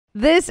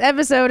This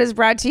episode is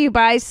brought to you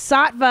by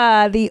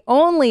Satva, the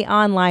only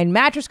online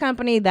mattress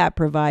company that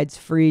provides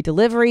free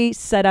delivery,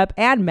 setup,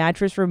 and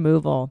mattress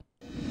removal.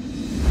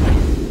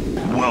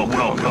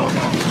 Welcome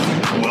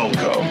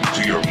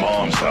to your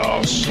mom's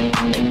house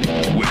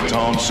with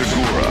Tom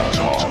Segura,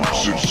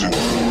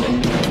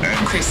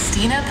 and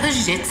Christina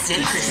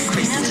Pajitsin.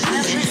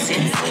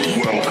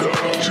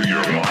 welcome to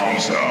your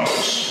mom's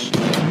house.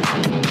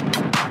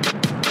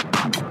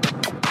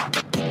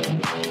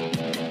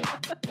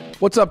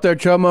 What's up there,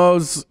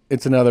 chumos?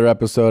 It's another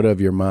episode of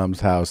Your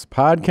Mom's House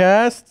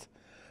podcast.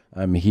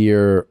 I'm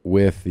here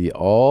with the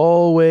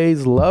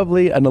always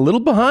lovely and a little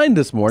behind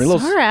this morning.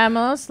 Sorry, I'm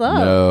a little slow.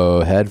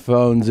 No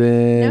headphones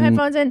in. No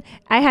headphones in.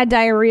 I had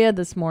diarrhea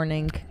this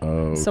morning,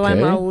 so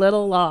I'm a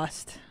little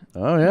lost.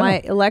 Oh, yeah.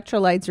 My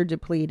electrolytes are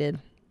depleted.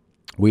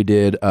 We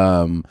did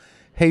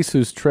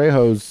Jesus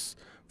Trejo's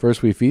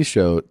First We Feast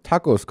show,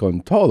 Tacos Con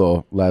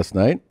Todo, last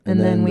night. And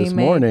then we this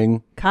made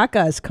morning.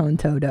 Cacas Con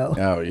Todos.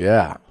 Oh,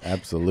 yeah,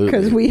 absolutely.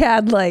 Because we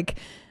had like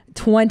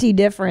 20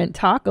 different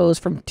tacos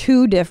from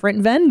 2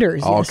 different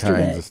vendors all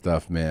yesterday. kinds of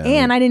stuff, man.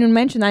 And I didn't even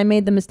mention I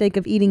made the mistake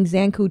of eating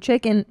Zanku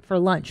chicken for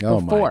lunch before.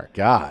 Oh, my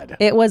God.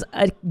 It was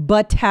a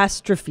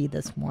catastrophe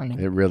this morning.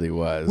 It really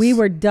was. We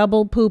were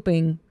double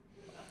pooping.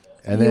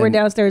 And You then were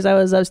downstairs, I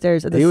was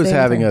upstairs at the same time. he was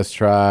having us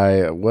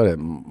try,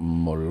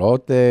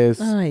 molotes,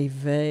 Ay,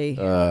 vey.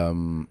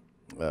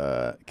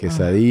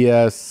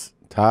 quesadillas,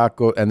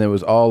 taco, and it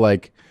was all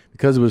like,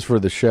 because it was for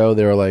the show,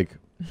 they were like,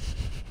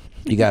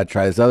 you got to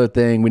try this other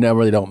thing. We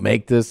really don't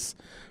make this,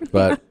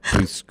 but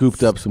we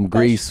scooped up some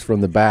grease from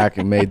the back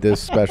and made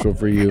this special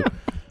for you.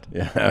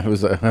 Yeah, it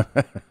was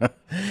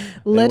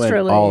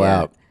Literally all yeah.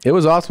 out. It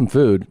was awesome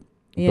food,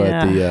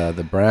 Yeah. but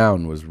the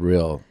brown was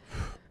real.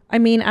 I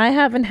mean, I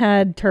haven't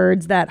had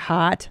turds that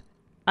hot,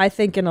 I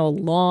think, in a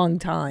long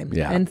time.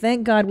 Yeah. And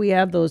thank God we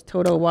have those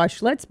Toto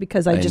washlets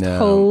because I just know.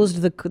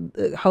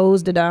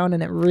 hosed it down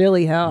and it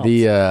really helped.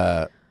 You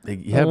have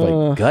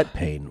like gut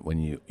pain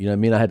when you know what I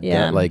mean? I had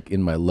Yeah. gut like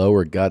in my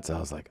lower guts. I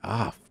was like,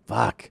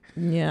 fuck.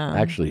 Yeah. It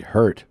actually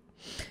hurt.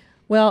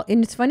 Well,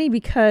 and it's funny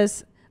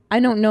because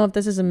I don't know if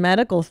this is a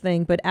medical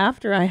thing, but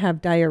after I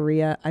have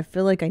diarrhea, I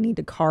feel like I need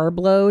to carb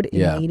load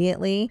Yeah.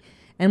 immediately.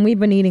 And we've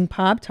been eating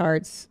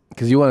Pop-Tarts.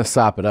 Because you want to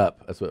sop it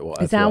up. That's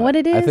what. Is that what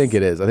it is? I think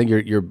it is. I think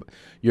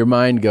your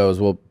mind goes,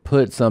 well,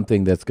 put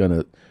something that's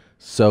gonna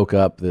soak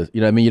up this. You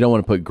know what I mean? You don't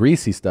want to put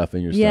greasy stuff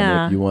in your Yeah.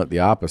 stomach. You want the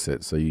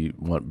opposite. So you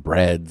want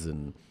breads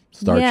and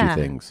starchy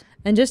things.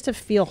 And just to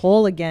feel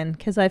whole again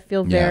because I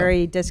feel Yeah.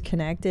 very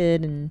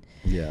disconnected and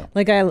Yeah.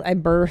 like I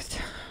birthed.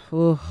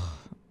 Ooh,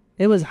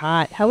 it was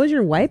hot. How was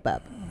your wipe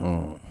up?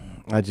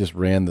 I just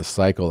ran the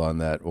cycle on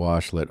that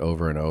washlet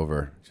over and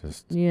over.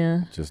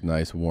 Yeah. Just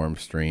nice warm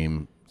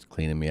stream. It's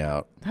cleaning me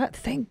out.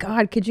 Thank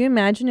God. Could you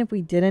imagine if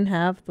we didn't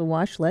have the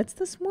washlets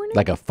this morning?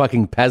 Like a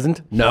fucking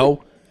peasant?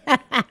 No.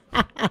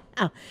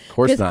 Of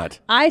course not.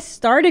 I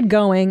started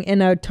going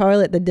in a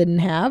toilet that didn't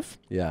have.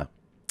 Yeah.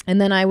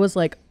 And then I was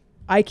like,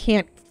 I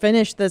can't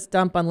finish this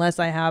dump unless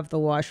I have the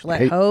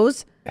washlet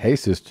hose.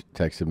 Jesus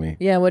texted me.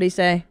 Yeah, what'd he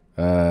say?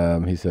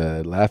 He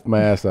said, laugh my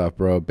ass off,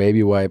 bro.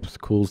 Baby wipes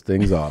cools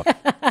things off.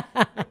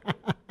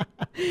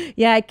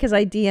 Yeah, because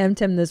I DM'd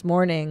him this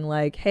morning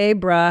like, hey,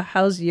 bruh,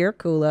 how's your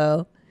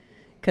culo?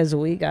 Because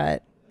we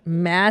got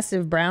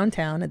massive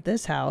Browntown at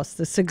this house.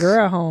 The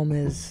Segura home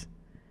is...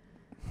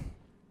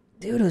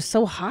 Dude, it was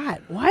so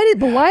hot. Why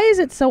is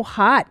it so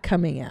hot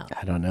coming out?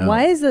 I don't know.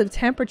 Why is the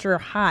temperature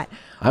hot?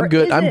 I'm Or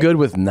good. is I'm it- good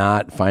with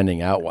not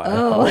finding out why.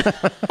 Oh,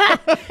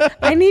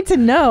 I need to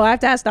know. I have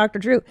to ask Dr.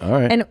 Drew. All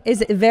right. And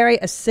is it very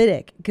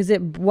acidic? Because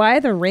why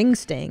the ring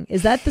sting?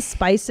 Is that the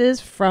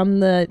spices from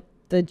the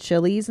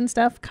chilies and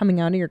stuff coming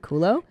out of your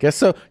culo? Guess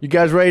so. You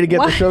guys ready to get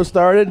the What? show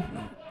started?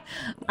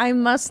 I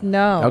must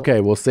know.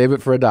 Okay, we'll save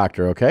it for a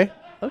doctor, okay?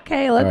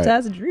 Okay, let's right.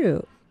 ask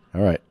Drew.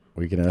 All right.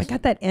 We can I ask.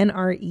 got that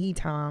NRE,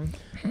 Tom.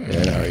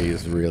 NRE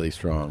is really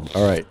strong.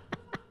 All right.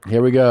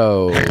 Here we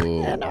go.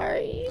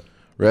 NRE.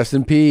 Rest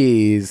in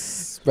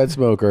peace,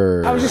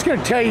 FedSmoker. I was just going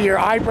to tell you, your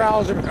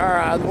eyebrows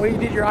are, the way you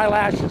did your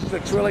eyelashes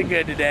looks really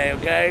good today,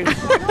 okay?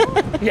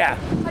 Yeah.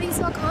 How do you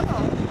spell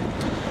Connell?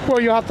 Well,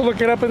 you'll have to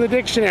look it up in the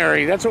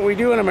dictionary. That's what we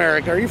do in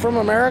America. Are you from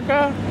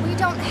America? We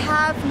don't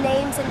have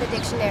names in the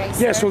dictionary,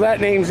 sir. Yes, well, that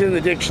name's in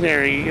the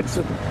dictionary. It's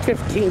the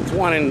 15th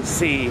one in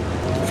C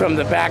from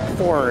the back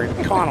forward.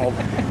 Connell.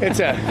 It's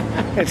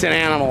an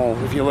animal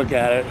if you look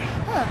at it.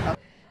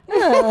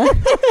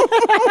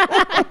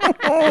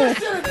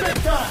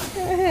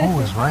 Who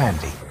is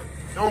Randy?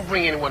 Don't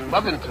bring anyone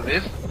mother into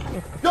this.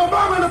 Yo,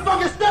 mom in the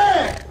fucking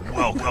stand!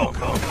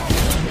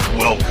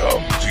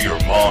 Welcome to your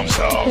mom's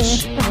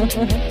house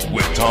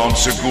with Tom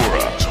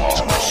Segura.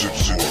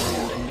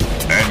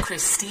 And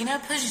Christina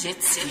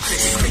Pajitsin.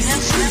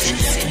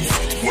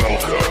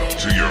 welcome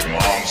to your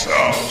mom's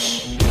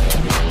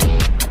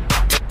house.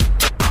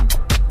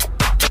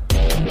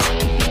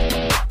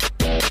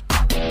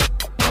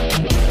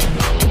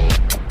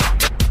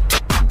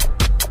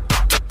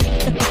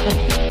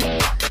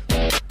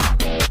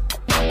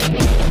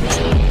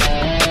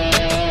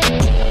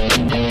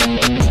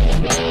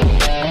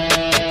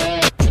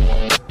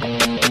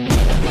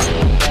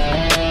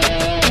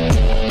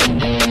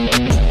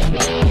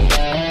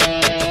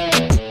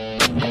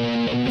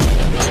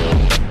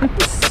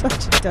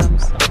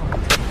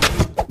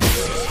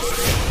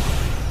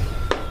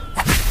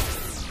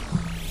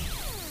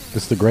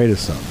 It's the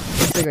greatest song.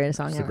 It's the greatest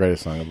song It's ever. the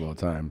greatest song of all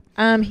time.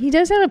 He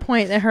does have a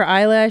point that her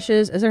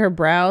eyelashes, is it her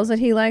brows that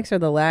he likes or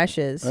the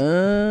lashes?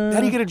 How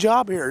do you get a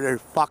job here, there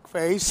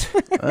fuckface?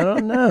 I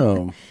don't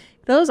know.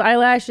 Those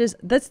eyelashes,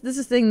 this is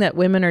the thing that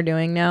women are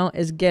doing now,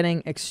 is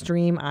getting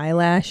extreme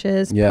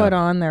eyelashes put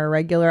on their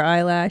regular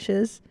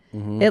eyelashes.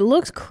 It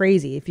looks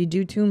crazy if you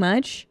do too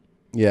much.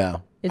 Yeah.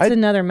 It's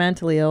another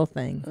mentally ill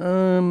thing.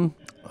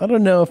 I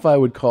don't know if I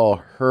would call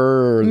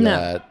her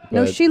that.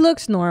 No, but she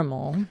looks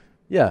normal.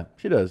 Yeah,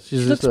 she does. She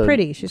looks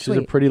pretty. She's a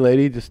sweet. pretty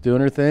lady just doing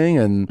her thing.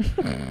 And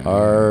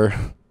our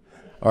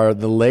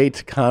the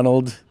late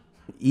Conald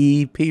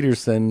E.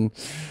 Peterson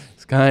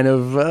is kind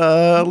of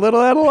a little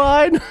out of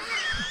line.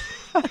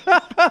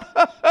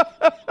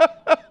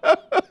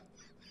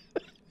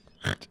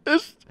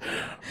 Just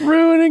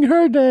ruining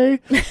her day.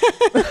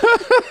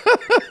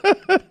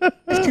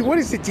 What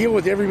is the deal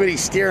with everybody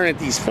staring at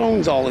these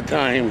phones all the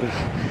time?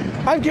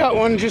 I've got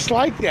one just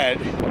like that.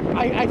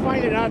 I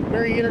find it not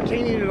very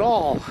entertaining at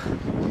all.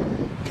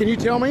 Can you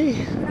tell me?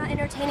 We're not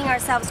entertaining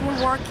ourselves.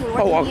 We're working.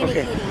 We're Oh,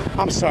 communicating. okay.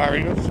 I'm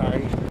sorry.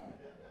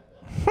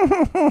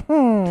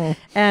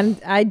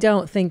 And I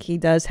don't think he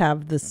does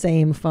have the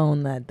same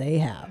phone that they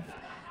have.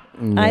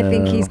 No. I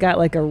think he's got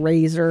like a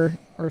Razor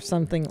or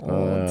something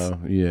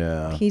old.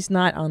 Yeah. He's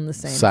not on the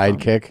same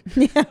Sidekick.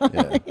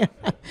 Yeah.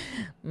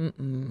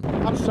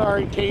 I'm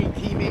sorry,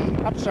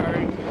 KTV. I'm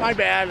sorry. My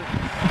bad.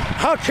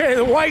 Okay,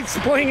 the white's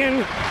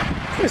blinging.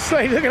 It's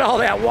like, look at all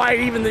that white.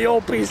 Even the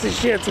old piece of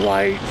shit's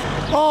white.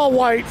 All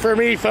white for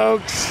me,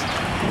 folks.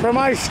 For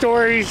my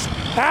stories,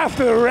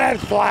 after the red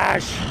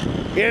flash,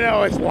 you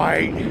know it's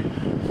white.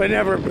 But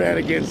never bet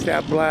against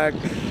that black.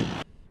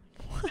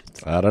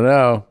 I don't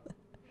know.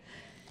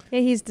 Yeah,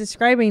 he's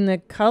describing the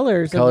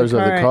colors Of the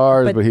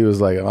cars, but he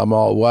was like, I'm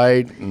all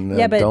white and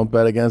Yeah, but- don't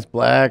bet against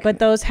black. But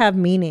those have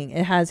meaning.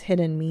 It has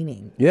hidden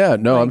meaning. Yeah,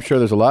 no, I'm sure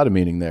there's a lot of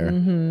meaning there.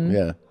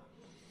 Yeah.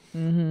 He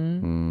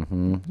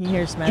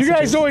hears Do messages. you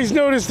guys always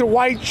notice the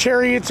white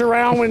chariots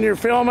around when you're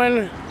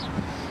filming?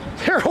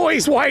 They're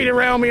always white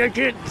around me. I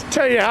can't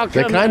tell you how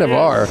come They kind that of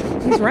are. is.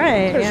 He's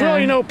right. There's yeah.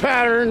 really no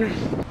pattern.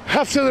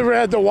 After the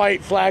red, the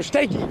white flash.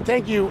 Thank you.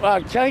 Thank you.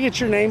 Can I get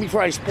your name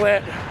before I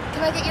split?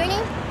 Can I get your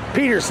name?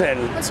 Peterson.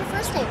 What's your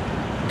first name?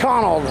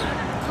 Conald.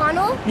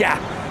 Connell? Yeah.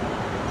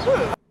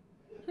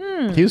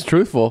 He was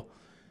truthful.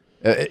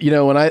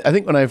 When I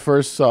think when I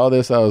first saw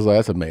this, I was like,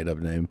 that's a made up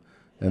name.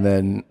 And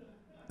then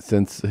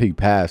since he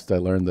passed, I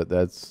learned that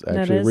that's actually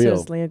That is real.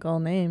 his legal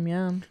name,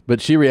 yeah. But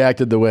she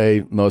reacted the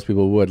way most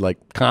people would, like,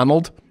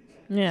 Conald?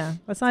 Yeah.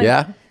 That's not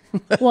Yeah?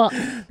 Well,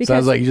 because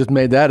Sounds like you just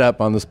made that up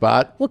on the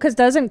spot. Well, because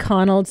doesn't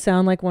Connell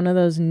sound like one of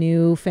those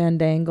new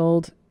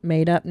fandangled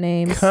made up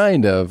names?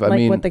 Kind of. I like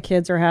mean, what the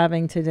kids are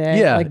having today.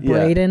 Yeah, Like yeah,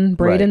 Braden.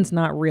 Braden's right.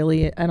 not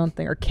really, I don't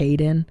think, or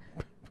Caden.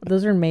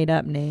 Those are made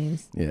up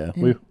names. yeah,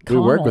 And we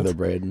work with Connell. her,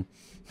 Braden.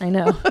 I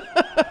know.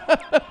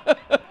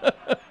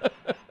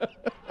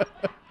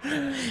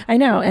 I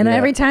know. And Yeah.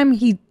 every time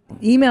he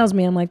emails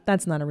me, I'm like,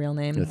 that's not a real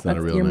name. That's not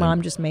a real Your name.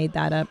 mom just made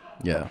that up.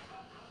 Yeah.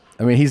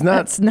 I mean, he's not.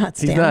 That's not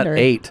He's not standard.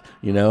 8.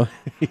 You know.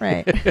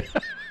 Right.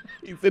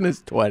 He's in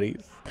his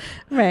 20s.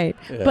 Right.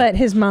 Yeah. But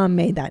his mom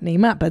made that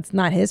name up. It's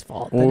not his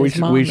fault. Well, that we his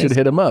mom should is-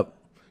 hit him up.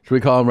 Should we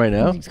call him right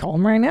now? Just call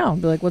him right now.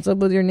 Be like, what's up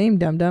with your name,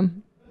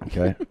 dum-dum?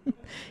 Okay.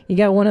 You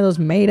got one of those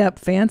made up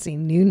fancy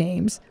new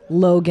names.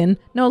 Logan.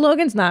 No,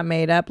 Logan's not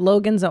made up.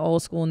 Logan's an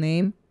old school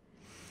name.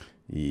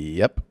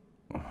 Yep.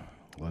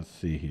 Let's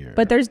see here.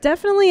 But there's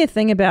definitely a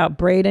thing about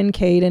Braden,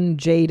 Caden,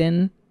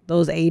 Jaden.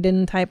 Those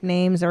Aiden type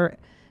names are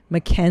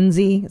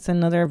Mackenzie. It's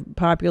another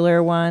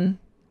popular one.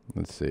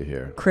 Let's see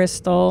here.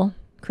 Crystal.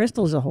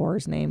 Crystal's a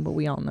whore's name, but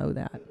we all know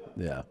that.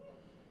 Yeah.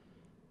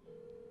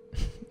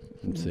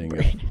 I'm seeing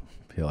if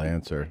he'll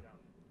answer.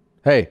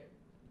 Hey,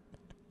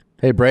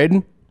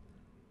 Braden.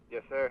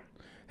 Yes, sir.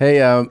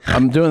 Hey,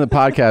 I'm doing the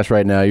podcast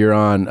right now. You're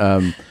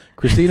on.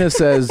 Christina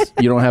says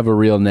you don't have a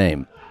real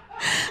name.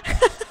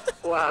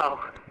 Wow.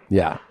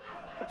 Yeah.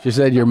 She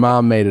said your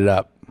mom made it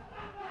up.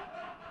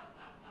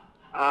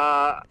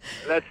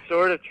 That's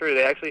sort of true.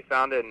 They actually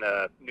found it in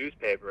a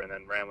newspaper and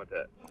then ran with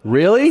it.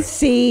 Really?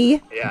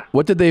 See? Yeah.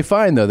 What did they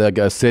find though? Like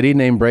a city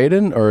named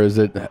Braden, or is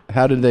it?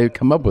 How did they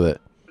come up with it?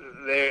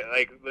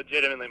 They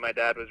legitimately. My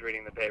dad was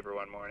reading the paper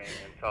one morning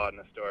and saw it in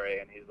a story,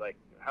 and he's like,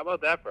 "How about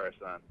that for our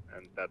son?"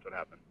 And that's what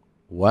happened.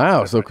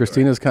 Wow. So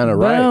Christina's kind of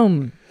right.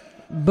 Boom.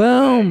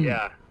 Boom.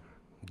 Yeah.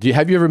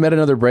 Have you ever met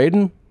another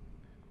Braden?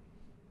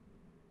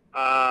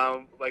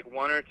 Like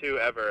one or two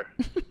ever.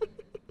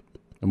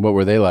 And what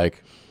were they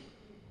like?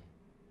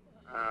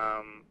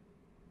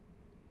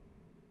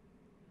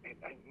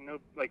 No,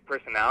 like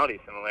personality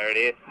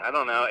similarities. I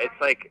don't know.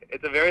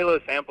 It's a very low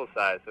sample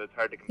size, so it's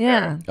hard to compare.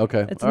 Yeah.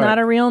 Okay. It's all not right.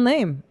 a real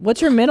name.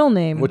 What's your middle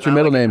name? What's your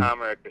Not middle like a name?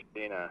 Tom or a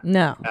Christina.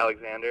 No.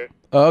 Alexander.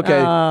 Oh,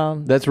 okay.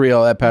 Oh. That's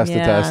real. That passed Yeah.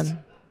 the test.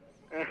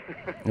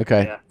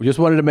 Okay. Yeah. We just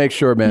wanted to make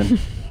sure, man.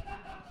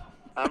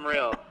 I'm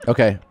real.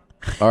 Okay.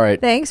 All right.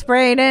 Thanks,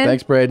 Braden.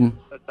 Thanks, Braden.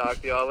 I'll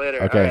talk to you all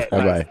later. Okay. All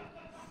right,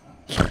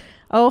 Bye-bye.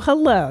 Oh,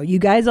 hello. You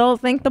guys all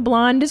think the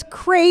blonde is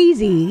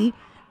crazy,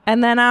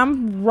 and then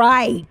I'm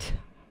right.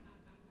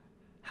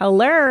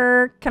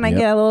 Hello. Can I Yep.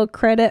 get a little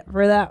credit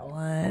for that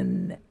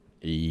one?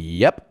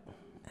 Yep.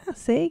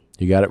 See?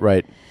 You got it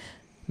right.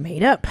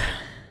 Made up.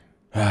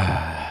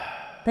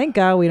 Thank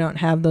God we don't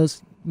have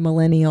those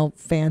millennial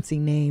fancy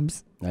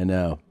names. I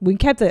know. We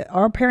kept it.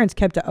 Our parents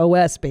kept it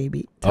OS,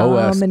 baby. Tom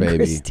OS, and baby.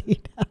 Christina.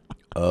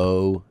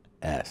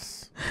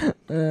 OS.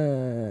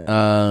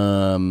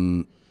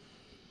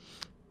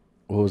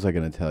 What was I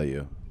going to tell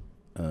you?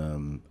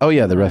 Oh,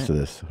 yeah, the rest of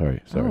this.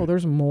 Sorry. Oh,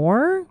 there's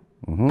more?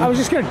 I was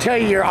just going to tell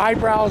you, your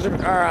eyebrows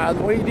are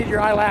the way you did your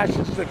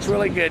eyelashes looks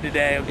really good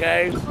today,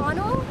 okay?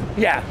 Connell?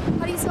 Yeah.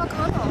 How do you spell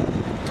Connell?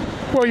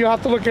 Well, you'll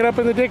have to look it up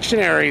in the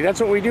dictionary.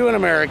 That's what we do in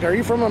America. Are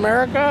you from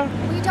America?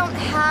 We don't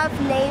have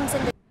names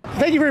in the...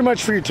 Thank you very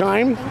much for your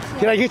time.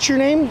 Did I get your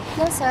name?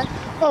 No, sir.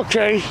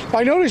 Okay.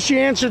 I noticed you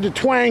answered to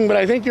Twang, but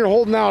I think you're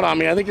holding out on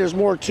me. I think there's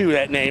more to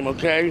that name,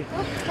 okay?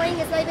 Well, Twang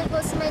is not even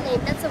close to my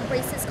name. That's a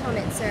racist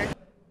comment, sir.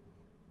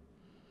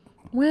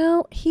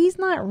 Well, he's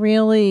not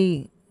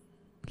really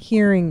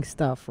hearing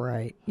stuff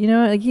right. You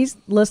know, like he's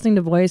listening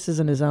to voices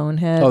in his own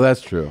head. Oh,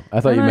 that's true.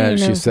 I thought you meant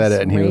she said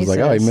it and he was like,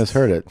 oh, he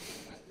misheard it.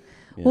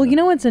 Well, you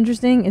know what's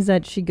interesting is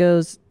that she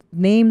goes,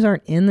 names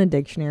aren't in the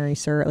dictionary,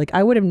 sir. Like,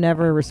 I would have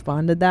never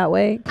responded that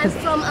way. I'm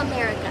from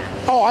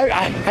America. Oh,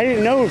 I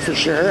didn't know for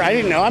sure. I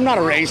didn't know. I'm not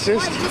a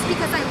racist. Why? Just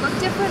because I look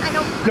different, I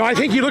don't... No, I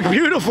think you look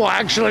beautiful,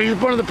 actually. You're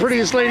one of the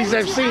prettiest ladies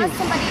I've seen. Ask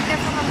somebody if they're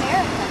from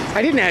America.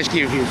 I didn't ask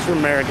you if you was from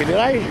America, did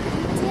I? You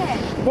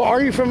did. Well,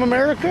 are you from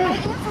America? I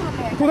am from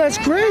America. Well, that's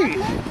great.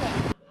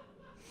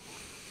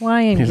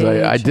 Why engage? He's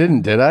like, I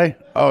didn't, did I?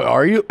 Oh,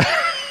 are you?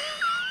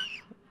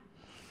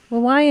 Well,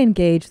 why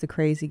engage the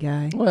crazy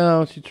guy?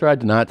 Well, she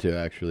tried not to,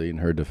 actually, in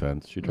her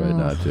defense. She tried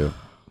not to.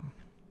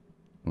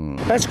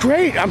 That's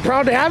great. I'm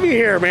proud to have you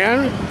here,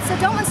 man. So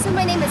don't assume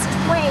my name is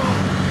Twang.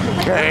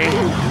 Okay.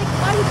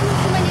 Why would you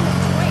assume my name is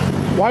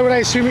Twang? Why would I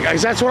assume?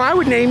 Because that's what I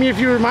would name you if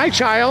you were my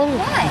child.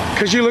 Why?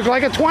 Because you look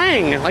like a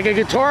twang, like a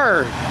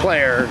guitar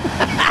player.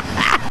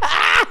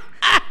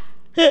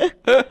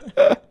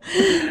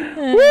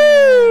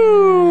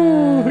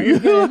 Woo! You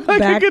look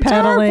like a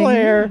guitar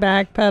player.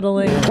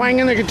 Backpedaling.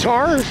 Twanging the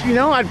guitars, you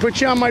know, I'd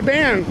put you on my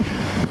band.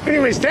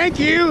 Anyways, thank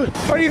you.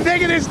 What do you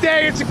think of this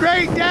day? It's a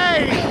great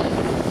day.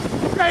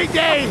 Great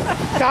day.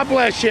 God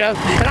bless you.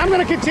 And I'm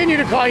going to continue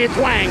to call you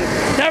Twang.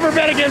 Never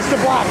bet against the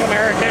block,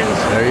 Americans.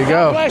 There you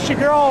God go. bless you,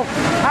 girl.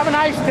 Have a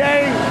nice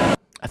day.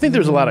 I think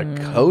there's a lot of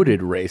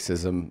coded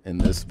racism in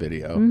this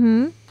video.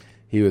 Mm-hmm.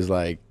 He was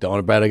like,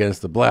 don't bet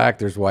against the black.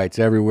 There's whites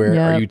everywhere.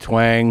 Yep. Are you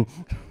Twang?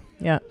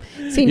 Yeah.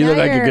 See, You now look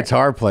like a you're-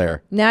 guitar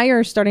player. Now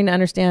you're starting to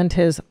understand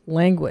his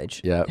language.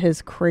 Yep.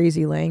 His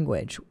crazy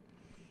language.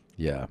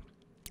 Yeah.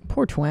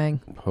 Poor Twang.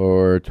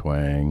 Poor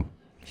Twang.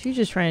 She's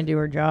just trying to do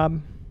her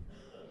job.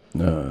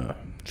 Trying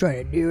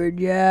to do her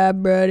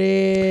job,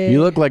 buddy.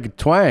 You look like a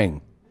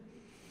Twang.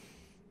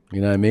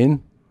 You know what I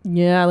mean?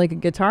 Yeah, like a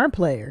guitar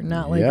player,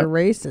 not like Yep. a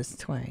racist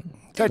Twang.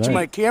 Touching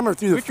my camera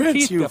through the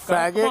fence, you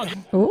faggot.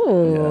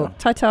 Ooh,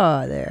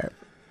 ta-ta there.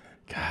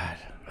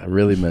 I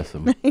really miss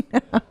him. I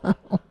know.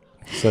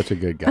 Such a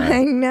good guy.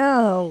 I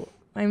know.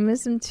 I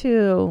miss him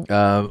too.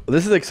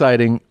 This is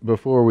exciting.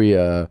 Before we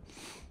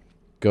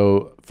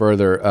go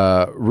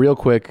further, real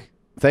quick,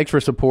 thanks for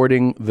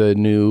supporting the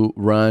new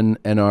Run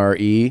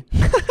NRE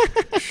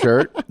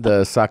shirt,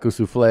 the Saka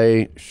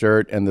Souffle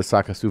shirt, and the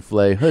Saka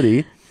Souffle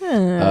hoodie.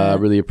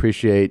 Really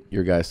appreciate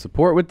your guys'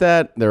 support with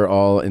that. They're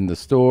all in the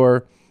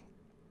store.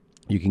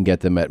 You can get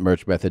them at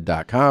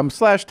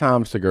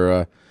merchmethod.com/Tom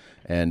Segura.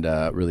 And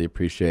really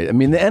appreciate it. I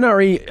mean, the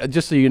NRE,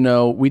 just so you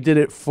know, we did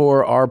it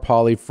for our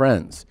poly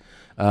friends.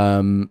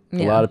 A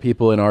lot of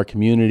people in our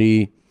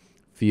community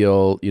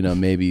feel, you know,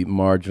 maybe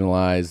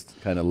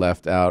marginalized, kind of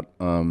left out,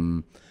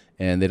 and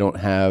they don't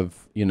have,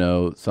 you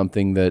know,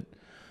 something that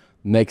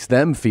makes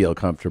them feel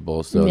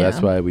comfortable. So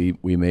that's why we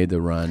made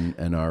the Run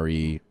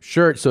NRE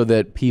shirt, so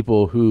that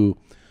people who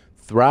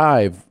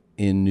thrive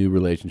in new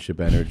relationship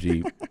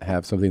energy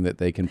have something that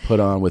they can put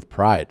on with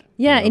pride.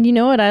 Yeah, and you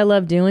know what I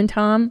love doing,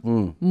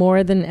 Tom?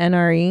 More than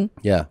NRE?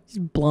 Yeah.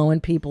 Just blowing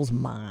people's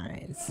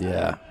minds.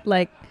 Yeah.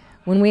 Like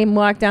when we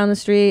walk down the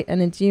street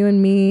and it's you and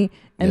me,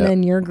 and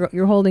then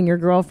you're holding your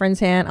girlfriend's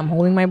hand, I'm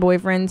holding my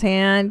boyfriend's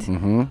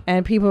hand,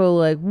 and people are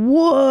like,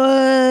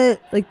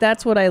 what? Like,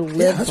 that's what I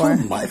live that's for.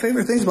 one of my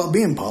favorite things about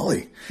being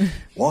poly.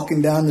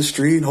 Walking down the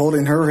street,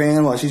 holding her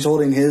hand while she's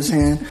holding his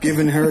hand,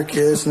 giving her a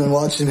kiss, and then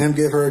watching him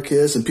give her a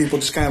kiss, and people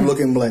just kind of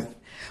looking like,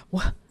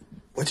 what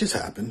just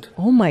happened?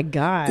 Oh my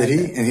God.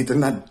 They're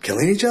not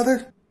killing each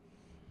other?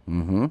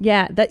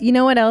 Yeah, that, you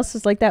know what else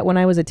is like that? When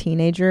I was a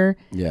teenager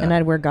and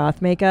I'd wear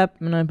goth makeup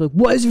and I'd be like,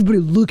 why is everybody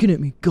looking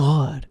at me?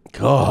 God.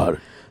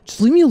 Just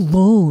leave me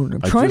alone.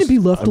 I'm trying to be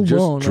left I'm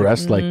alone. Just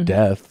dressed like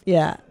death.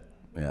 Yeah.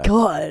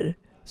 God.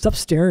 Stop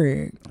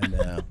staring. I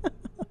know.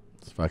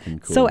 It's fucking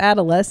cool. So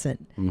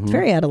adolescent. It's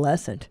very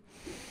adolescent.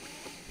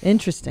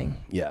 Interesting.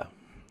 Yeah.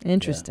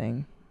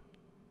 Interesting.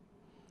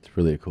 It's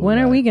really a cool. When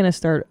guy. are we going to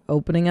start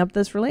opening up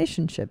this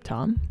relationship,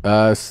 Tom?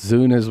 As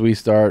soon as we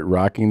start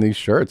rocking these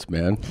shirts,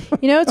 man.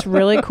 You know what's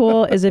really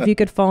cool is if you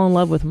could fall in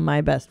love with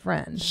my best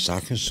friend.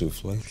 Soccer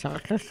souffle.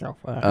 Soccer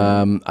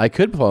souffle. I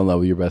could fall in love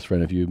with your best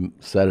friend if you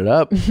set it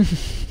up,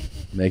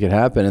 make it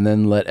happen, and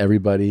then let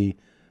everybody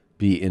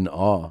be in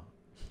awe.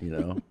 You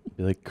know,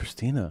 be like,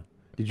 Christina,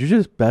 did your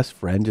just best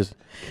friend just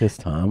kiss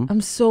Tom?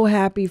 I'm so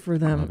happy for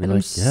them, and like,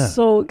 I'm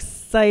so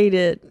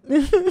excited.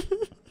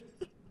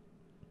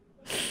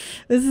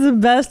 This is the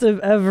best I've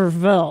ever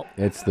felt.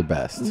 It's the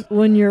best.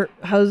 When your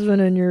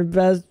husband and your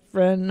best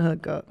friend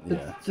hook up.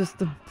 Yeah. It's just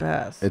the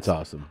best. It's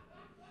awesome.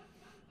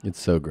 It's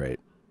so great.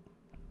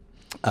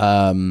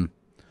 Another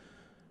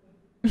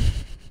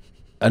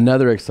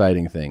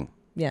exciting thing,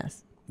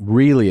 Yes.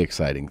 really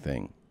exciting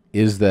thing,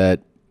 is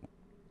that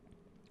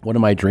one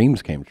of my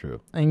dreams came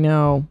true. I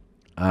know.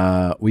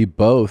 We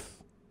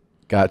both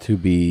got to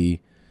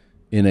be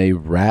in a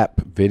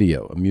rap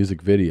video, a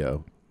music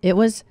video. It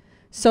was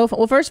so fun.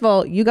 Well, first of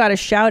all, you got a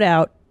shout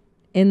out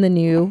in the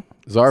new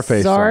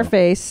Czarface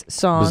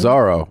song.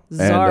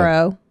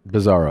 Bizarro.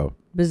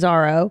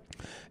 Bizarro.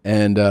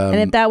 And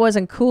if that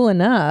wasn't cool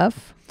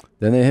enough,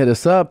 then they hit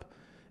us up.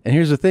 And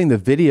here's the thing, the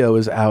video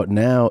is out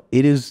now.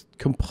 It is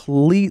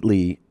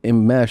completely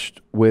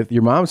enmeshed with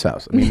your mom's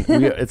house. I mean,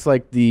 it's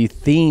like the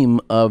theme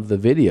of the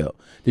video.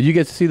 Did you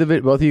get to see the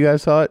video? Both of you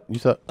guys saw it? You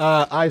saw?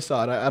 I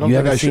saw it. I don't You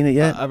think haven't seen it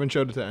yet? I haven't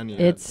showed it to any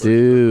yet. it's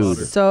Dude.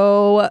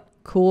 so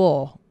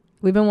cool.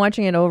 We've been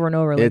watching it over and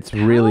over. Like, It's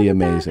really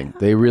amazing.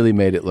 They really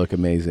made it look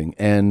amazing.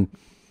 And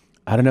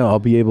I don't know, I'll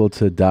be able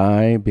to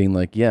die being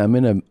like, yeah, I'm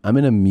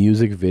in a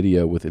music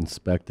video with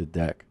Inspector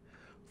Deck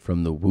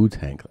from the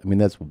Wu-Tang. I mean,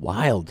 that's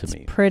wild to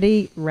me.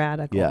 pretty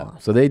radical. Yeah.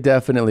 So they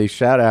definitely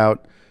shout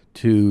out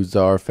to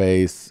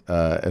Czarface,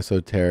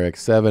 Esoteric,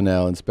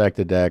 7L,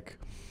 Inspector Deck.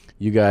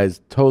 You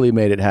guys totally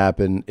made it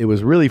happen. It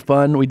was really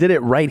fun. We did it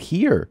right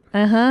here.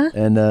 Uh-huh.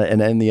 And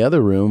in the other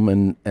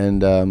room,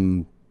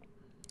 and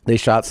they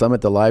shot some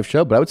at the live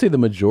show, but I would say the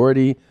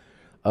majority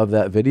of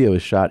that video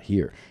is shot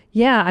here.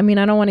 Yeah, I mean,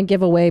 I don't want to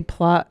give away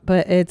plot,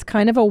 but it's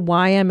kind of a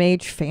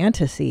YMH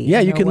fantasy. Yeah,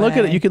 you can look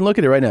at it. You can look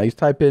at it right now. You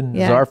type in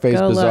Czarface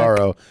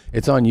Bizarro.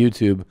 It's on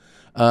YouTube.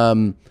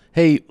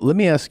 Hey, let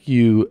me ask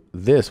you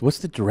this: what's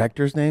the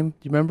director's name? Do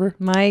you remember?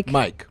 Mike.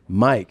 Mike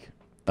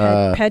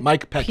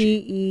Pecci.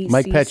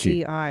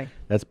 P-E-C-C-I.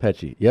 That's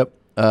Pecci. Yep.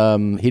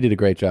 He did a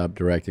great job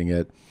directing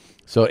it.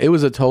 So it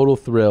was a total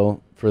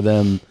thrill for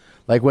them.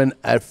 Like when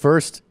at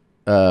first,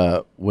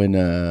 when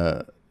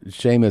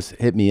Seamus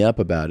hit me up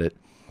about it,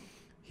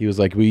 he was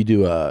like, "Will you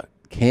do a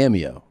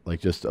cameo?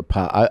 Like just a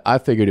pop?" I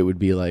figured it would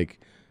be like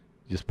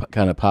just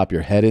kind of pop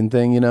your head in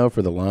thing, you know,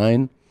 for the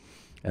line.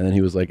 And then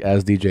he was like,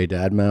 "As DJ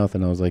Dadmouth,"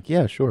 and I was like,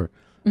 "Yeah, sure."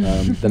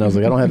 Then I was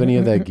like, "I don't have any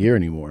of that gear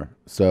anymore."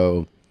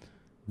 So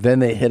then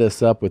they hit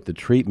us up with the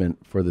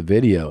treatment for the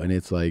video, and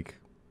it's like,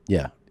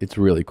 yeah, it's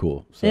really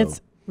cool. So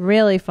It's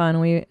really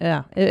fun.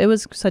 It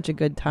was such a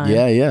good time.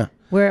 yeah.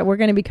 We're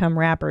going to become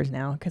rappers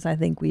now because I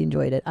think we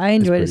enjoyed it. I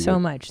enjoyed it pretty so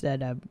good. much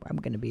that I'm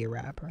going to be a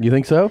rapper. You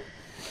think so?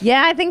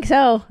 Yeah, I think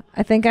so.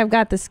 I think I've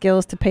got the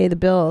skills to pay the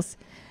bills.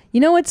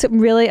 You know what's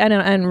really,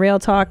 and real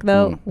talk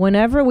though,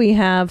 whenever we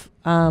have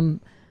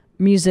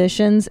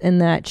musicians in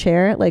that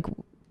chair, like,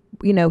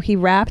 you know, he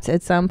rapped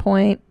at some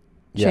point,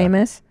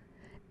 Seamus,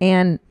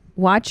 and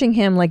watching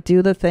him like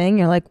do the thing,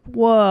 you're like,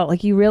 whoa,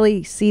 like you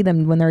really see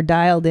them when they're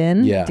dialed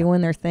in,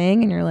 doing their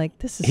thing, and you're like,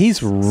 this is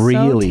He's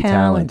really so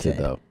talented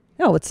though.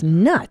 Oh, it's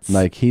nuts.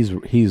 Like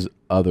he's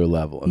other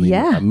level. I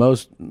mean,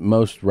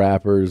 most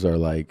rappers are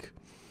like,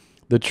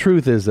 the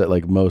truth is that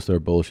like most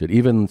are bullshit.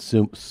 Even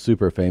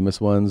super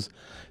famous ones,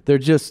 they're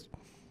just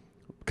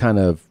kind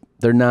of,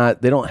 they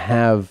don't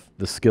have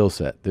the skill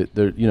set.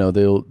 They're you know,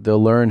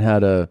 they'll learn how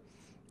to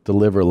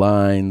deliver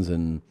lines,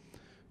 and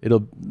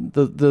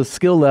the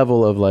skill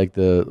level of like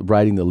the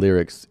writing the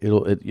lyrics,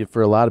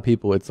 for a lot of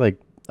people it's like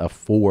a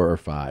 4 or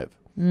 5.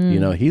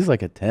 You know, he's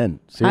like a 10.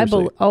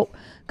 Seriously.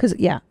 Because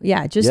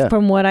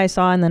from what I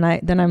saw, and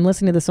then I'm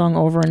listening to the song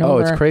over and over.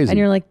 Oh, it's crazy. And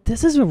you're like,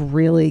 this is a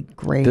really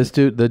great.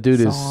 The dude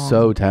song. is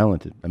so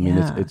talented. I mean,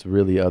 it's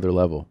really other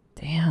level.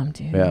 Damn,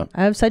 dude. Yeah.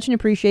 I have such an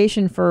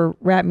appreciation for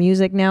rap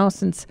music now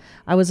since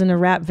I was in a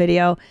rap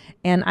video,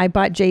 and I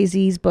bought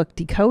Jay-Z's book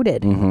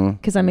Decoded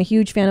because I'm a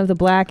huge fan of the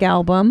Black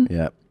Album.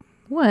 Yeah.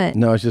 What?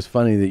 No, it's just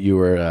funny that you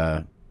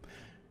were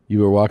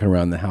walking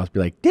around the house, be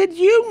like, did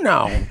you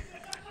know?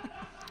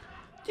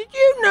 Did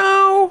you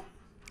know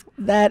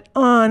that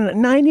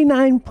on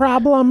 99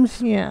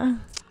 Problems? Yeah.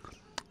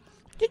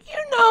 Did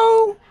you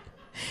know?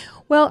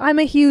 Well, I'm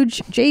a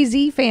huge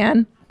Jay-Z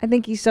fan. I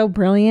think he's so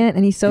brilliant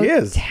and he's so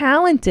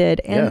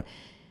talented. And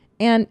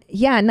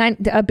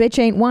a bitch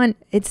ain't one.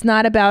 It's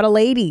not about a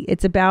lady.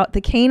 It's about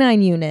the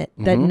canine unit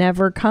that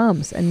never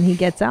comes, and he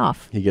gets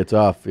off. He gets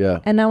off, yeah.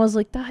 And I was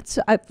like,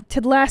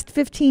 to the last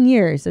 15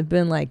 years, I've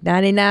been like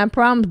 99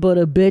 problems, but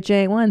a bitch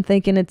ain't one,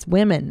 thinking it's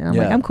women. And I'm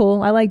like, I'm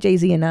cool. I like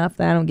Jay-Z enough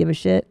that I don't give a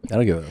shit. I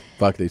don't give a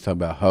fuck that he's talking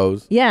about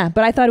hoes. Yeah,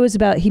 but I thought it was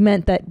he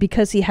meant that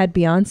because he had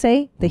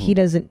Beyonce, that he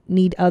doesn't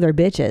need other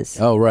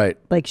bitches. Oh, right.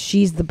 Like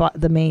she's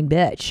the main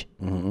bitch.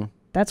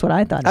 That's what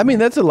I thought. I mean,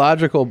 that's a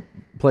logical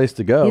place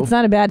to go. It's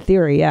not a bad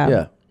theory. Yeah.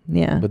 Yeah.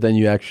 Yeah. But then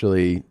you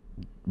actually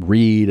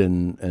read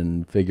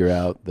and figure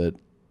out that,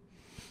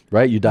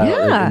 right? You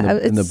dial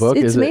in the book.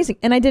 It's amazing.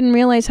 And I didn't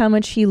realize how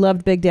much he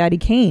loved Big Daddy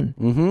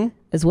Kane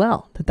as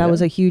well. That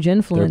was a huge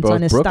influence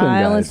on his Brooklyn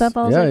style guys. and stuff.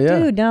 I was like,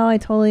 dude, no, I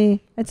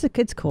totally,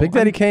 it's cool. Big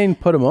Daddy Kane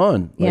put him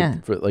on. Yeah.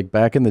 For,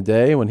 back in the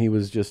day when he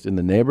was just in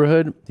the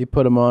neighborhood, he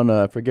put him on,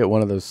 I forget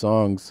one of those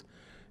songs,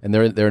 and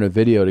they're in a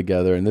video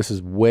together, and this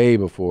is way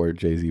before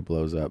Jay-Z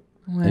blows up.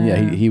 Wow. And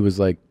yeah, he was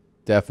like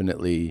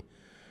definitely,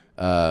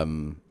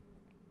 heavily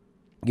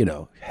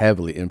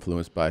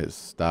influenced by his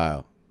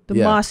style. The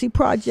Mossy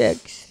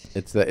Projects.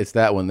 It's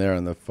that one there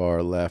on the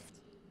far left.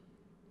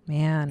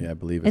 Man. Yeah, I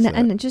believe it's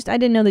and just I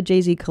didn't know that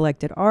Jay-Z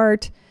collected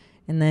art,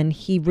 and then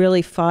he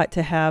really fought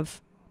to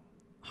have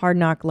Hard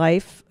Knock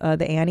Life,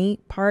 the Annie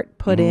part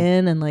put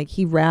in, and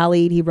he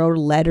rallied. He wrote a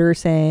letter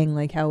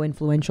saying how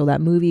influential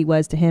that movie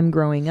was to him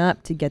growing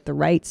up to get the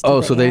rights.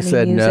 To So they Annie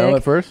said music. no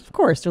at first? Of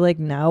course, they're like,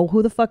 no.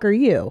 Who the fuck are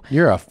you?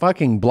 You're a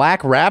fucking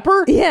black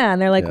rapper? Yeah, and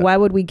they're like, why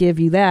would we give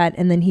you that?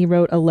 And then he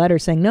wrote a letter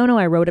saying, no,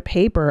 I wrote a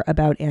paper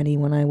about Annie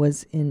when I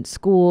was in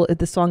school.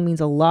 The song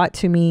means a lot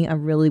to me. I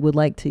really would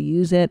like to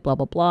use it, blah,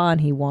 blah, blah. And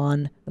he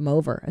won them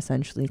over,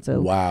 essentially. So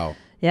wow.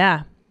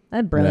 Yeah,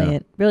 that's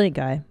brilliant. Brilliant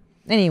guy.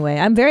 Anyway,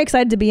 I'm very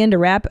excited to be into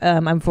rap.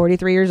 I'm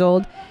 43 years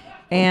old,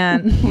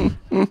 and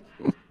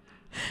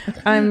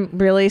I'm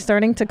really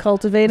starting to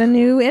cultivate a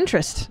new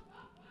interest.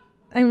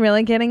 I'm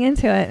really getting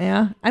into it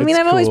now. I mean,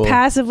 I've always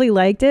passively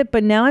liked it,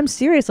 but now I'm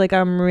serious.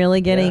 I'm really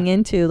getting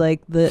into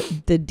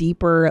the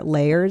deeper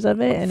layers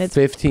of it, and it's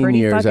 15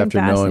 years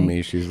after knowing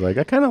me, she's like,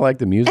 I kind of like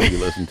the music you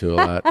listen to a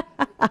lot.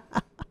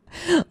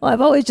 Well,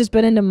 I've always just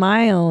been into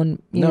my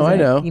own music. No, I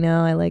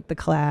know. I like the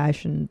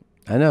Clash and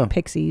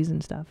Pixies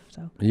and stuff.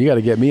 So you got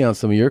to get me on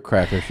some of your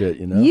cracker shit.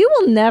 You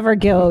will never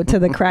go to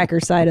the cracker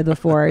side of the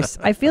force.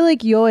 I feel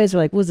like you always are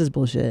like, what's this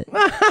bullshit?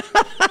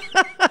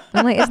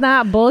 I'm like, it's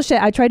not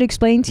bullshit. I tried to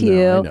explain to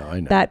you I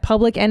know. that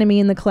Public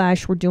Enemy and the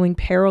Clash were doing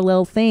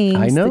parallel things.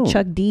 I know. The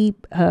Chuck D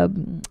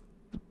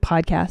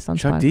podcast on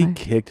Chuck Spotify. D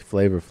kicked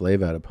Flavor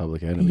Flav out of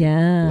Public Enemy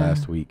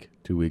last week,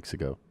 2 weeks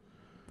ago.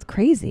 It's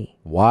crazy.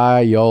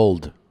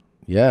 Wild.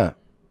 Yeah.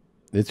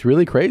 It's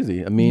really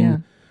crazy. I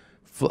mean,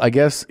 I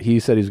guess he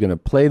said he was going to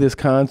play this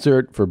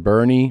concert for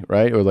Bernie,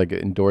 right? Or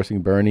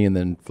endorsing Bernie, and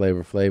then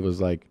Flavor Flav was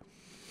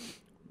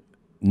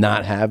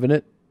not having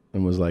it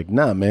and was like,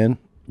 nah, man,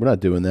 we're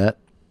not doing that.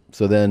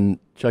 So then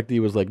Chuck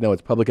D was like, no,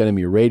 it's Public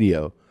Enemy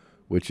Radio,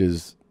 which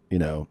is,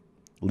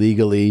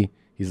 legally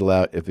he's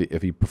allowed,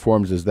 if he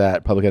performs as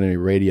that, Public Enemy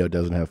Radio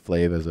doesn't have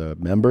Flav as a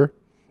member.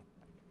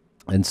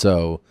 And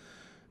so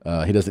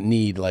he doesn't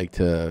need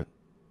to,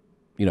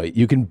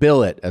 you can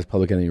bill it as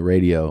Public Enemy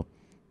Radio,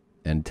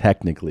 and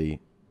technically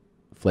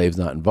Flav's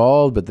not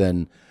involved, but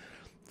then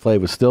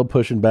Flav was still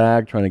pushing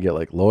back, trying to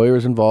get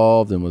lawyers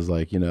involved, and was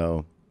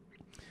and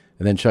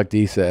then Chuck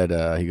D said,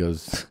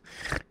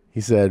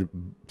 he said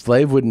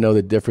Flav wouldn't know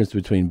the difference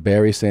between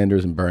Barry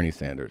Sanders and Bernie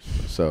Sanders.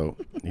 So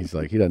he's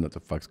like, he doesn't know what the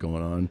fuck's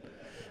going on.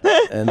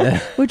 And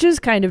then, which is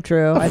kind of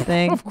true, I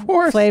think. Of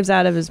course. Flav's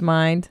out of his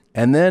mind.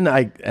 And then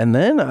I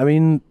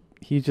mean,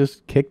 he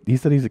said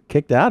he's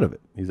kicked out of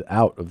it. He's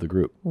out of the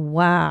group.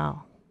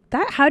 Wow.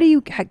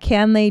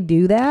 Can they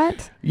do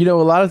that? A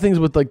lot of things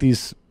with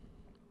these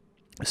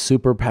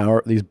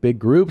these big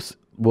groups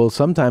will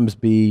sometimes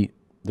be,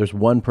 there's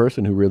one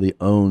person who really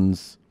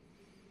owns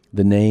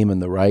the name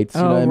and the rights.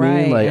 You know what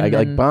I mean?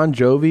 Like Bon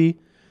Jovi,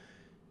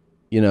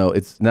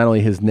 it's not only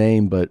his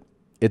name, but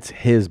it's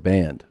his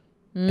band.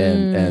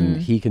 And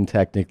he can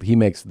he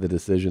makes the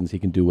decisions. He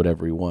can do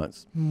whatever he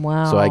wants.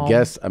 Wow. So I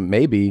guess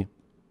maybe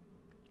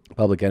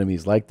Public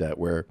Enemy's like that,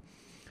 where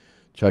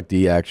Chuck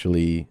D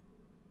actually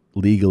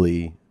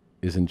legally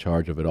is in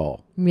charge of it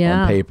all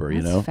on paper,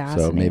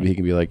 so maybe he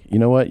can be like, you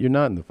know what, you're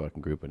not in the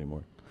fucking group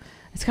anymore.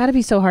 It's got to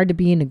be so hard to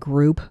be in a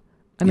group.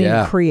 I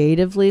mean,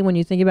 creatively, when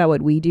you think about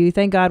what we do,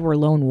 thank God we're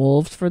lone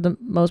wolves for the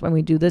most when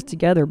we do this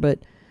together, but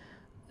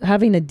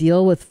having to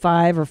deal with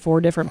 5 or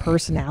 4 different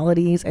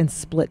personalities and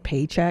split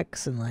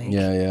paychecks and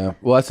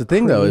well, that's the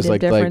thing though, is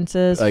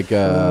differences.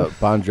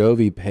 Bon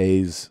Jovi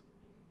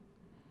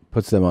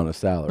puts them on a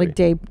salary,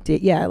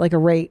 like a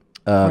rate.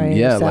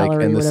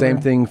 And the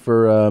same thing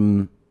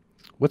for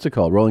what's it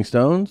called, Rolling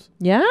Stones.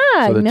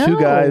 So the 2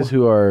 guys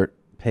who are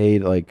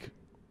paid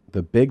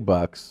the big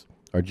bucks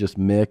are just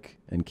Mick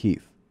and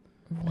Keith.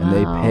 Wow. And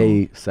they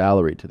pay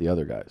salary to the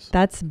other guys.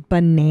 That's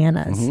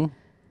bananas.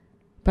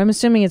 But I'm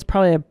assuming it's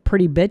probably a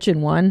pretty bitchin'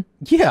 one.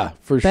 Yeah,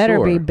 for Better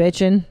sure. be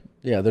bitchin'.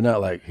 Yeah, they're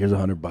not like, here's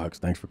 $100.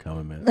 Thanks for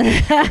coming, man.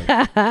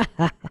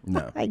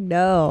 No. I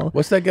know.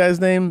 What's that guy's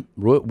name?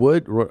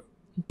 Wood?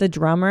 The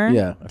drummer?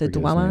 Yeah. The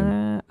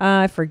drummer?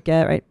 I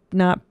forget. Right?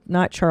 Not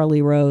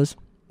Charlie Rose.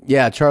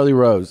 Yeah, Charlie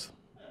Rose.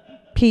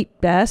 Pete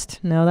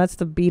Best? No, that's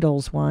the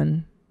Beatles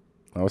one.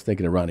 I was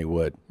thinking of Ronnie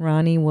Wood.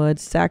 Ronnie Wood,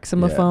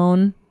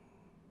 saxophone. Yeah.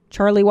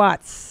 Charlie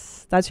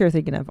Watts. That's who you're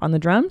thinking of. On the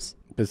drums?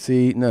 But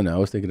see, no, I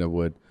was thinking of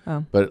Wood.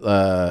 Oh.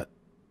 But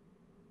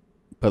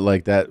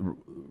like that,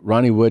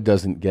 Ronnie Wood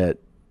doesn't get,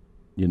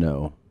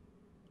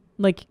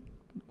 Like,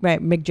 right,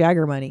 Mick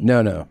Jagger money.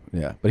 No.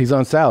 Yeah. But he's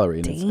on salary.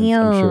 And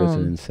Damn. I'm sure it's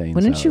an insane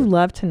Wouldn't salary. you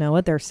love to know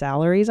what their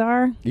salaries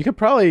are? You could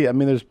probably, I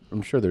mean,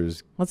 I'm sure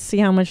there's. Let's see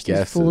how much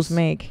guesses. these fools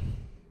make.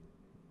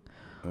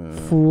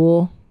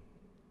 Fool.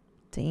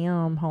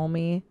 Damn,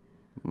 homie.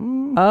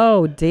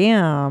 Oh,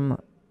 damn.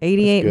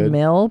 88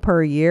 mil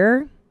per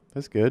year?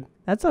 That's good.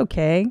 That's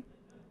okay.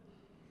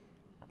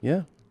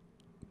 Yeah.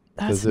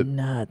 That's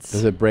nuts.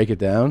 Does it break it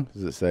down?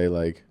 Does it say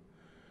like?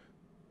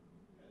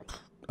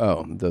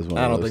 Oh, it does one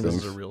I of don't those think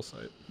things. this is a real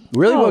site.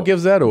 Really? What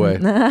gives that away?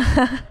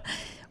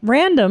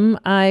 Random.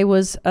 I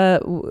was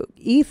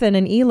Ethan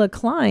and Ela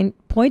Klein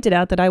pointed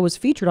out that I was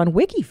featured on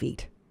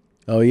WikiFeet.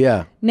 Oh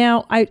yeah.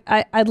 Now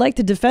I'd like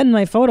to defend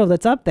my photo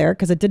that's up there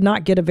because it did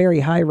not get a very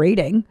high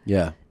rating.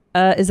 Yeah.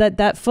 Is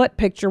that foot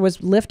picture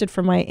was lifted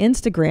from my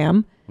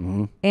Instagram,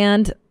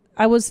 and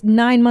I was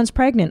 9 months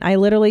pregnant. I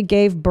literally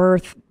gave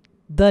birth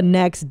the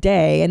next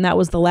day, and that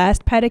was the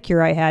last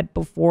pedicure I had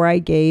before I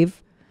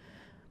gave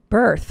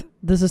birth.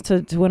 This is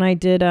to when I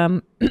did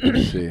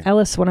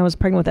Ellis, when I was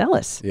pregnant with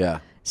Ellis. Yeah.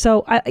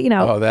 So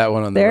Oh, that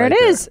one on the there right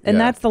it is, there. and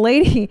Yeah. that's the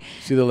lady.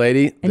 See the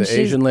lady, And the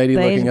Asian lady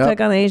the looking Asian up.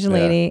 Click on the Asian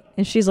lady,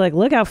 and she's like,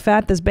 "Look how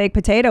fat this baked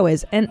potato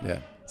is."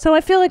 And so I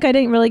feel like I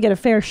didn't really get a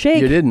fair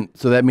shake. You didn't.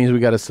 So that means we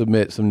got to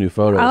submit some new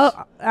photos.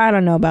 Oh, I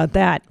don't know about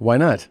that. Why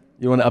not?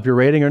 You want to up your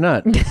rating or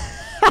not? You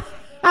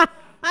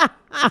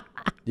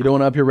don't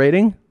want to up your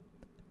rating?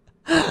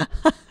 I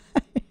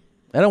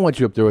don't want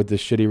you up there with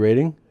this shitty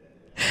rating.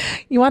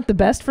 You want the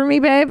best for me,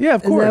 babe? Yeah,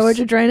 of course. Is that what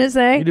you're trying to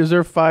say? You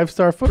deserve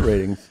 5-star foot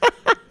ratings.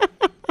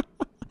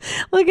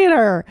 Look at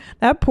her.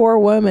 That poor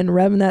woman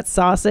revving that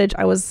sausage.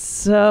 I was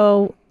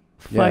so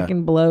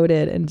fucking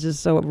bloated and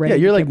just so ready. Yeah,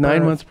 you're to like give 9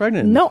 birth. months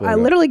pregnant in No, this I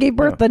photo. literally gave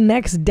birth the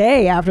next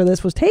day after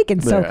this was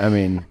taken. So There, I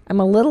mean, I'm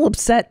a little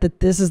upset that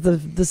this is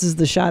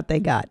the shot they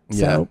got.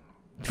 Yeah. So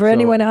for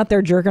anyone out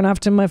there jerking off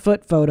to my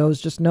foot photos,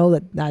 just know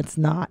that that's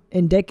not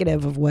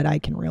indicative of what I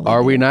can really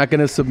are do. we not going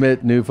to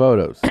submit new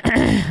photos?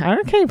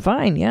 Okay,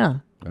 fine. Yeah.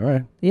 All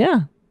right.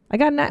 Yeah. I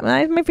got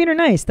my feet are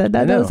nice. That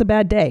I know. was a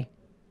bad day.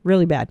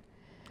 Really bad.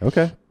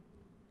 Okay.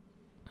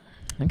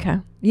 Okay.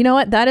 You know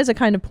what? That is a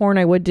kind of porn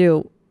I would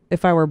do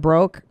if I were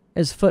broke,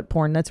 is foot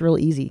porn. That's real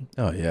easy.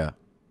 Oh, yeah.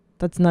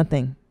 That's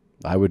nothing.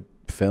 I would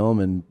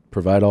film and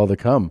provide all the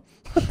cum.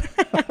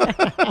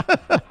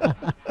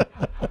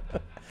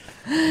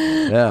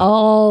 Yeah.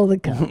 All the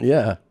cum.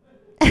 Yeah.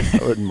 I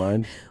wouldn't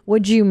mind.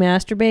 Would you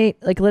masturbate?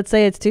 Like, let's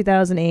say it's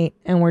 2008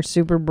 and we're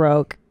super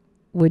broke.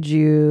 Would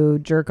you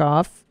jerk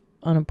off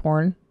on a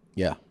porn?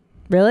 Yeah.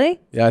 Really?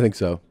 Yeah, I think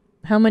so.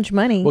 How much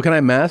money? Well, can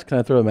I mask? Can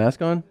I throw a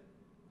mask on?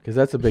 Because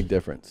that's a big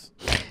difference.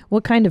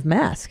 What kind of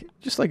mask?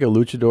 Just like a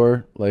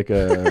luchador, like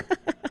a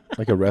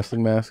like a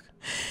wrestling mask.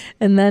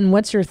 And then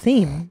what's your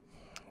theme?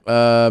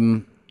 Yeah,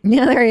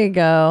 there you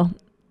go.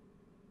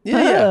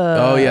 Yeah.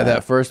 Oh, yeah,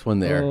 that first one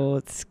there. Oh,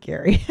 it's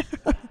scary.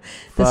 The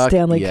Fuck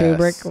Stanley yes.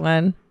 Kubrick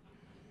one.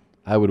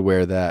 I would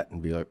wear that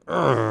and be like,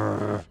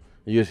 "Urgh."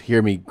 You just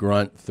hear me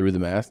grunt through the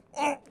mask.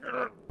 I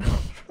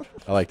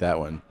like that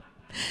one.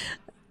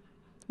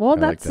 Well, I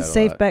like that's a that a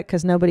safe lot. bet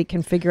because nobody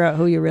can figure out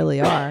who you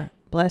really are.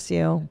 Bless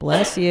you.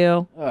 Bless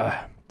you.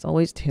 It's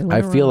always two in I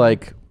a feel row.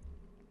 like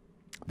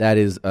that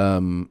is yeah.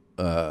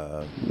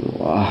 a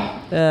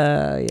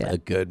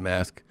good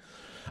mask.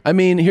 I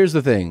mean, here's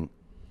the thing.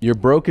 You're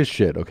broke as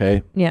shit,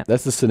 okay? Yeah.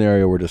 That's the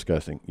scenario we're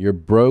discussing. You're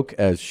broke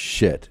as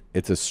shit.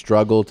 It's a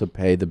struggle to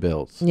pay the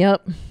bills.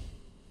 Yep.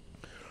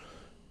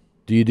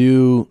 Do you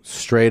do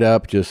straight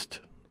up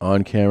just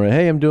on camera,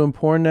 hey, I'm doing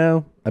porn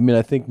now? I mean,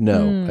 I think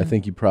no. I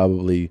think you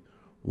probably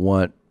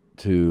want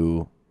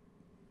to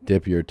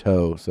dip your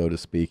toe, so to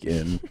speak,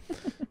 in.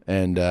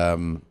 and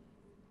then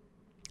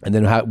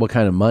what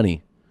kind of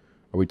money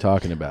are we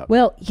talking about?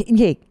 Well,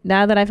 hey,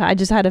 now that I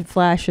just had a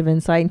flash of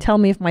insight, and tell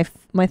me if my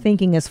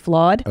thinking is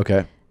flawed.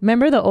 Okay.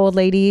 Remember the old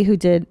lady who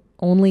did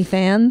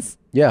OnlyFans?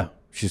 Yeah,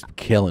 she's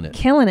killing it.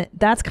 Killing it.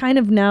 That's kind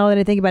of, now that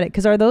I think about it,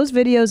 because are those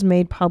videos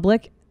made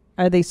public?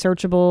 Are they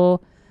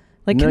searchable?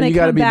 Like, No, can they you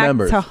gotta come be back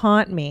members. to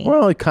haunt me?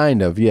 Well,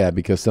 kind of, yeah,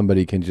 because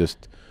somebody can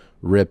just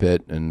rip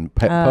it and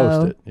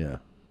post it. Yeah.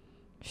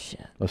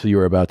 Shit. Oh, so you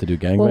were about to do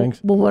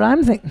gangbangs? Well, what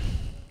I'm thinking...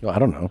 I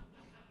don't know.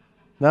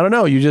 I don't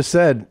know. You just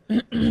said,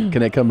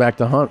 can it come back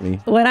to haunt me?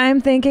 What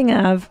I'm thinking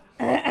of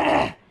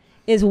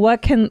is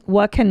what can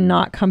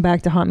not come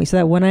back to haunt me, so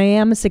that when I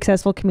am a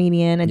successful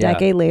comedian a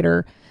decade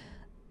later,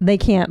 they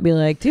can't be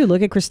like, dude,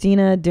 look at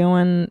Christina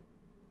doing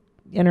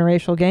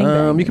interracial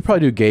gangbang. You could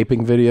probably do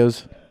gaping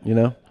videos, you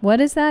know? What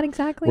is that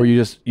exactly? Where you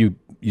just you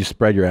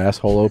spread your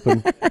asshole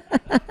open.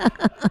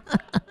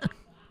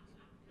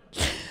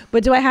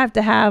 But do I have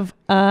to have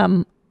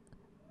a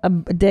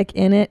dick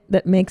in it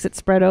that makes it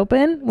spread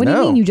open? What do you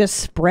No. mean you just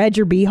spread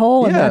your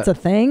beehole and Yeah. that's a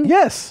thing?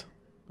 Yes.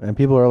 And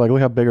people are like,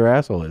 look how big her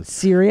asshole is.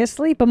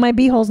 Seriously? But my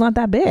beehole's not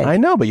that big. I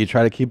know, but you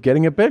try to keep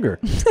getting it bigger.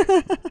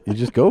 You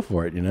just go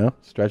for it, you know?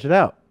 Stretch it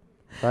out.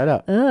 Try it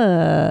out.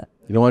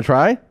 You don't want to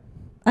try?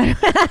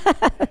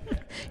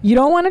 You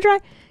don't want to try?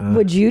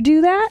 Would you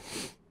do that?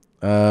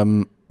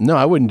 No,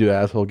 I wouldn't do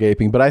asshole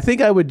gaping, but I think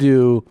I would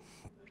do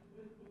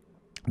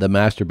The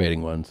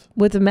masturbating ones.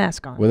 With a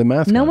mask on. With a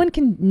mask no on.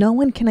 No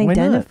one can Why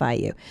identify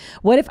you.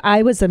 What if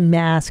I was a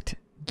masked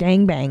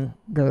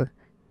gangbanger?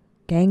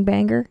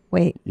 Gangbanger?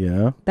 Wait.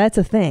 Yeah. That's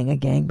a thing, a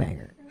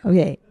gangbanger.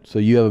 Okay. So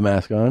you have a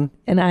mask on?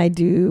 And I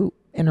do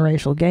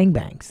interracial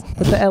gangbangs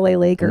with the LA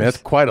Lakers. I mean, that's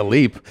quite a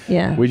leap.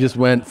 Yeah. We just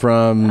went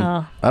from,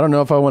 I don't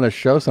know if I want to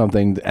show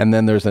something, and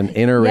then there's an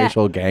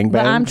interracial gangbang.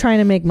 But I'm trying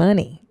to make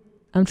money.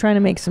 I'm trying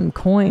to make some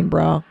coin,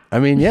 bro. I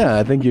mean, yeah,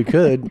 I think you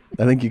could.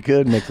 I think you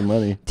could make some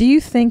money. Do you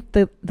think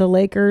the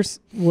Lakers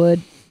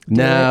would?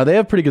 No, they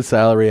have pretty good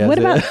salary. What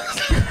about?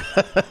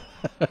 Is.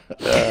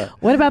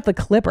 What about the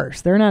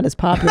Clippers? They're not as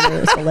popular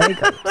as the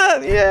Lakers.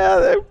 Yeah,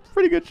 they're a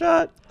pretty good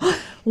shot.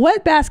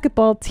 What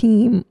basketball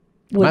team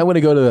would? I want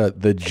to go to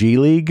the G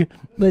League.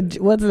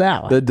 What's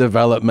that one? The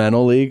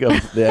developmental league of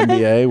the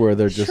NBA, where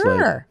they're just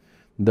like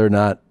they're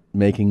not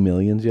making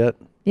millions yet.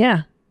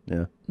 Yeah.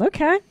 Yeah.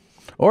 Okay.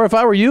 Or if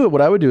I were you,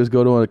 what I would do is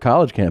go to a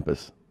college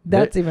campus.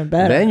 That's even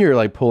better. Then you're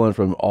like pulling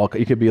from all.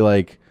 You could be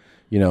like,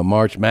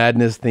 March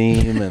Madness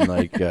theme and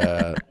like,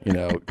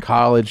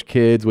 college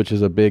kids, which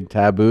is a big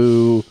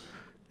taboo.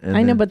 And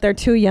I know, but they're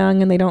too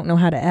young and they don't know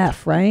how to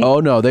F, right? Oh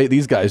no,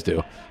 these guys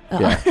do.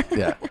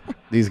 Yeah,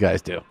 these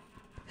guys do.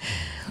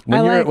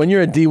 When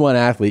you're a D1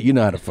 athlete, you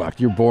know how to fuck.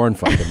 You're born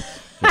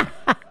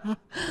fucking.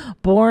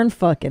 Born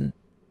fucking.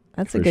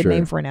 That's a good sure.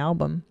 name for an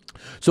album.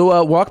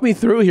 So walk me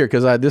through here,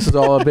 because this is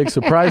all a big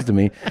surprise to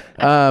me.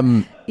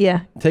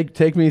 Yeah.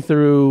 Take me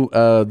through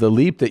the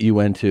leap that you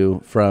went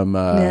to from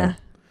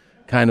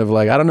kind of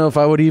like, I don't know if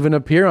I would even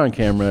appear on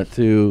camera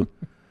to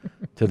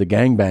the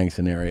gangbang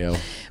scenario.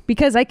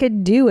 Because I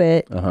could do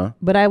it,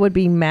 but I would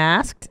be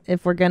masked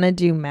if we're going to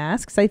do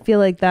masks. I feel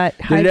like that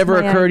hides Did it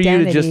ever my occur to you to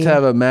identity. just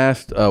have a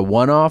masked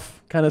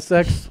one-off kind of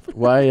sex?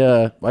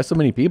 Why so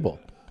many people?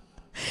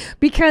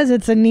 Because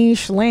it's a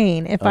niche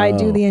lane. If I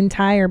do the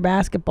entire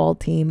basketball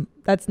team,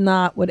 that's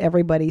not what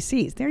everybody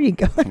sees. There you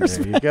go.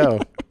 There you go.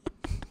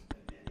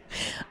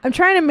 I'm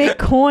trying to make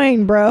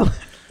coin, bro.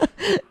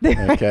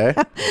 Okay.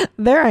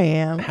 There I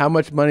am. How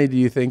much money do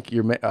you think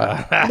you're making?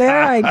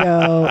 There I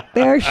go.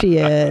 There she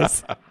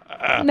is.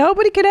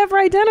 Nobody could ever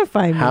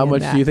identify me. How in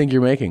much that. do you think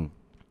you're making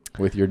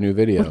with your new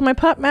video? With my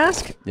pup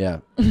mask? Yeah.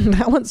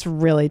 That one's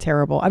really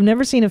terrible. I've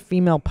never seen a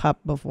female pup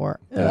before.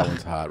 That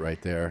one's hot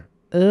right there.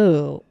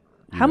 Ooh.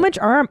 How much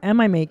am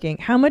I making?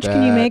 How much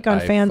can you make on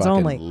I fans fucking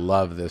only?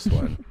 Love this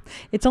one.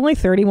 It's only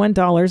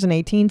 $31.18,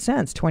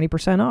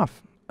 20%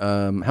 off.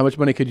 How much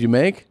money could you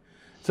make?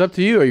 It's up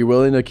to you. Are you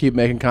willing to keep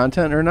making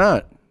content or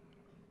not?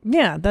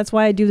 Yeah, that's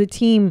why I do the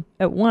team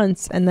at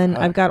once, and then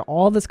I've got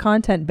all this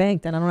content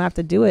banked, and I don't have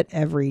to do it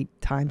every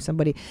time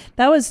somebody.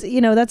 That was,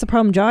 that's a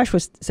problem Josh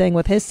was saying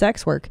with his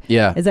sex work.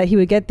 Yeah. Is that he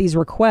would get these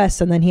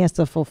requests, and then he has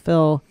to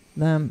fulfill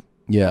them.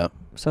 Yeah.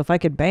 So if I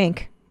could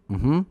bank.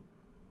 Mm-hmm.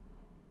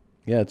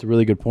 Yeah, it's a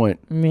really good point.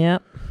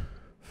 Yep.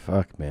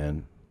 Fuck,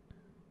 man.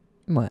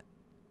 What?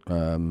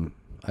 I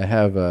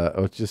have,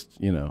 it's just,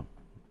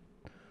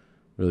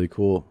 really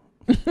cool.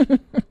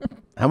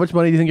 How much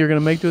money do you think you're going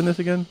to make doing this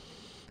again?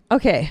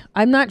 Okay,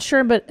 I'm not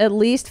sure, but at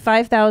least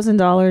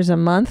 $5,000 a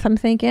month, I'm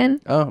thinking.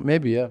 Oh,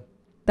 maybe, yeah.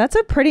 That's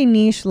a pretty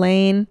niche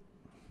lane.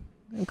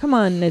 Come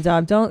on,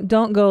 Nadab,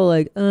 don't go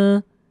like,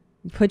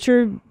 put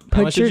your...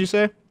 How much did you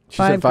say? She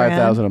said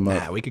 5,000 a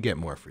month. Nah, we could get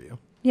more for you.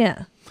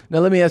 Yeah. Now,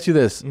 let me ask you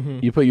this.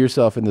 You put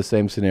yourself in the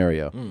same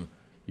scenario.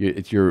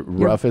 It's your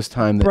roughest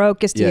time.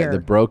 Brokest year. The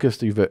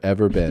brokest you've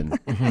ever been.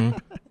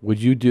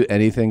 Would you do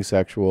anything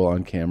sexual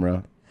on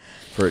camera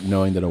for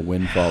knowing that a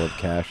windfall of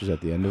cash is at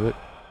the end of it?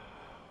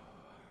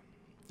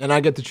 And I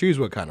get to choose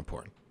what kind of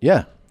porn.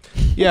 Yeah.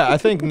 Yeah, I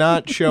think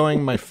not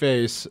showing my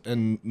face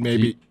and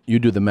maybe... You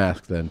do the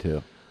mask then,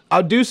 too.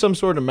 I'll do some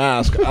sort of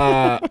mask.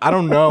 I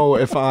don't know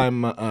if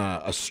I'm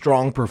a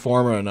strong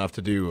performer enough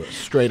to do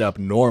straight up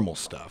normal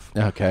stuff.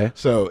 Okay.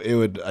 So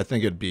I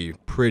think it'd be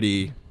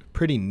pretty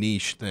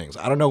niche things.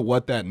 I don't know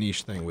what that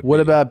niche thing would be. What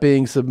about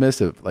being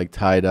submissive, like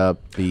tied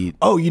up, beat?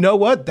 Oh, you know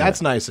what?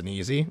 That's nice and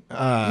easy.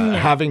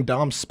 Having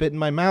Dom spit in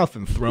my mouth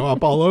and throw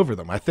up all over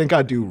them. I think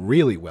I'd do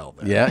really well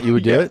there. Yeah, you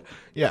would do it?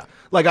 Yeah.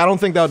 Like, I don't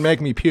think that would make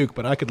me puke,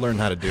 but I could learn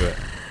how to do it.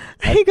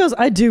 He goes,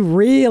 I do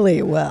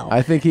really well.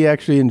 I think he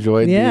actually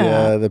enjoyed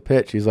the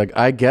pitch. He's like,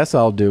 I guess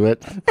I'll do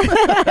it.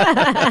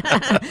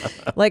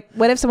 Like,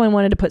 what if someone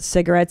wanted to put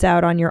cigarettes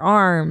out on your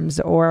arms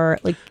or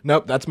like...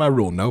 Nope, that's my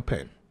rule. No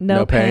pain.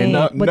 No pain.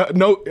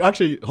 No,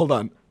 actually, hold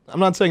on.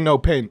 I'm not saying no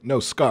pain, no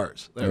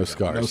scars. No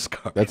scars. No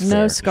scars. That's no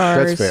fair.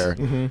 scars. That's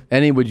fair.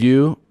 Annie, would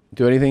you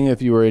do anything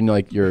if you were in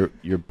like your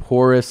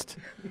poorest,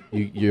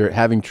 you're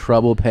having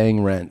trouble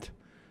paying rent,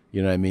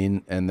 you know what I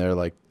mean? And they're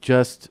like,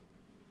 just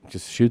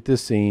shoot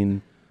this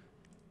scene,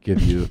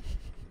 give you,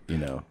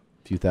 a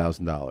few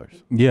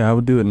 $1,000s. Yeah, I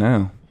would do it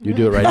now. You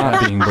do it right now.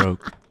 Not being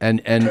broke.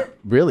 And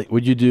really,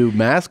 would you do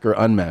masked or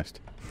unmasked?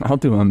 I'll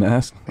do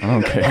unmasked. I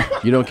don't care.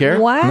 You don't care?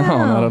 Wow. No,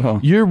 not at all.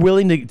 You're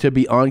willing to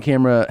be on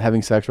camera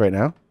having sex right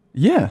now?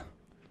 Yeah.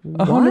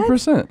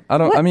 100%. I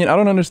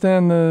don't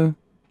understand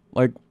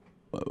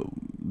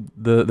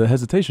the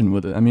hesitation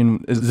with it? I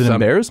mean, is it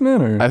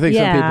embarrassment or? I think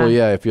some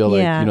people, I feel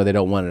like Yeah. they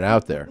don't want it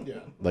out there,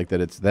 like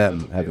that it's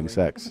them having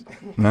sex.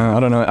 No, I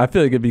don't know. I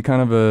feel like it'd be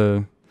kind of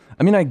a.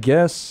 I mean, I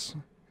guess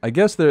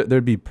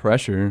there'd be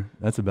pressure.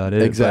 That's about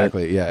it.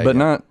 Exactly.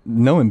 But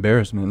no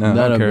embarrassment. No, None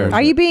I don't care. embarrassment.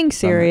 Are you being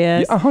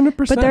serious? 100%.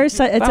 But it's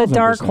a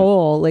dark 1000%.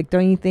 hole. Like,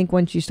 don't you think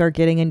once you start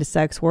getting into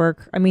sex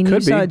work? I mean, you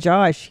Could saw be.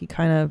 Josh. He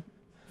kind of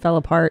fell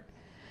apart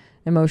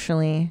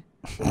emotionally.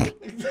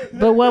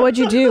 But what would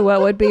you do?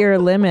 What would be your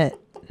limit?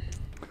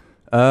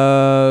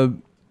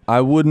 I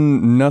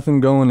wouldn't. Nothing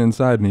going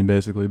inside me,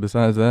 basically.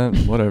 Besides that,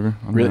 whatever.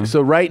 Really?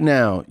 So right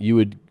now, you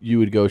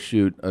would go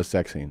shoot a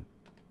sex scene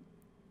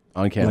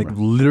on camera, Like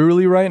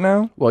literally right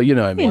now? Well,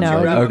 I mean, You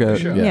know, like-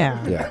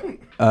 Okay.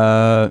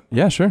 Yeah.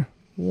 Yeah, sure.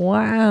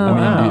 Wow.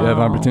 I mean, do you have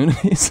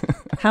opportunities?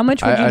 How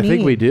much would you I need?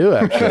 think we do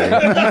actually.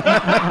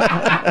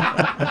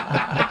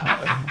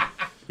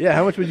 Yeah,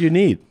 how much would you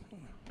need?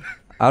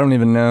 I don't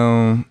even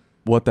know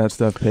what that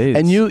stuff pays.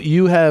 And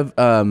you have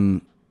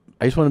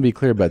I just want to be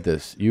clear about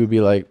this. You would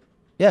be like,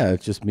 yeah,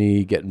 it's just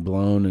me getting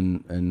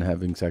blown and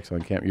having sex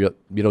on camera.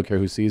 You don't care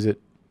who sees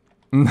it?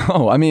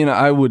 No, I mean,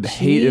 I would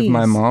hate if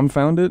my Jeez. mom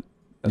found it.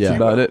 That's Yeah.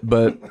 about it.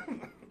 But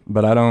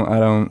I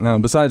don't know.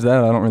 Besides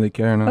that, I don't really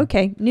care. No.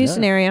 Okay, new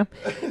scenario.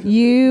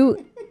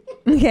 You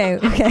okay?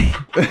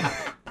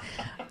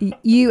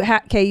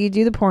 You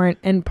do the porn,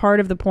 and part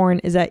of the porn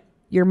is that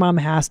your mom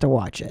has to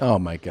watch it. Oh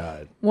my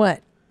god.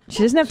 What?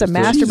 She doesn't have to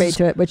Just a- masturbate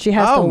to it, but she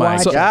has to Oh my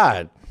watch it.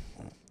 god.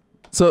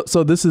 So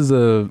this is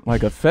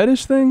like a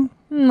fetish thing?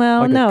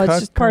 Well, Like a no, it's cuck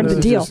just part of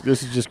the kinda? deal.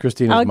 This is just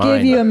Christina's I'll mind.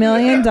 give you $1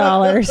 million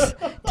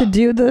to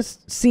do this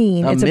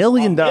scene. $1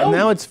 million.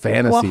 Now it's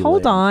fantasy. Well,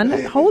 hold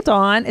land.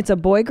 on. It's a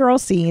boy-girl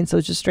scene, so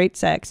it's just straight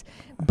sex.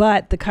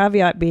 But the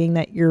caveat being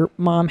that your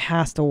mom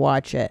has to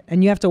watch it,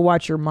 and you have to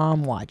watch your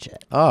mom watch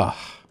it. Oh.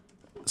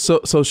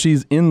 So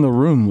she's in the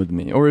room with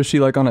me, or is she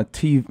like on a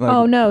TV? Like,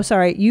 Oh no,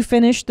 sorry. You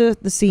finish the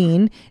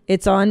scene.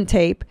 It's on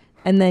tape,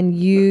 and then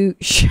you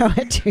show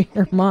it to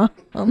your mom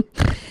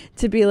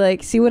to be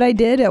like, "See what I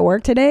did at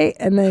work today?"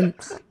 And then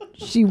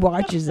she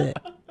watches it,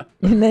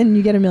 and then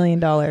you get $1 million.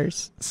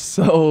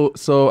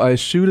 So I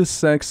shoot a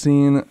sex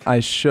scene. I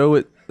show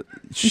it.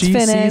 She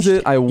finished. sees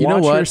it. I watch You know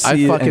what? her see I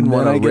it, fucking and then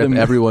want I to get rip a-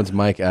 everyone's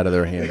mic out of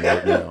their hand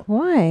right now.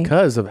 Why?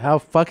 Because of how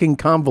fucking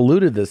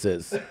convoluted this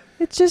is.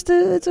 It's just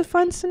it's a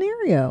fun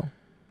scenario.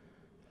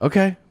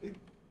 Okay.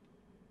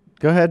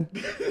 Go ahead.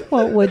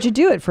 Well, would you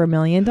do it for $1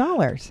 million?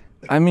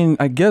 I mean,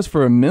 I guess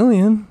for $1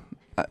 million,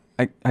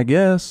 I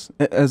guess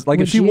as like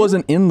Would if she you?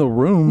 wasn't in the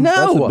room,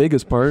 that's No. the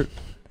biggest part.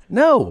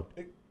 No.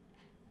 $1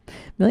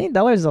 million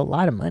is a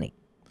lot of money.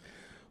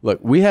 Look,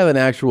 we have an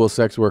actual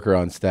sex worker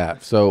on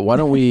staff, so why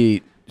don't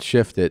we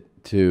shift it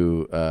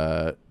to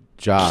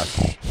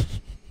Josh?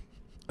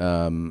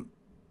 $500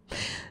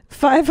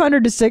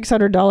 to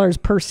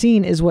 $600 per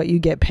scene is what you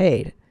get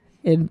paid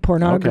in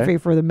pornography Okay.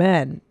 for the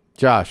men.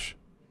 Josh.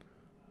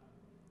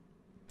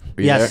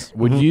 Are you Yes. there?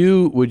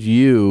 Would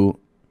you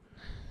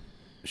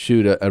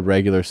shoot a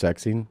regular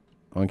sex scene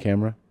on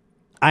camera?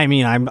 I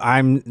mean,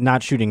 I'm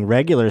not shooting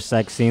regular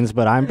sex scenes,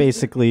 but I'm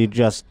basically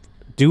just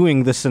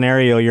doing the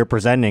scenario you're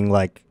presenting.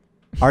 Like,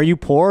 are you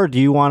poor? Do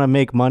you want to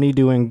make money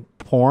doing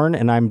porn?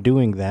 And I'm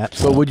doing that.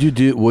 So would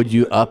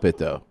you up it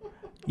though?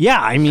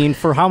 Yeah, I mean,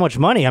 for how much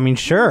money? I mean,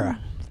 sure.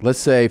 Let's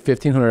say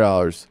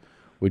 $1,500.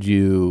 Would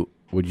you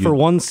For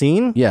one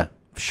scene? Yeah.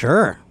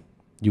 Sure.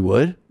 You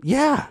would?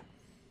 Yeah.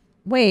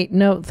 Wait,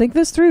 no, think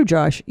this through,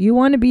 Josh. You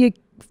want to be a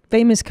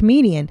famous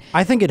comedian.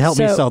 I think it helped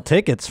me So- sell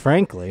tickets,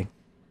 frankly.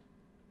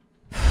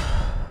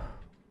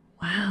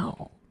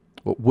 Wow.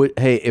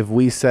 Hey, if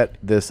we set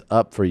this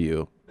up for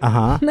you.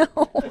 Uh-huh. No.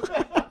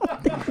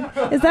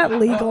 Is that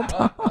legal,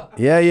 Tom?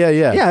 Yeah.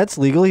 Yeah, it's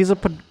legal. He's a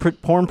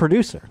porn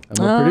producer.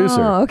 I'm a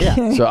producer. Okay.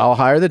 Yeah. So I'll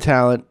hire the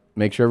talent,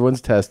 make sure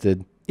everyone's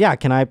tested. Yeah,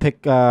 can I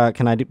pick,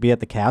 can I be at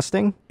the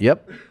casting?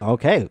 Yep.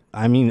 Okay.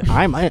 I mean,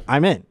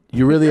 I'm in.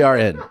 You really are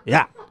in.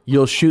 Yeah.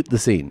 You'll shoot the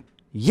scene.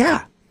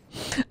 Yeah.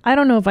 I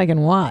don't know if I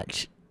can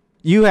watch.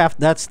 You have,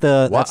 that's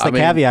the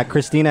caveat.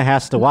 Christina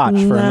has to watch for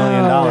 $1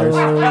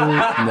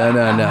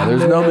 million. No.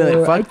 There's no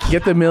million. Fuck,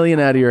 get the million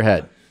out of your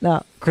head.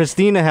 No.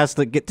 Christina has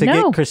to get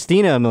No.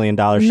 Christina $1 million.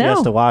 She No.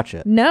 has to watch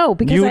it. No,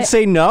 because you would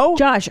say no,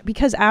 Josh,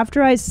 because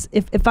after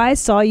if I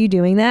saw you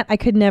doing that, I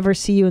could never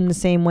see you in the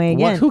same way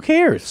again. What? Who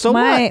cares? So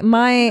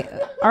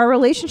our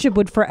relationship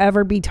would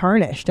forever be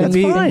tarnished. That's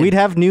fine. we'd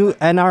have new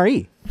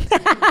NRE.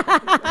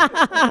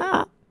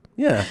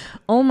 Yeah.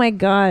 Oh my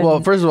God.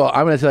 Well, first of all,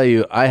 I'm going to tell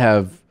you, I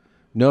have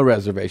no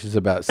reservations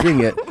about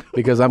seeing it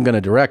because I'm going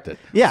to direct it.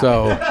 Yeah.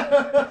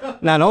 So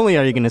Not only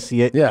are you going to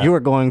see it, Yeah. you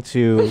are going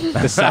to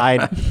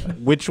decide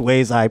which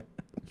ways I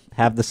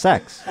have the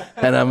sex.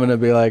 and I'm going to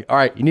be like, all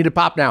right, you need a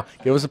pop now.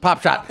 Give us a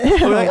pop shot.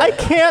 I'm like, I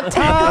can't,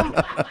 Tom.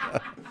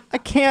 I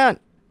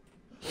can't.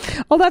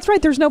 oh, that's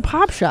right. There's no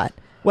pop shot.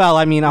 Well,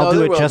 I mean, I'll No, do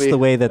there it will just be. the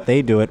way that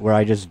they do it, where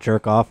I just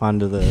jerk off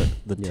onto the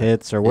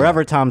tits or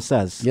wherever Tom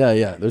says.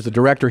 Yeah. There's a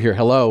director here.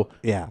 Hello.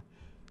 Yeah.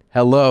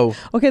 Hello.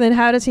 Okay, then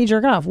how does he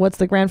jerk off? What's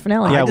the grand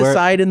finale? I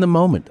decide in the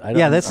moment. I don't,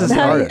 Yeah, this I'm is an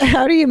how, artist.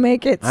 how do you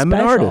make it I'm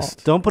special? an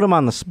artist. Don't put him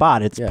on the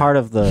spot. It's part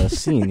of the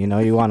scene. You know,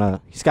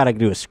 he's got to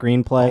do a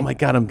screenplay. Oh my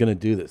God, I'm gonna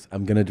do this.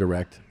 I'm gonna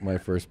direct my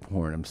first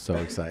porn. I'm so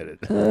excited.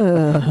 I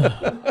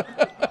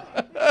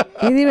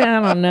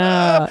don't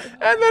know.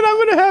 And then I'm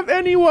gonna have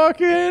Annie walk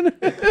in.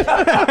 Is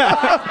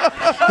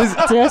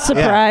there a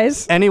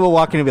surprise? Annie will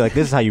walk in and be like,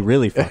 "This is how you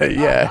really fuck."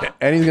 Yeah,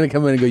 Annie's gonna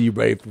come in and go, "You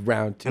ready for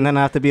round 2?" And then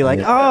I have to be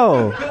like,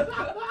 "Oh,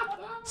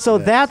 so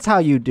that's how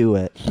you do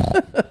it."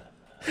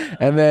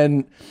 And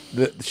then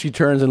she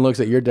turns and looks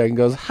at your dick and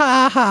goes,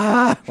 "Ha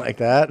ha," like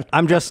that.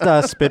 I'm just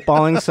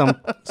spitballing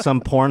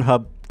some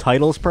Pornhub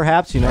titles,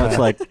 perhaps. You know, it's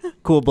like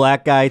cool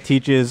black guy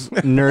teaches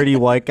nerdy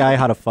white guy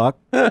how to fuck.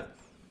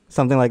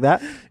 Something like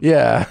that?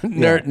 Yeah.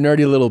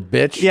 Nerdy little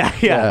bitch. Yeah.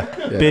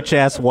 Bitch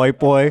ass white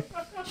boy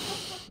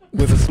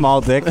with a small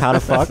dick, how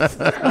to fuck.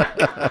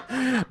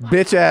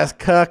 Bitch ass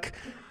cuck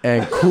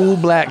and cool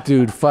black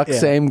dude fuck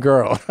same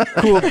girl.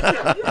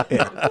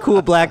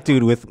 Cool black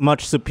dude with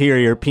much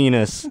superior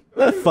penis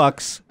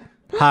fucks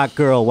hot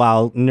girl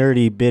while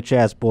nerdy bitch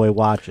ass boy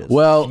watches.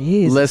 Well,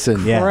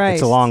 listen. Yeah,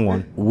 it's a long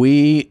one.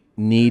 We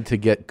need to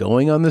get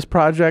going on this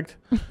project.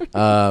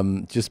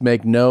 Just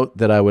make note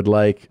that I would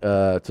like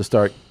to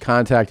start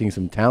contacting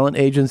some talent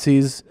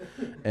agencies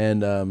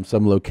and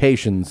some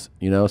locations,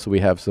 you know, so we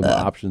have some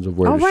options of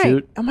where to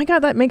shoot. Oh my God,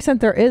 that makes sense.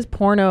 There is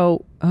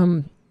porno.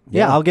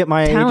 Yeah, I'll get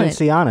my talent.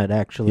 agency on it,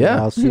 actually. Yeah.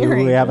 I'll see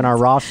who we have in our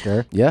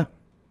roster. Yeah.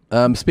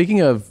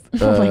 Speaking of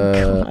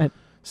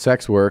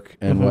sex work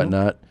and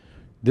whatnot,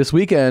 this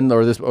weekend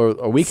or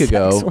a week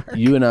ago,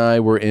 you and I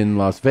were in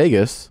Las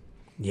Vegas.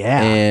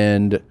 Yeah.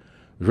 And it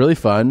was really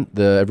fun.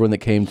 Everyone that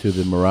came to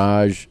the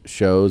Mirage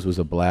shows was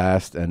a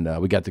blast,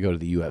 and we got to go to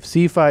the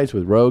UFC fights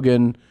with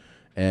Rogan,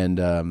 and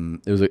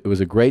it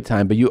was a great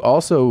time. But you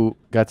also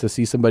got to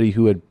see somebody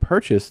who had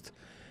purchased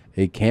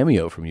a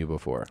cameo from you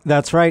before.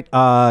 That's right.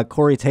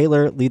 Corey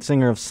Taylor, lead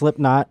singer of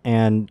Slipknot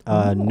and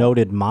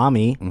noted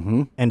mommy,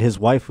 and his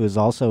wife, who is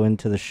also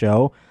into the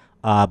show,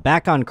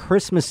 back on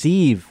Christmas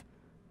Eve,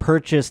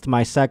 purchased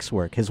my sex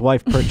work. His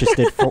wife purchased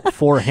it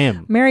for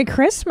him. Merry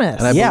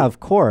Christmas. Yeah,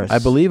 of course. I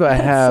believe I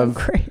have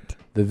so great.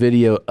 the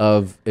video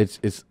of it's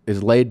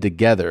laid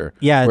together.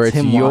 Yeah, where it's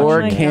it's him your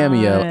watching it.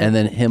 cameo Oh my God. and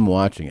then him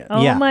watching it.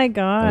 Oh Yeah. my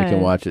God. And we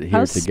can watch it here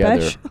How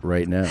together special.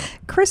 right now.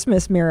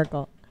 Christmas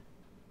miracle.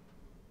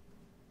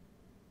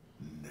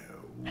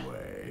 No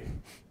way.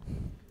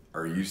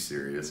 Are you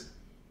serious?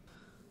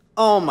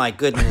 Oh my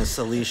goodness,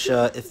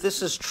 Alicia. If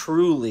this is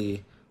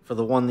truly for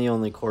the one, the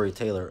only Corey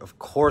Taylor, of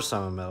course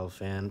I'm a metal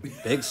fan,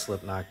 big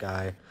Slipknot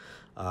guy.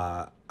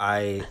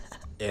 I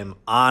am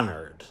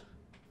honored,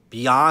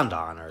 beyond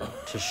honored,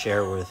 to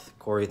share with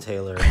Corey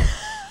Taylor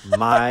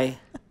my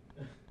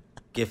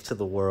gift to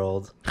the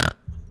world,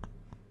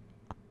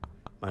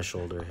 my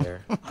shoulder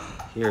hair.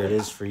 Here it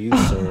is for you,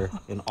 sir,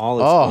 in all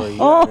its glory.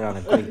 You are on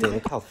a great day.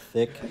 Look how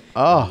thick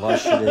and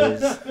lush it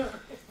is.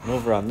 And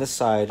over on this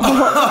side,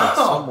 looks like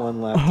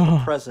someone left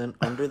a present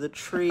under the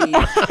tree.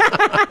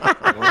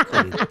 What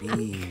could it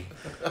be?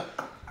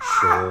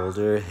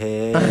 Shoulder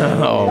hair.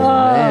 Oh,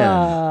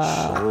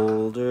 man.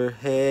 Shoulder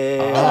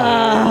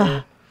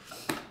hair.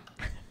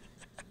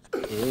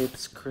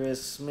 It's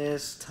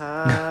Christmas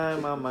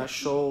time on my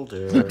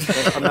shoulder.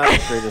 I'm not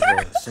as great of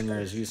a singer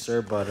as you,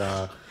 sir, but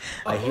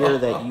I hear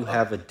that you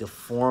have a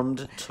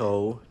deformed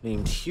toe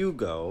named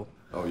Hugo.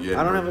 Oh,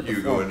 yeah. I don't have a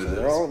Hugo deformed into toe. this.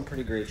 They're all in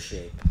pretty great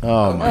shape.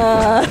 Oh, my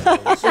God.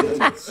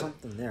 There's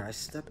something there. I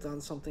stepped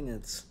on something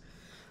that's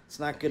it's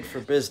not good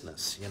for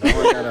business. You know,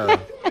 I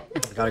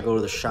gotta go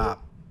to the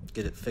shop,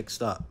 get it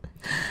fixed up.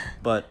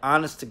 But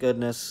honest to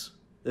goodness,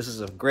 this is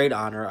a great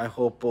honor. I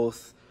hope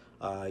both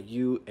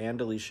you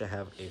and Alicia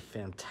have a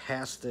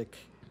fantastic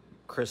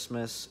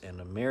Christmas and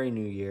a Merry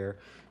New Year.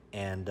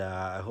 And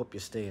I hope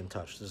you stay in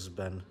touch. This has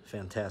been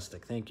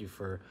fantastic. Thank you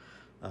for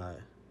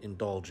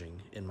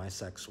indulging in my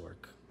sex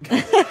work.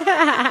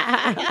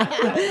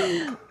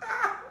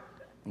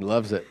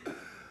 Loves it.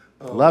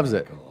 Loves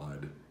it.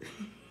 God.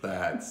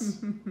 That's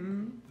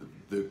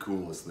the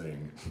coolest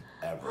thing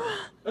ever.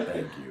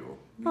 Thank you.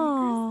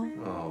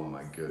 Oh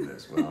my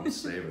goodness. Well, I'm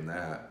saving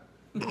that.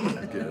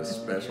 I get a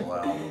special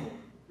album.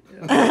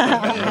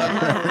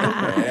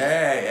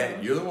 Hey,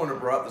 you're the one who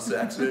brought the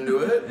sex into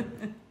it.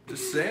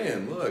 Just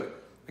saying, look,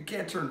 I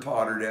can't turn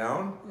Potter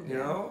down, you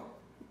know?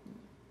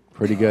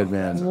 Pretty good,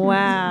 man.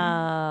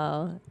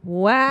 Wow.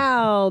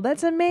 Wow.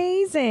 That's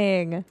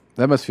amazing.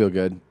 That must feel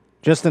good.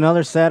 Just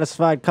another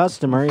satisfied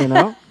customer, you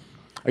know?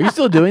 Are you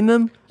still doing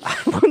them?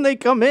 When they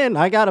come in,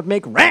 I gotta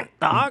make rent,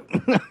 dog.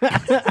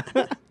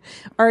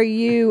 Are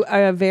you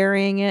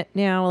varying it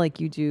now? Like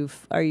you do?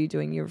 Are you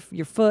doing your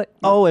foot?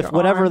 If your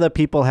whatever arm? the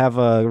people have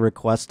a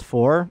request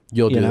for,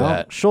 You'll do know?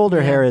 that.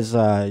 Shoulder hair is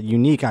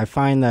unique. I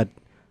find that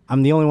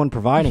I'm the only one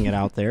providing it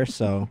out there.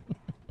 So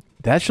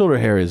That shoulder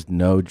hair is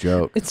no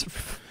joke. It's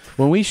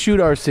when we shoot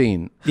our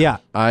scene. Yeah.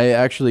 I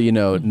actually,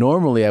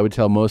 normally I would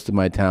tell most of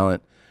my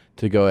talent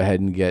to go ahead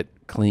and get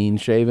clean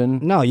shaven.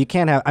 No, you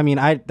can't have. I mean,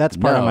 that's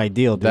part of my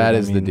deal, dude. That I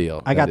is the mean,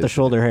 deal. I got That the is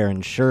shoulder hair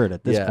insured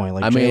at this point.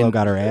 Like J-Lo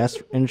got her ass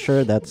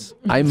insured. That's.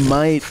 I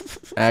might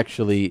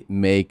actually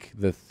make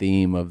the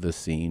theme of the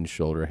scene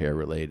shoulder hair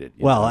related.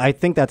 Well, I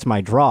think that's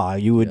my draw.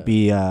 You would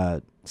be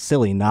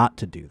silly not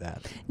to do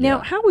that. Now,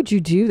 how would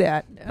you do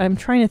that? I'm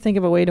trying to think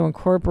of a way to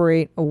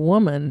incorporate a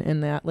woman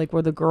in that, like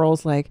where the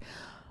girl's like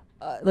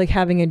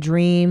having a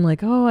dream, like,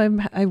 oh,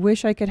 I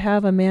wish I could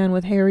have a man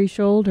with hairy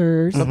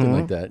shoulders. Something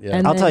like that, yeah.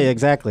 And I'll tell you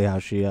exactly how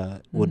she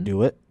would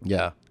do it.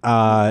 Yeah.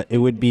 It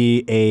would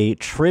be a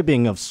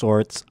tribbing of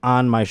sorts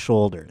on my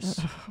shoulders.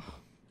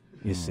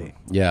 You see.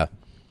 Yeah.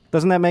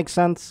 Doesn't that make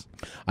sense?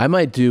 I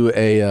might do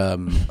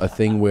a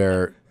thing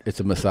where it's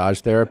a massage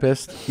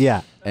therapist.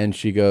 Yeah. And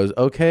she goes,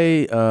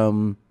 okay,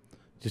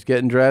 just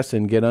getting dressed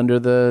and get under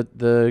the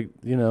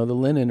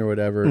linen or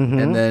whatever.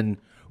 And then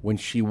when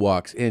she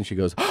walks in, she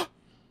goes, oh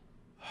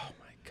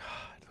my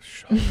God, those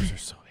shoulders are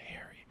so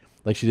hairy.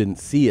 Like she didn't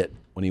see it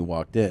when he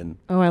walked in.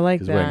 Oh, I like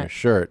 'cause that. He's wearing a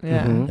shirt.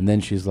 Yeah. And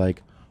then she's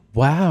like,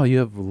 wow, you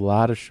have a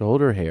lot of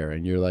shoulder hair.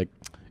 And you're like,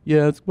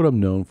 yeah, that's what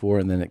I'm known for.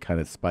 And then it kind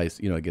of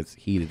it gets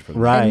heated from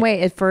Right. And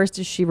wait, at first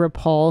is she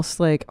repulsed?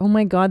 Like, oh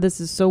my God, this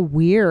is so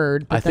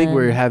weird. But I think then-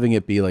 we're having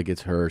it be like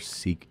it's her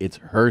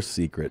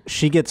secret.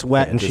 She gets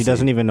wet and she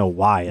doesn't even know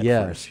why at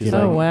first. She's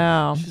Oh, like,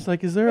 wow. She's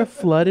like, is there a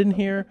flood in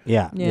here?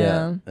 Yeah.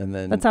 Yeah. And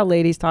then that's how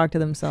ladies talk to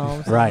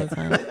themselves. all Right. the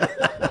time.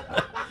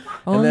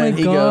 Oh And my then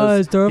he God, goes-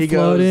 is there he a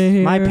flood goes- in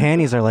here? My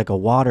panties are like a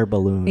water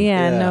balloon.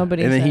 Yeah,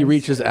 nobody And then he says.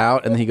 reaches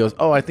out and he goes,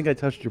 oh, I think I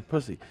touched your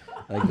pussy.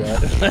 Like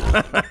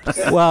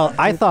that. Well,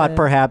 I thought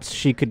perhaps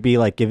she could be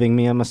like giving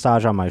me a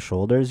massage on my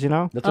shoulders, you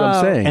know? That's what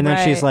I'm saying. And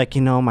then she's right. like,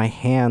 my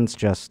hands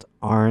just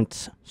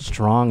aren't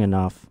strong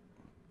enough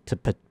to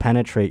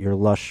penetrate your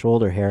lush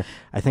shoulder hair.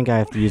 I think I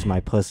have to use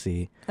my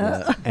pussy.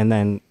 And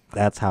then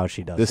that's how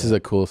she does This it. is a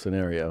cool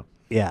scenario.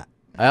 Yeah.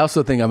 I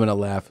also think I'm going to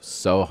laugh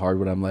so hard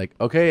when I'm like,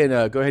 okay,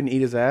 and go ahead and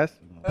eat his ass.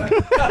 And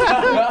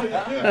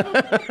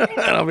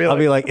I'll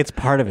be like, it's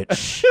part of it.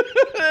 Shh.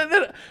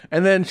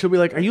 and then she'll be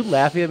like, are you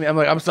laughing at me? I'm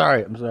like, I'm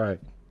sorry.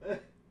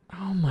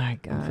 Oh my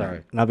God. I'm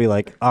sorry. And I'll be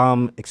like,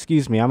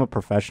 excuse me, I'm a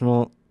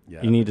professional.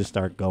 Yeah. You need to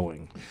start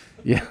going.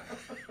 Yeah.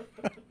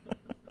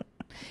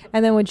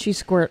 And then would she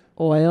squirt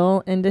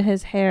oil into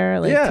his hair,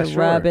 like Yeah, to sure.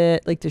 rub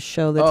it, like to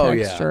show the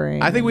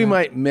texturing? I think we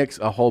might mix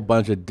a whole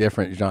bunch of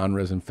different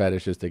genres and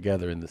fetishes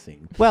together in the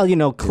scene. Well,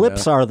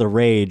 clips are the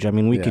rage. I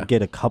mean, we Yeah. could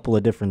get a couple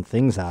of different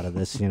things out of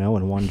this,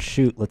 in one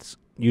shoot. Let's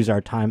use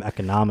our time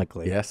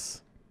economically.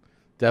 Yes.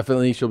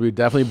 Definitely. She'll be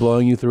definitely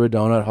blowing you through a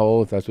donut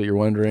hole, if that's what you're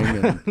wondering.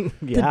 And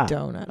Yeah.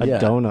 donut. A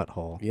donut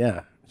hole.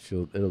 yeah.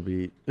 It'll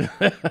be.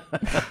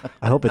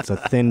 I hope it's a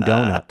thin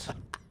donut.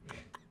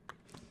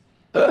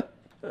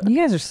 You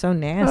guys are so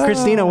nasty.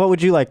 Christina, what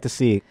would you like to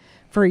see?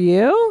 For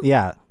you?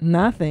 Yeah.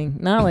 Nothing.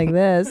 Not like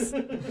this.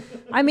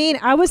 I mean,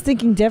 I was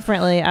thinking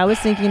differently. I was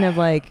thinking of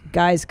like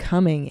guys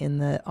coming in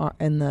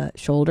the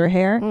shoulder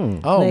hair.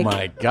 Oh Like-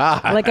 my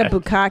God. Like a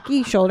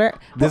bukkake shoulder.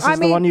 This Well, is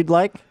the one you'd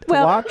like to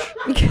watch?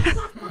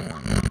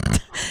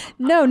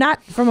 No,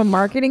 not from a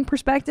marketing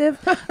perspective.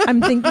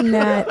 I'm thinking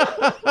about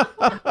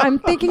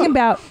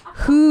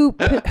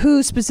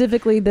who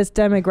specifically this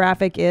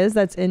demographic is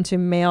that's into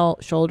male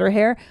shoulder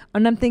hair,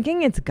 and I'm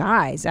thinking it's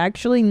guys,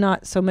 actually,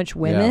 not so much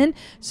women. Yeah.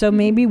 So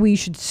maybe we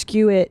should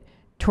skew it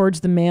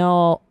towards the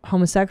male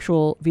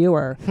homosexual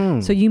viewer.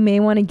 So you may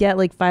want to get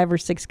like 5 or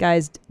 6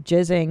 guys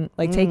jizzing,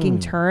 like taking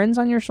turns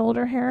on your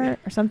shoulder hair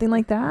or something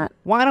like that.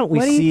 Why don't we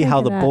What do you see think how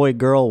of the that?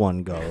 boy-girl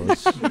one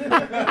goes?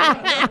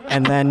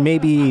 And then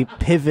maybe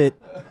pivot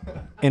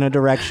in a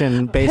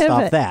direction based off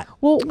Pivot. that.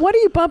 Well, what are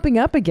you bumping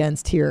up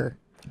against here,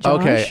 Josh?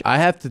 Okay, I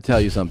have to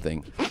tell you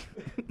something.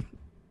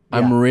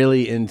 I'm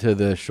really into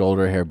the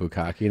shoulder hair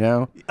bukkake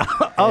now.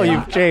 Oh,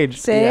 you've changed.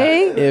 See?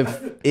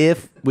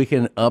 If we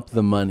can up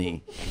the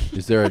money,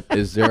 is there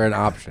an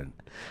option?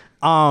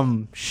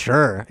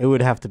 Sure. It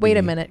would have to be Wait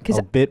a minute, 'cause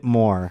a bit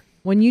more.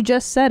 When you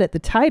just said it, the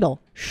title,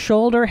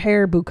 shoulder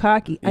hair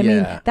bukkake. I mean,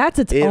 Yeah. that's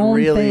its It own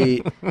really-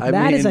 thing. I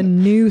That is a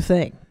mean- new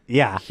thing.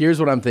 Yeah. Here's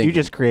what I'm thinking. You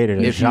just created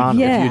a if genre.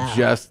 Yeah. If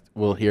you just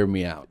will hear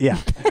me out. Yeah.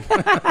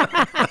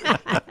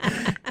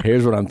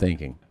 Here's what I'm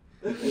thinking.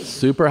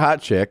 Super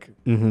hot chick.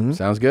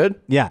 Sounds good?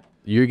 Yeah.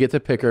 You get to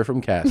pick her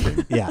from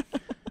casting. Yeah.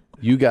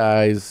 You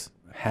guys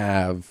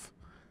have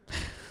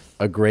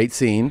a great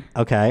scene.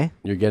 Okay.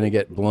 You're going to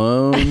get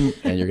blown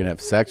and you're going to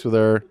have sex with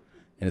her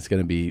and it's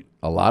going to be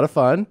a lot of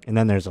fun. And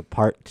then there's a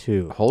part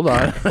 2. Hold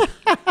on.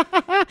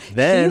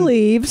 Then He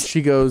leaves.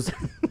 She goes,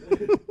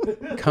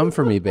 come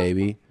for me,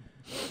 baby.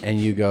 And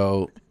you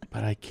go,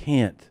 but I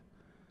can't.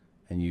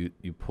 And you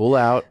pull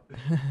out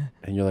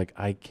and you're like,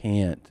 I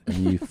can't.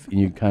 And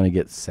you kind of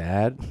get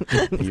sad.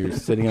 And you're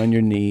sitting on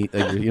your knee.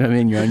 Like, you know what I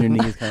mean? You're on your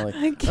knees kind of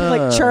like,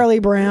 Like Charlie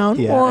Brown.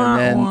 Yeah. Wah, and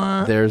then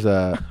wah. there's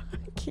a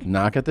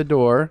knock at the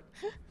door.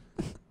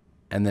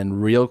 And then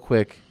real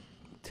quick,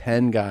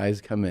 10 guys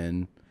come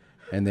in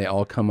and they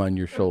all come on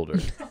your shoulder.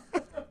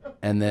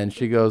 And then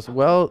she goes,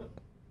 well,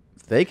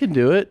 they can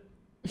do it.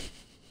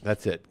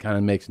 That's it. Kind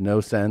of makes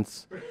no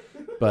sense.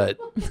 But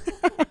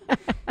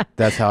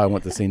that's how I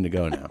want the scene to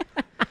go now.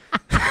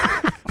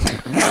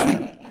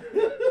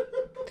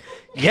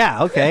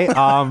 Yeah. Okay.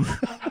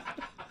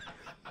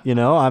 You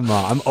know,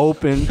 I'm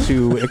open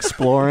to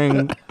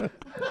exploring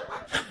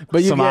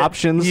some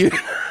options.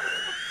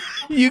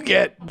 You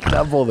get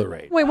double the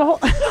rate. Wait, well,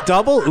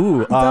 double?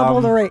 Ooh, double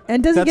the rate.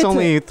 And does he that's get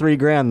only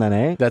 $3,000 then,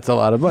 eh? That's a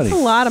lot of money.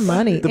 That's a lot of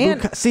money.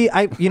 And See,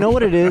 you know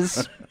what it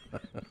is?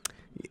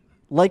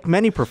 Like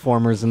many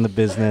performers in the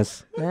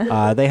business,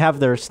 they have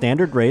their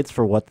standard rates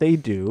for what they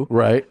do.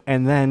 Right.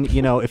 And then,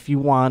 you know, if you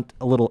want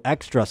a little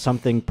extra,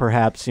 something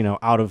perhaps, you know,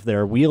 out of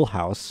their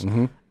wheelhouse,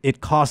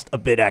 it costs a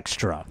bit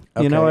extra.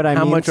 You know what I mean?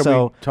 How much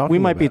are we talking we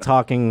might be about?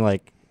 talking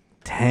like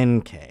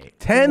 $10K.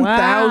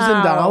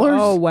 $10,000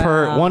 Oh, wow.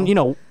 Per one, you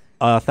know,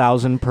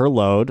 1,000 per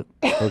load.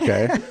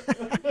 Okay.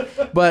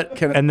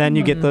 But and then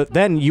you get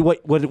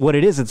what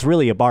it is, it's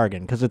really a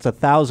bargain because it's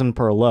 1,000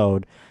 per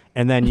load,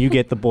 and then you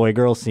get the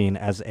boy-girl scene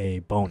as a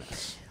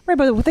bonus. Right,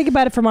 but think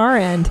about it from our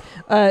end.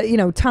 You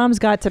know, Tom's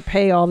got to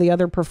pay all the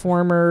other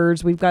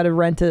performers. We've got to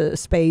rent a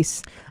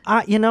space.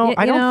 You know,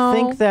 I don't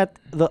think that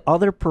the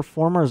other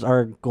performers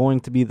are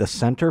going to be the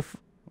center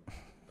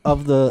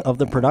of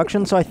the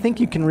production. So I think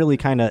you can really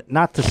kind of,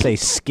 not to say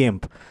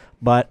skimp,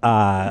 but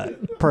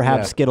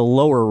perhaps get a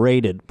lower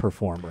rated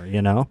performer.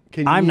 You know,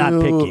 I'm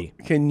not picky.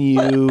 Can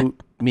you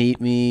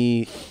meet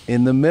me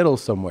in the middle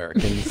somewhere?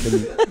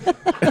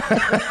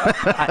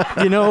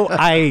 You know,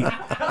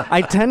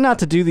 I tend not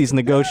to do these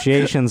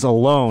negotiations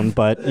alone,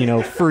 but you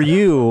know, for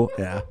you,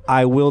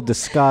 I will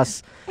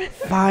discuss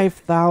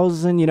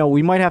 5,000. You know,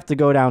 we might have to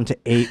go down to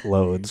 8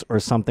 loads or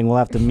something. We'll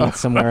have to meet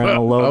somewhere in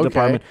the load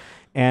department,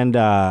 and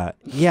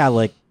yeah,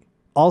 like.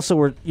 Also,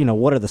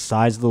 what are the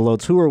size of the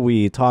loads? Who are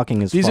we talking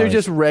These are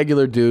just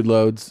regular dude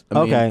loads.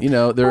 I mean, you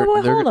know,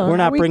 we're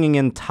not bringing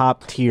in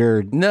top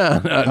tier. No.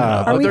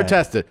 They're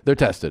tested. They're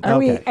tested.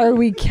 Are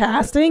we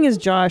casting? Is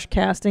Josh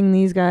casting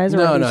these guys,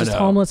 or are these just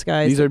homeless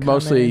guys? These are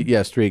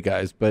mostly street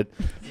guys, but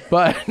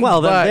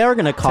well, they're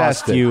going to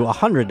cost you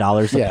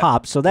 $100 a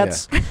pop. So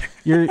that's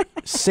you're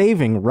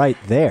saving right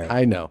there.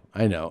 I know.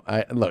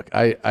 That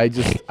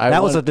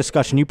was a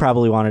discussion you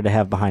probably wanted to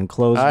have behind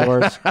closed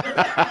doors,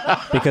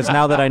 because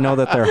now that I know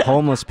that they're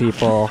homeless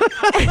people.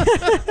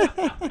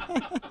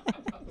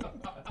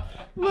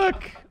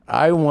 Look,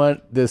 I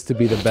want this to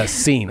be the best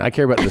scene. I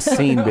care about the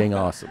scene being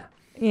awesome.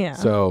 Yeah.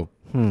 So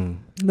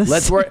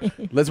let's work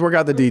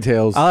out the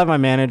details. I'll have my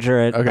manager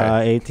at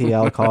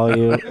ATL call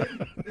you.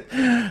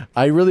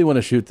 I really want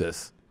to shoot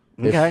this.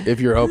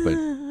 If you're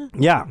open.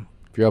 Yeah.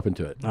 If you're open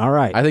to it. All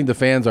right. I think the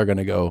fans are going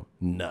to go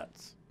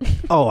nuts.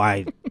 Oh,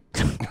 I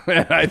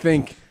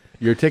think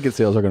your ticket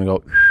sales are going to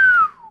go.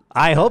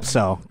 I hope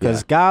so,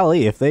 because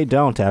golly, if they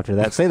don't after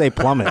that, say they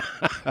plummet,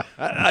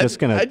 I'm just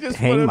going to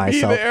hang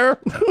myself. Be there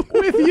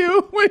with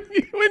you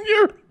when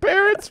your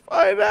parents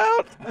find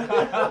out. And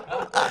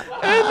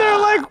they're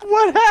like,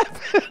 what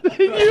happened? And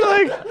you're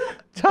like,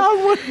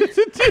 Tom wanted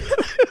to do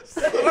this.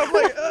 And I'm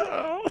like,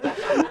 oh.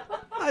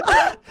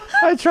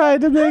 I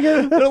tried to make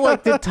it. They're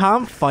like, did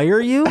Tom fire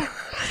you?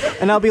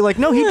 And I'll be like,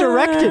 no, he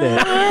directed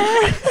it.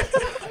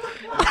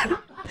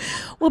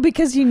 Well,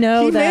 because you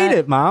know he made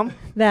it, Mom.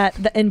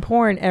 That in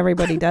porn,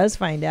 everybody does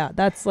find out.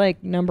 That's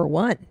like number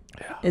one.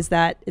 Yeah. Is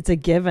that it's a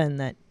given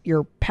that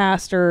your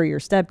pastor, your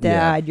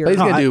stepdad, your he's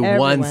gonna do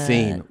everyone,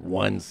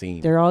 one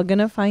scene. They're all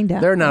gonna find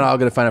out. They're not all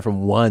gonna find out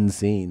from one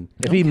scene.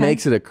 If he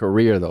makes it a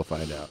career, they'll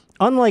find out.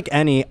 Unlike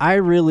any, I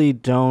really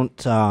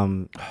don't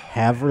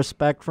have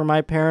respect for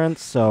my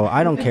parents, so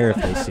I don't care if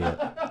they see it.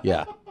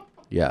 Yeah.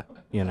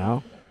 You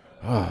know.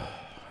 I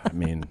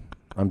mean,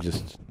 I'm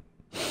just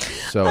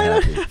so I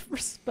happy. don't have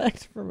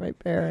respect for my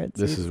parents.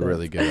 This is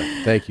really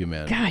good. Thank you,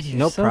 man. God, you're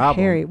no so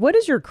problem. hairy. What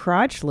does your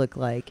crotch look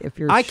like if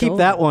you're? I keep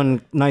that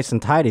one nice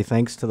and tidy,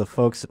 thanks to the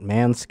folks at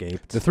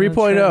Manscaped. The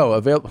 3.0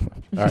 available.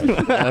 All right.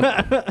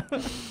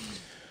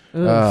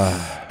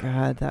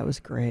 God, that was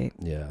great.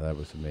 Yeah, that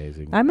was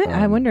amazing.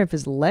 I wonder if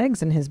his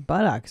legs and his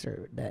buttocks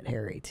are that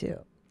hairy too.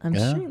 I'm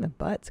sure the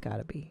butt's got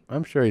to be.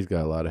 I'm sure he's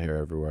got a lot of hair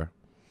everywhere.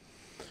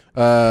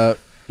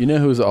 You know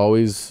who's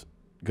always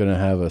gonna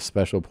have a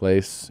special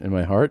place in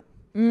my heart?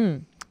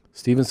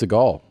 Steven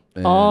Seagal.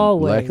 And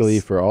always. Luckily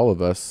for all of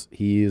us,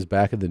 he is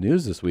back in the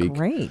news this week.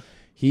 Great.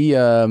 He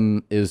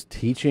is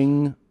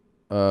teaching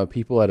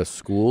people at a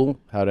school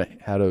how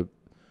to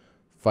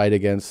fight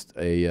against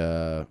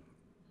a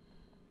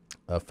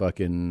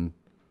fucking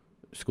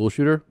school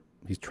shooter.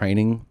 He's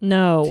training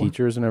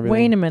teachers and everything.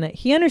 Wait a minute.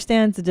 He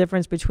understands the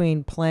difference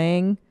between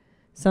playing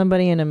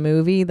somebody in a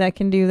movie that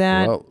can do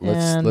that. Well,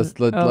 let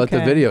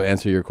the video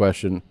answer your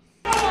question.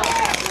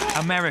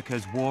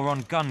 America's war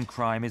on gun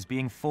crime is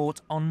being fought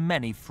on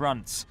many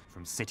fronts,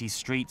 from city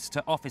streets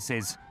to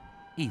offices,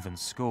 even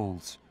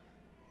schools.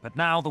 But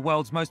now the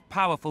world's most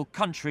powerful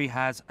country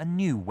has a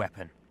new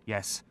weapon.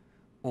 Yes,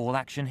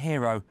 all-action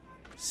hero,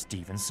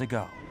 Steven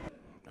Seagal.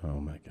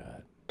 Oh my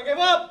God. Give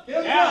up!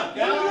 Give up!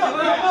 Give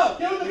up!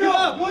 Give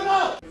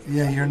up!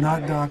 Yeah, you're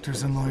not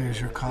doctors and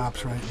lawyers, you're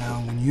cops right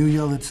now. When you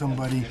yell at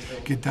somebody,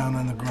 get down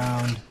on the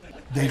ground,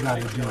 they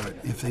gotta do it.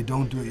 If they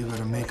don't do it, you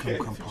gotta make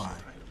them comply.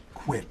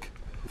 Quick.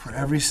 For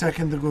every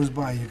second that goes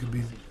by, you could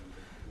be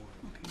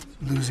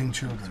losing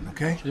children,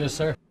 okay? Yes,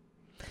 sir.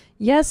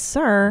 Yes,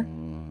 sir.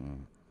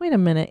 Wait a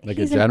minute. Like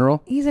a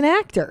general? He's an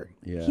actor.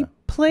 Yeah. He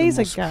plays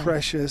the a most guy.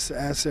 precious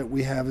asset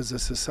we have as a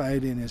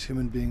society and as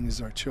human beings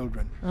is our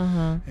children.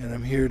 Uh-huh. And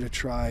I'm here to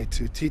try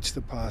to teach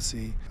the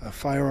posse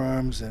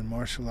firearms and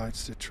martial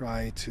arts to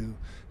try to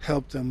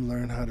help them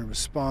learn how to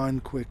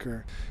respond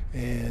quicker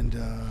and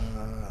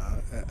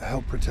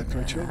help protect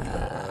our children.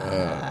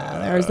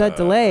 There's that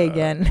delay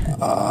again.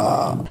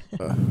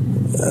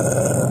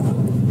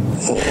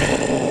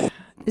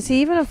 Is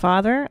he even a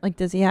father? Like,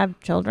 does he have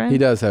children? He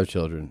does have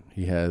children.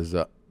 He has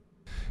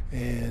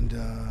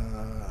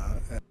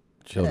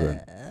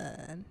children.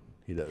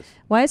 He does.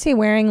 Why is he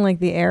wearing like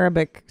the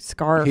Arabic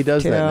scarf? He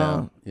does too? that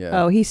now.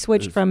 Yeah. Oh, he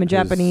switched from a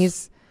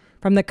Japanese,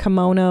 from the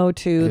kimono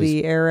to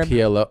the Arab.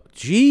 PLO.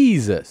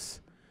 Jesus.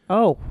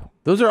 Oh.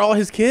 Those are all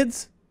his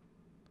kids?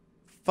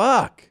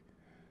 Fuck.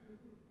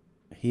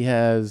 He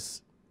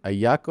has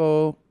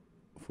Ayako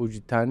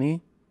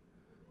Fujitani.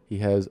 He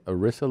has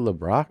Arissa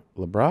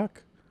Labrak.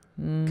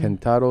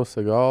 Kentaro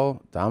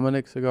Segal.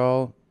 Dominic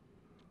Segal.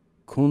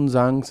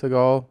 Kunzang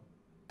Segal.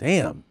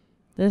 Damn.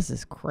 This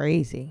is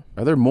crazy.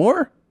 Are there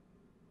more?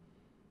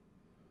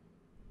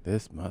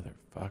 This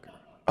motherfucker.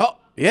 Oh,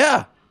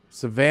 yeah.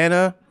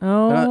 Savannah.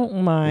 Oh,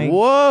 my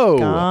Whoa.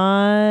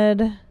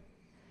 God.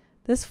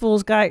 This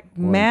fool's got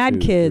mad 2,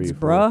 kids, 3,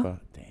 4, bruh. 5.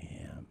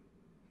 Damn.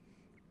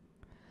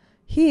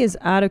 He is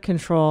out of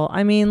control.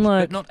 I mean,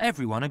 look. But not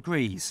everyone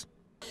agrees.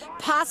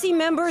 Posse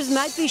members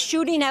might be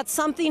shooting at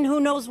something who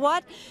knows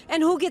what,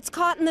 and who gets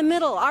caught in the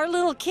middle? Our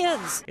little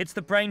kids. It's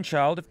the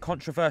brainchild of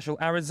controversial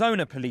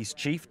Arizona police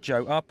chief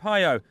Joe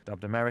Arpaio,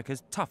 dubbed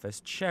America's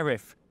toughest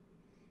sheriff.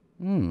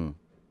 Him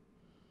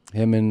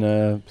and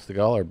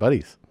Segal are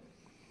buddies.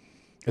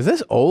 Is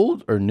this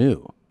old or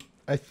new?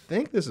 I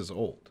think this is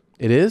old.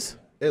 It is?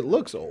 It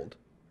looks old.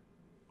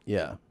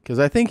 Yeah, because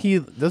I think he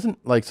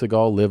doesn't like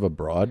Segal live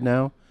abroad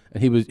now,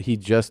 and he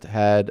just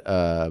had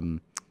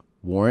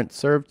warrant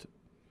served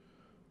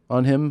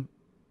on him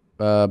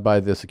by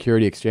the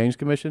Security Exchange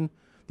Commission.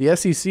 The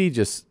SEC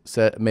just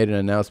made an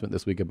announcement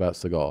this week about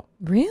Segal.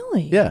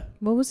 Really? Yeah.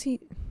 What was he?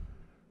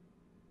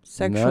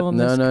 Sexual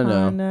No.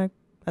 misconduct.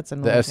 That's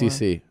another The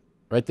SEC,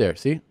 right there.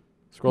 See,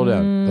 scroll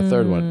down. The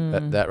third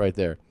one. That right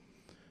there.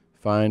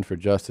 Fined for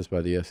justice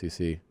by the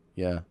SEC.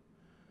 Yeah.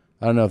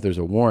 I don't know if there's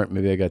a warrant.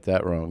 Maybe I got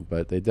that wrong,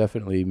 but they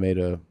definitely made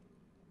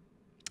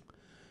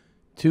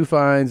 2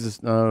 fines.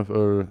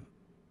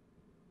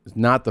 It's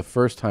not the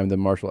first time the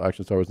martial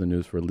action star was in the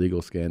news for a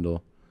legal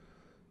scandal.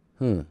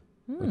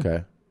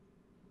 Okay.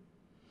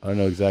 I don't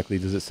know exactly.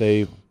 Does it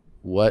say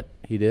what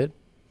he did?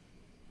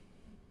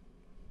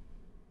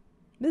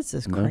 This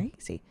is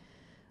crazy.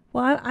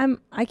 Well,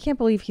 I can't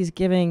believe he's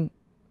giving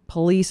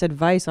police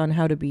advice on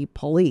how to be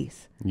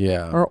police.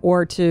 Yeah.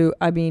 Or to,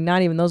 I mean,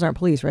 not even, those aren't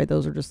police, right?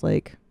 Those are just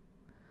like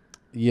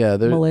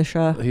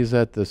militia. He's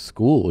at the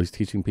school. He's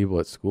teaching people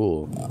at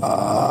school.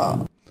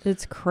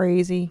 It's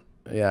crazy.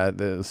 Yeah,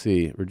 let's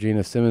see.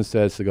 Regina Simmons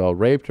said Segal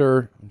raped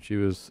her. She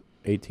was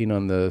 18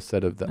 on the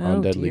set of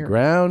On Deadly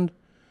Ground.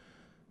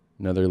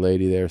 Another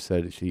lady there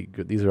said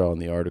these are all in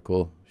the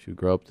article. She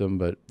groped them,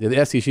 but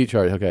the SEC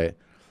charge. Okay.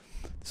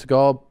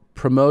 Segal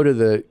promoted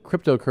the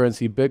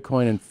cryptocurrency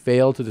Bitcoin and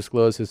failed to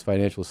disclose his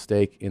financial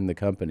stake in the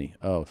company.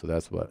 Oh, so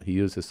that's what. He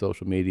used his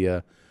social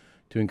media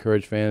to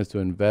encourage fans to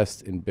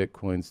invest in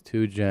Bitcoin's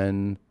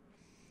 2-gen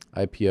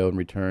IPO in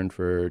return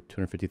for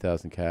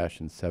 $250,000 cash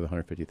and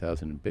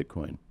 $750,000 in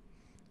Bitcoin.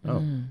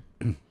 Oh.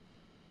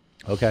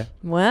 Okay.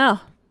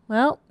 Wow.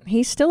 Well,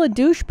 he's still a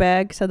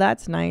douchebag, so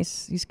that's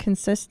nice. He's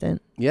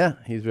consistent. Yeah,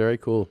 he's very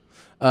cool.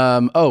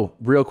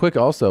 Real quick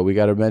also, we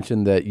got to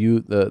mention that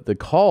the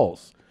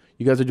calls.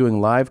 You guys are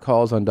doing live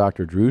calls on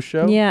Dr. Drew's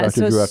show. Yeah,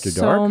 Dr. Drew After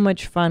Dark. So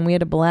much fun. We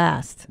had a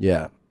blast.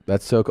 Yeah,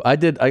 that's so cool. I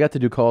got to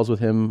do calls with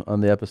him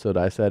on the episode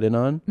I sat in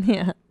on.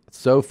 Yeah. It's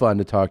so fun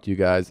to talk to you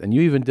guys. And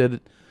you even did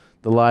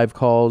the live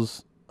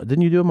calls.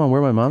 Didn't you do them on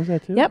Where My Mom's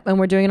At too? Yep, and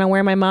we're doing it on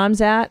Where My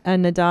Mom's At,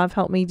 and Nadav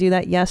helped me do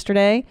that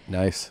yesterday.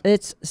 Nice.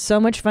 It's so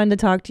much fun to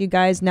talk to you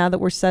guys. Now that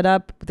we're set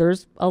up,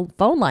 there's a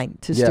phone line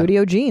to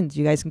Studio Jeans.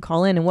 You guys can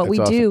call in, and what That's we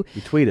awesome. do...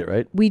 You tweet it,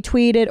 right? We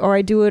tweet it, or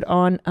I do it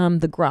on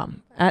the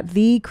Grum. At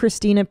the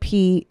Christina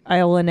P.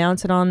 I will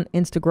announce it on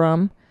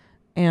Instagram,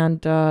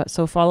 and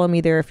so follow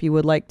me there if you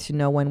would like to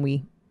know when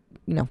we,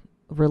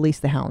 release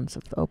the hounds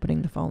of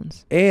opening the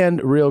phones.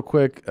 And real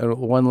quick,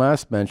 one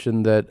last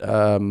mention that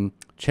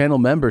channel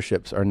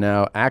memberships are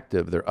now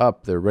active. They're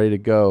up. They're ready to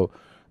go.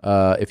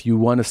 If you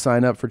want to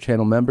sign up for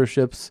channel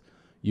memberships,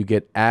 you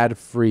get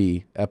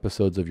ad-free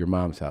episodes of Your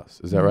Mom's House.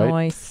 Is that right?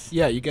 Nice.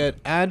 Yeah, you get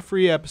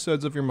ad-free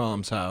episodes of Your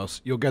Mom's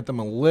House. You'll get them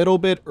a little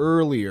bit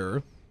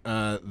earlier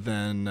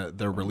than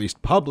they're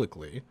released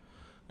publicly.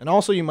 And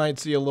also you might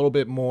see a little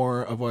bit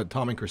more of what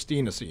Tom and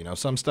Christina see.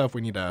 Some stuff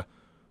we need to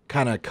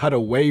kind of cut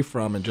away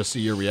from and just see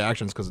your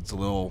reactions because it's a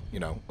little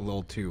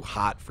too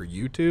hot for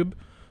YouTube.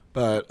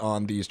 But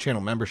on these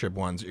channel membership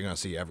ones, you're going to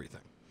see everything.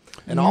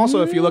 And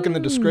also, if you look in the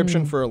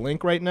description for a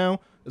link right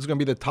now, it's going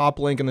to be the top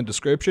link in the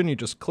description. You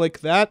just click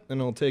that, and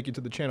it'll take you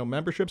to the channel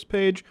memberships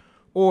page.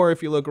 Or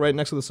if you look right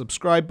next to the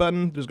subscribe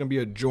button, there's going to be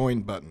a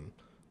join button.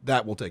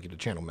 That will take you to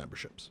channel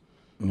memberships.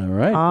 All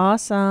right.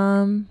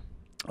 Awesome.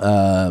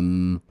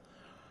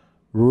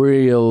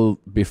 Real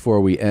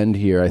before we end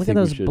here, I Look think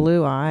at those we should,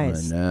 blue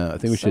eyes. I know. I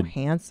think we So should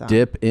handsome.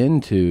 dip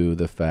into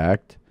the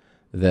fact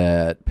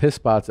that Piss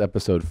Spots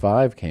episode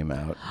 5 came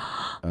out.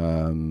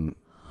 I'm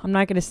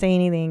not going to say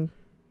anything.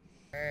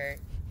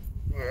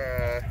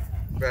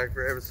 Back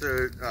for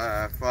episode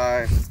 5.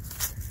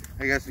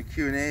 I got some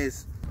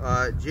Q&As.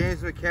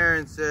 James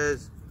McCarran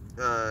says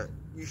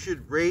you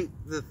should rate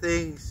the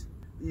things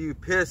you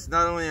piss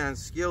not only on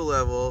skill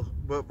level,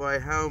 but by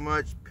how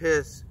much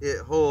piss it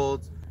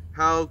holds.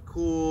 How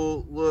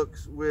cool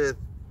looks with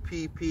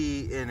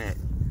PP in it.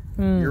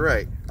 You're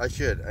right. I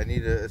should. I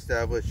need to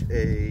establish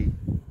a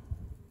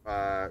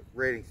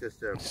rating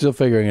system. Still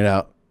figuring it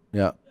out.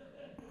 Yeah.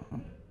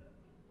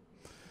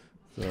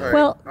 So, all right,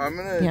 well, I'm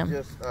gonna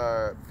just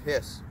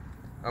piss.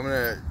 I'm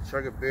gonna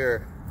chug a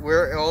beer.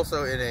 We're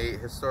also in a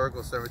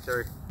historical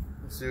cemetery.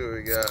 Let's see what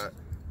we got.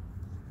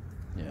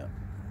 Yeah.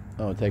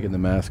 Oh, taking the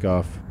mask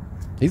off.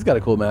 He's got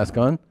a cool mask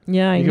on.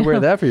 Yeah, you can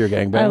wear that for your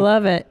gangbang. I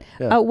love it.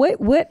 Yeah.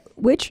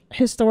 Which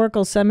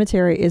historical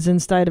cemetery is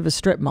inside of a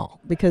strip mall?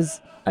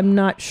 Because I'm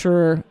not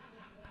sure.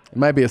 It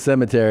might be a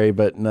cemetery,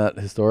 but not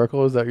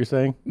historical. Is that what you're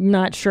saying?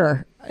 Not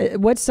sure.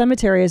 What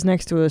cemetery is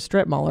next to a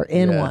strip mall or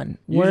in one?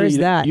 Where is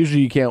that?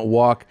 Usually you can't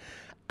walk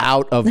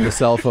out of the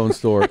cell phone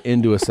store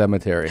into a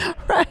cemetery.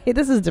 Right.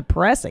 This is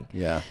depressing.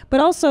 Yeah.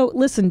 But also,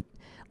 listen,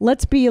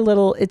 let's be a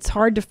little, it's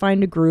hard to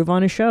find a groove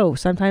on a show.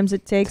 Sometimes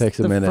it takes a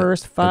the minute.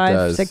 first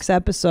 5, 6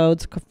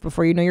 episodes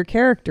before you know your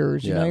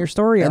characters, you know your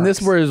story And arcs.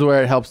 this is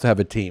where it helps to have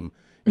a team.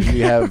 If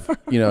you have,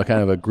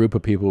 kind of a group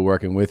of people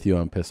working with you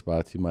on Piss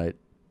Spots, you might,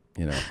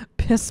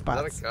 Piss Is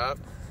Spots. that a cop?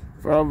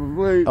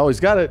 Probably. Oh, he's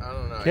got a I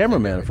don't know.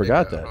 cameraman. I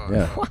forgot that.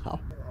 Yeah. Wow.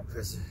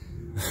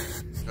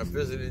 I'm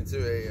pissing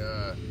into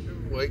a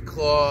White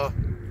Claw.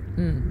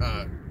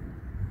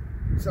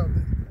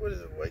 Something. What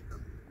is it? White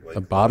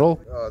A bottle?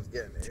 Oh, it's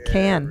getting It's a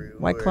can.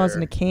 White Claw's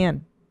in a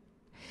can.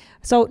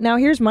 So now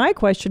here's my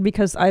question,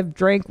 because I've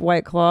drank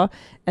White Claw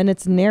and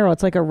it's narrow.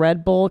 It's like a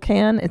Red Bull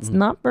can. It's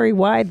not very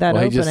wide, that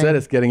Well, he opening. just said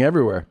it's getting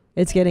everywhere.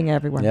 It's getting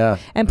everywhere. Yeah.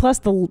 And plus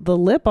the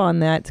lip on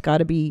that's got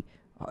to be,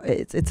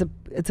 it's a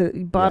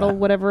bottle,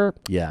 whatever.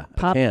 Yeah, a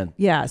Pop. can.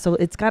 Yeah. So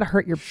it's got to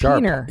hurt your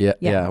Sharp. peener.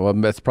 Yeah. Well,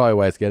 that's probably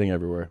why it's getting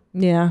everywhere.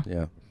 Yeah.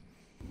 Yeah.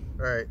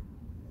 All right.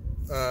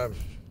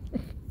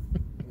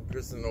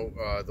 Pissing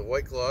the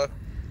White Claw.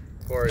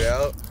 Pour it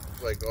out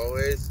like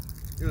always.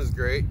 It was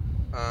great.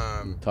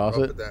 Toss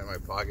I'll it? put that in my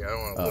pocket. I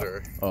don't want to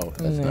litter. Oh,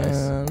 that's nice.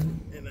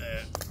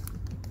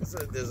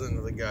 There's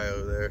another guy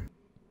over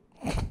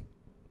there.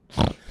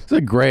 It's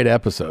a great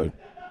episode.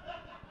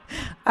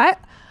 I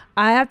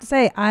have to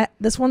say,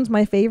 this one's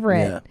my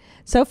favorite. Yeah.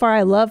 So far,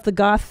 I love the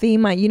goth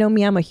theme. You know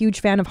me, I'm a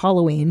huge fan of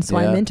Halloween, so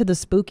I'm into the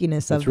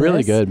spookiness of It's really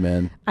this. good,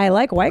 man. I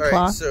like White Claw.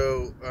 All right,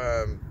 so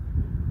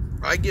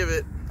I give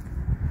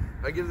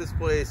this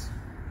place,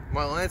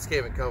 my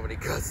landscaping company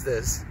cuts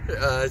this,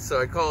 so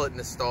I call it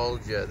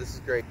nostalgia. This is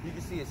great. You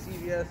can see a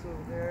CVS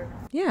over there.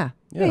 Yeah.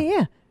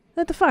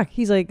 What the fuck?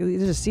 He's like,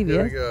 there's a CVS.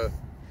 There we go.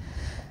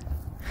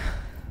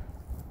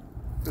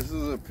 This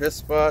is a Piss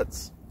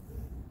Spots,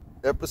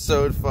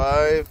 episode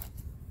 5.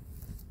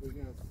 We're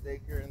gonna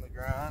stake her in the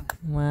ground.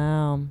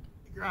 Wow.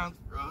 The ground's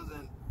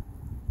frozen.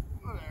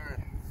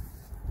 Whatever.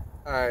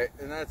 Alright,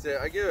 and that's it.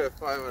 I give it a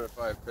 5 out of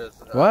 5 piss.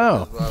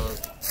 Wow.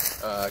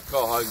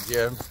 Call Hug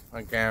Jim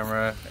on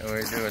camera, and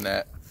we're doing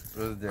that.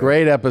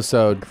 Great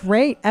episode.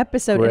 Great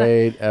episode.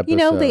 Great episode. You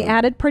know, they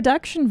added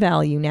production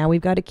value. Now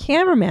we've got a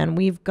cameraman.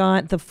 We've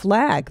got the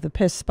flag, the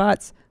Piss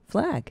Spots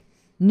flag.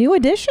 New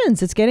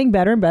additions. It's getting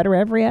better and better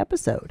every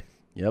episode.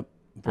 Yep.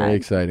 Very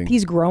exciting.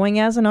 He's growing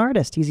as an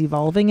artist. He's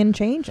evolving and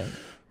changing.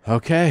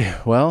 Okay.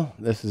 Well,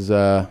 this is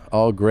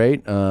all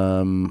great.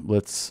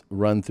 Let's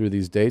run through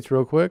these dates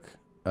real quick.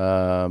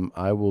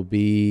 I will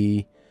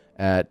be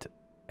at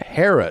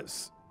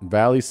Harrah's,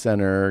 Valley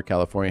Center,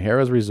 California,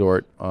 Harrah's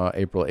Resort,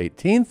 April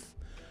 18th.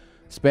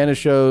 Spanish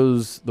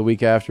shows the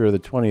week after, the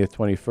 20th,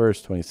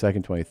 21st,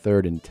 22nd,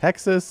 23rd in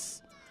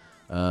Texas.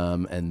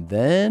 And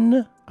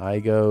then I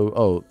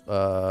go,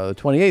 the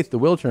 28th, the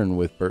Wiltern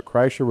with Bert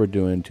Kreischer. We're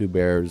doing Two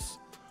Bears,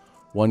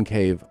 One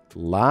Cave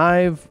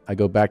live. I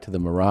go back to the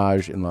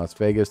Mirage in Las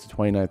Vegas, the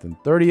 29th and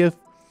 30th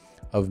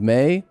of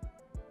May.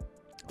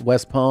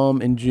 West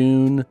Palm in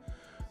June,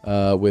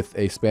 with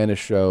a Spanish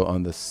show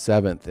on the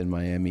 7th in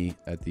Miami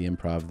at the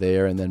Improv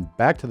there. And then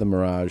back to the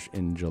Mirage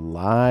in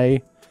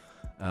July.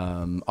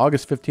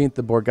 August 15th,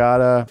 the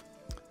Borgata.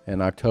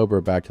 And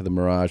October, back to the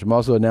Mirage. I'm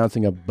also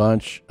announcing a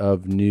bunch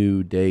of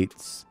new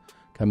dates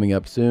coming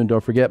up soon.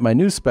 Don't forget, my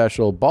new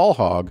special, Ball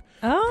Hog,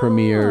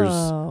 premieres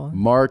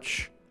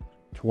March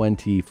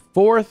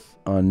 24th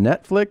on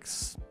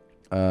Netflix.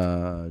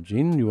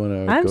 Gene, you want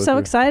to I'm so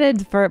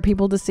excited for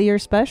people to see your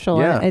special.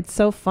 Yeah. It's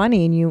so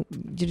funny, and you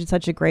did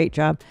such a great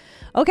job.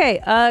 Okay,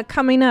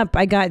 coming up,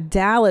 I got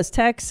Dallas,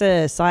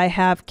 Texas. I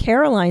have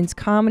Caroline's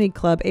Comedy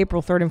Club,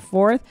 April 3rd and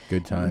 4th.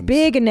 Good times.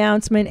 Big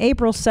announcement,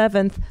 April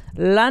 7th,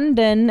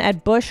 London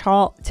at Bush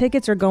Hall.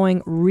 Tickets are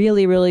going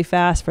really, really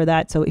fast for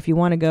that, so if you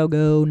want to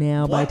go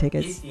now, buy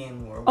tickets.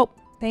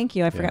 Thank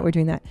you. I forgot we're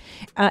doing that.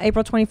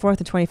 April 24th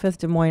to 25th,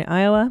 Des Moines,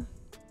 Iowa.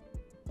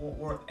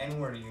 What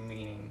N-word are you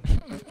meaning?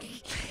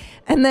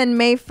 And then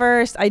May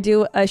 1st, I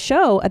do a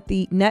show at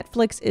the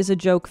Netflix is a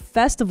Joke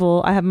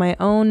Festival. I have my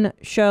own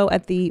show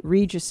at the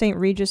St.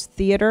 Regis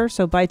Theater.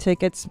 So buy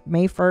tickets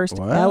May 1st.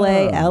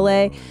 Wow.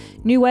 LA,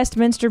 New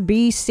Westminster,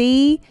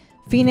 BC,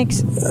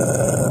 Phoenix,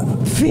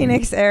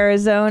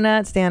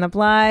 Arizona, Stand Up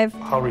Live.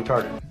 How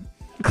retarded?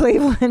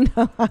 Cleveland,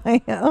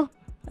 Ohio.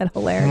 That's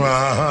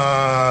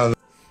hilarious.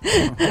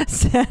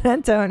 San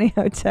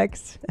Antonio,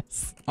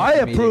 Texas. I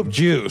approve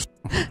Jews.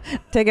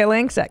 Ticket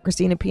links at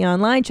Christina P.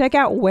 Online. Check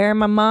out Where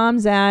My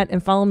Mom's At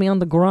and follow me on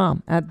the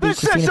Grom at the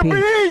Christina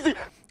P.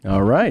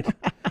 All right.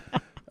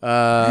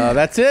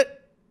 That's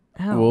it.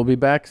 Oh. We'll be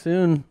back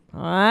soon.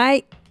 All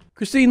right.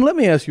 Christine, let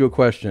me ask you a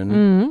question.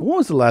 Mm-hmm. When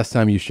was the last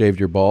time you shaved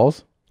your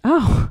balls?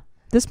 Oh,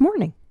 this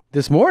morning.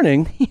 This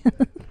morning?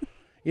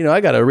 You know,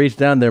 I got to reach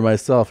down there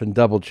myself and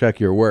double check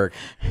your work.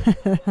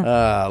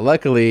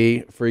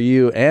 Luckily for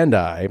you and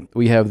I,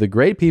 we have the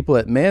great people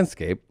at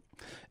Manscaped,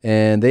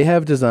 and they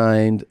have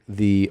designed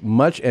the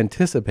much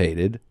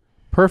anticipated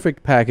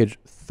Perfect Package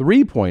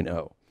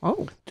 3.0.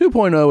 Oh.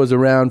 2.0 was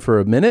around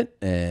for a minute,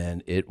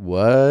 and it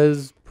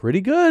was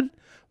pretty good,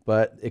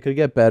 but it could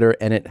get better,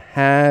 and it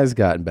has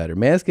gotten better.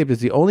 Manscaped is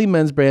the only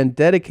men's brand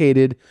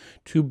dedicated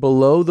to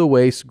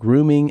below-the-waist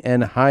grooming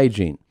and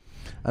hygiene.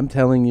 I'm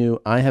telling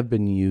you, I have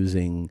been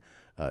using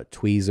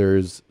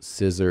tweezers,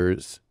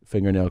 scissors,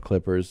 fingernail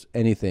clippers,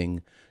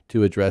 anything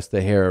to address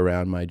the hair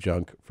around my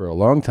junk for a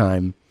long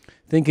time,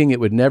 thinking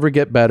it would never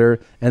get better,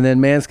 and then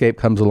Manscaped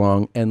comes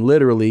along and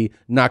literally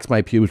knocks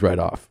my pubes right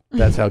off.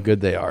 That's how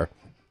good they are.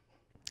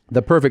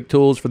 The perfect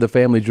tools for the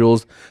family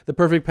jewels. The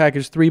Perfect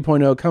Package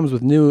 3.0 comes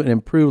with new and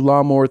improved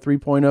Lawnmower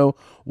 3.0,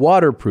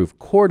 waterproof,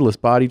 cordless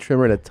body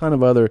trimmer, and a ton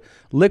of other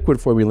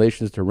liquid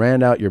formulations to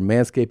round out your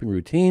manscaping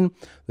routine.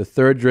 The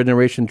third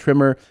generation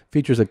trimmer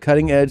features a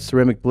cutting-edge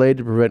ceramic blade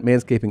to prevent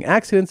manscaping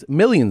accidents.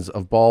 Millions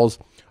of balls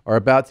are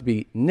about to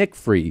be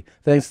nick-free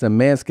thanks to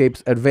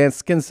Manscaped's advanced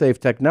skin-safe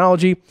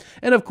technology.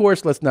 And of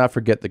course, let's not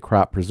forget the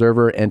Crop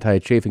Preserver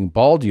anti-chafing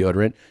ball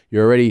deodorant.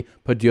 You already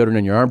put deodorant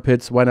in your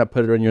armpits. Why not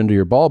put it under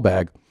your ball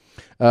bag?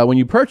 When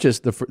you purchase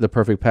the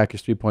Perfect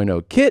Package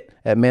 3.0 kit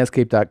at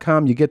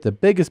manscaped.com, you get the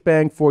biggest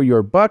bang for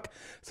your buck.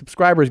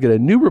 Subscribers get a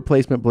new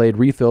replacement blade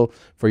refill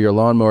for your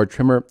lawnmower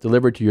trimmer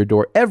delivered to your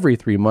door every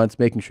 3 months,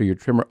 making sure your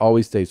trimmer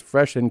always stays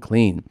fresh and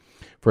clean.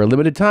 For a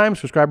limited time,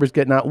 subscribers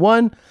get not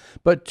one,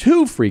 but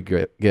two free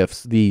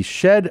gifts. The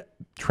Shed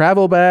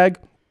Travel Bag,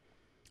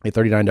 a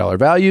 $39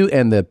 value,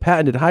 and the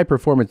patented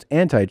high-performance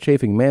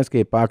anti-chafing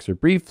Manscaped Boxer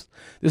Briefs.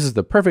 This is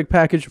the perfect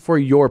package for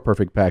your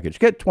perfect package.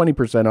 Get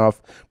 20% off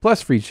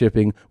plus free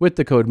shipping with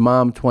the code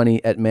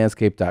MOM20 at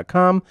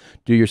manscaped.com.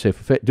 Do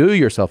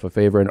yourself a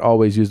favor and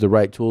always use the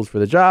right tools for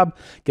the job.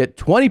 Get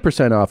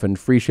 20% off and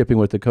free shipping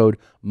with the code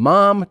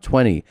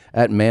MOM20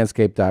 at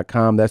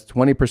manscaped.com. That's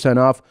 20%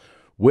 off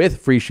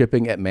with free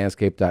shipping at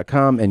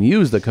manscaped.com, and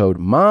use the code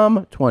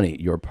MOM20.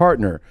 Your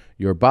partner,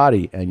 your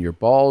body, and your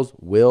balls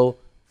will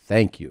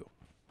thank you.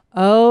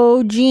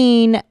 Oh,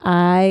 Gene,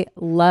 I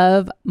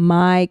love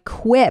my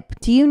Quip.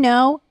 Do you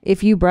know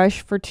if you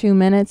brush for 2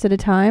 minutes at a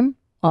time?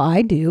 Well,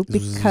 I do,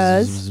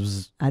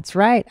 because that's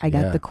right. I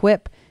got the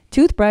Quip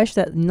toothbrush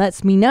that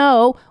lets me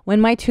know when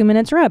my 2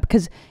 minutes are up,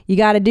 because you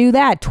got to do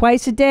that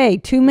twice a day,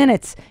 2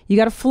 minutes. You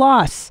got to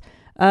floss.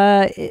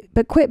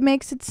 But Quip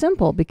makes it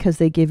simple because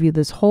they give you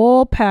this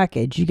whole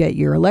package. You get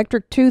your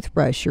electric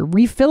toothbrush, your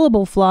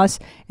refillable floss,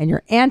 and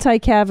your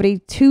anti-cavity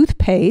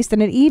toothpaste.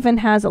 And it even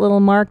has a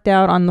little marked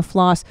out on the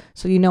floss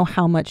so you know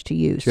how much to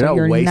use. So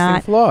you're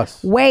not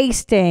floss.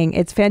 Wasting.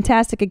 It's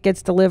fantastic. It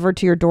gets delivered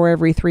to your door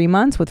every 3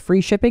 months with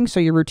free shipping, so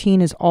your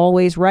routine is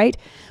always right.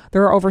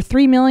 There are over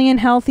 3 million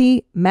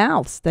healthy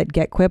mouths that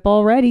get Quip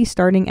already,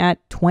 starting at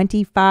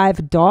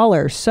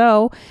 $25.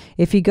 So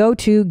if you go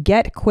to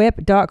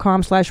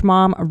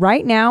getquip.com/mom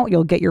right now,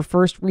 you'll get your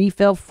first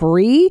refill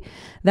free.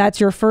 That's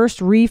your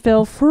first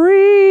refill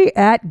free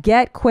at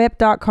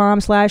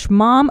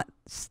getquip.com/mom.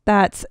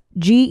 That's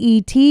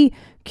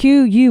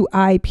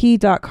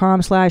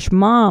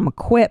GETQUIP.com/mom.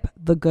 Quip,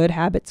 the Good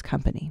Habits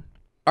Company.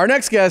 Our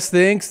next guest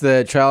thinks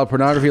that child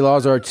pornography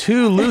laws are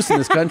too loose in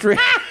this country.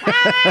 You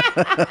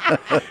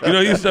know,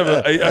 I used to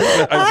have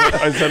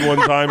I said one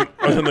time,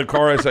 I was in the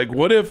car, I was like,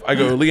 what if, I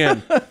go,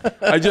 Leanne,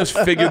 I just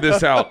figured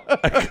this out.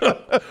 I go,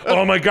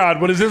 oh my God,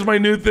 what is this, my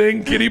new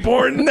thing? Kitty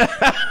porn? Sure.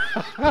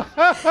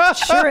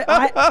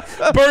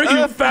 Bert,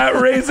 you fat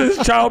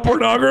racist child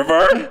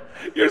pornographer.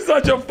 You're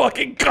such a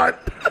fucking cunt.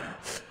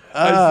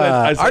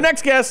 I said, our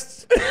next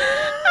guest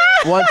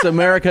wants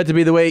America to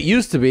be the way it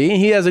used to be.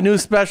 He has a new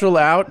special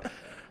out.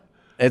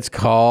 It's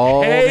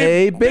called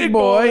Hey Big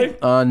Boy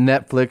on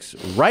Netflix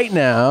right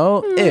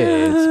now.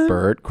 It's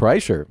Bert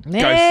Kreischer.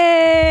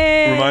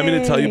 Guys, remind me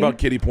to tell you about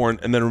kitty porn,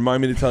 and then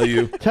remind me to tell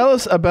you. Tell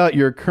us about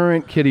your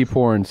current kitty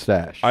porn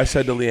stash. I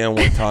said to Leanne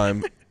one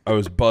time, I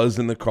was buzzed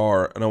in the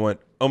car, and I went,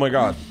 oh my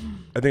God,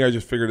 I think I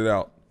just figured it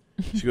out.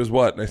 She goes,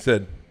 what? And I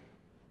said,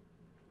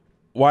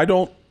 what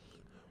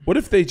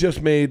if they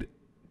just made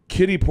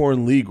kitty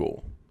porn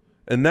legal?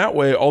 And that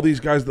way, all these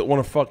guys that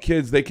want to fuck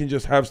kids, they can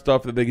just have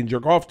stuff that they can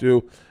jerk off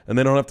to, and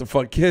they don't have to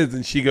fuck kids.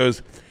 And she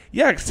goes,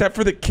 yeah, except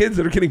for the kids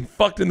that are getting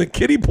fucked in the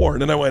kiddie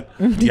porn. And I went,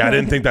 yeah, I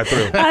didn't think that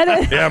through.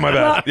 Yeah, my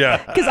bad.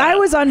 Yeah. Because I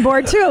was on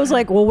board too. I was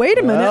like, well, wait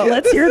a minute.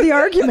 Let's hear the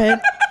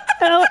argument.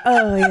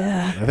 Oh,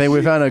 yeah. I think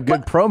we found a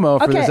good promo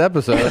for this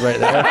episode right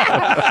there.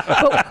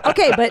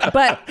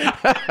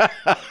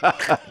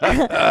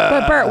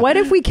 But Bert, what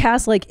if we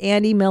cast like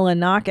Andy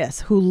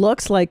Milonakis, who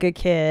looks like a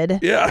kid?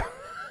 Yeah.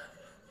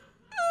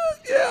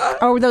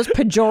 Or those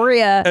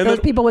pejoria, those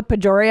people with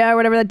pejoria or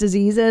whatever that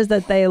disease is,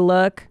 that they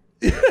look.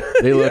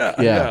 They look,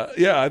 yeah.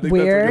 I think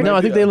weird. That's no,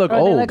 I think they look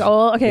old. They look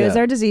old. Okay, Yeah. is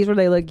there a disease where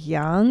they look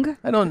young?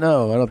 I don't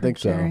know. I don't think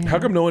so. How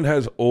come no one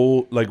has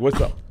old, like,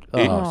 what's up?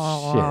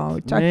 Oh,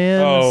 shit.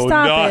 Man. Oh,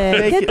 Stop no.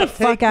 it. Get the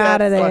fuck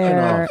out of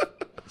there.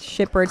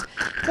 Shitbirds.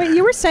 Wait,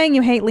 you were saying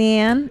you hate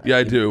Leanne? Yeah,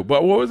 I do.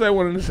 But what was I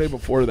wanting to say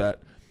before that?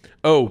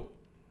 Oh.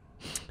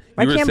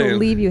 I can't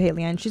believe you hate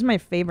Leanne. She's my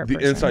favorite The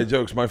person. inside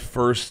jokes, my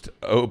first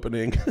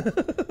opening.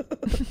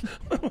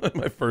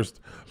 My first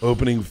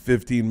opening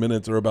 15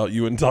 minutes are about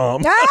you and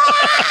Tom.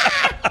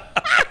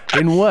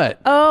 In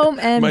what?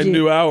 OMG. My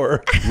new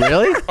hour.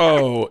 Really?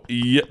 Oh,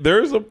 yeah.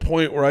 There's a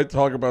point where I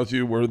talk about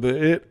you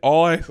where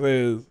all I say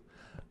is,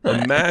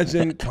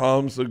 imagine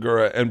Tom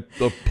Segura, and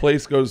the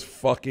place goes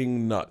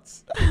fucking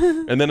nuts.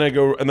 And then I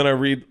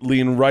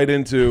lean right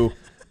into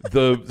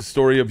the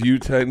story of you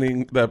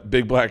tending that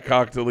big black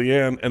cock to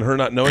Leanne and her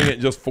not knowing it,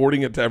 just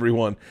forwarding it to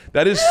everyone.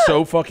 That is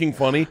so fucking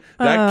funny.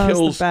 That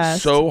kills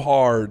so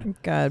hard.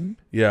 God.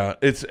 Yeah,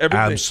 it's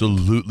everything.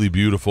 Absolutely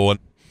beautiful.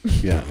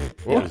 Yeah.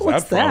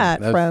 What's that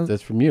from?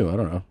 That's from you. I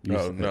don't know.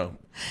 Oh, no.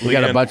 We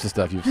got a bunch of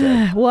stuff you've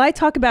said. Well, I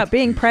talk about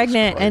being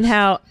pregnant and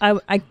how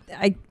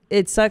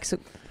it sucks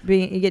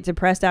you get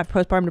depressed after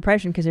postpartum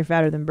depression because you're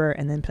fatter than Bert,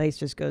 and then place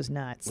just goes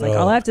nuts. Like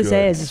all I have to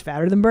say is he's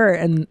fatter than Bert,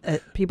 and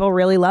people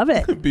really love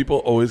it. People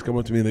always come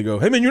up to me and they go,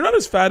 "Hey man, you're not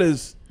as fat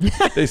as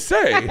they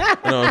say." And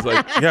I was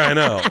like, "Yeah, I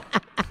know."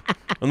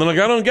 And they're like,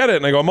 "I don't get it."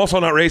 And I go, "I'm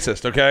also not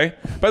racist, okay?"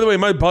 By the way,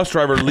 my bus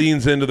driver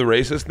leans into the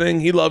racist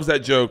thing. He loves that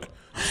joke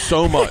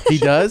so much. He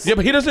does? Yeah,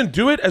 but he doesn't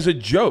do it as a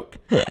joke.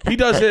 He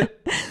does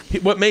it.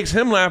 What makes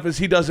him laugh is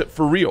he does it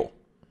for real.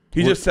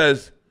 He just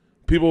says,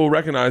 people will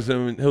recognize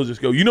him and he'll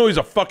just go, "You know he's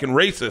a fucking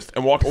racist,"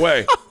 and walk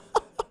away.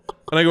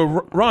 And I go,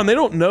 "Ron, they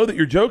don't know that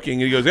you're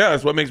joking." And he goes, "Yeah,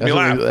 that's what makes me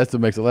laugh." That's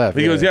what makes it laugh.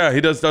 He goes, "Yeah, he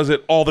does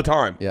it all the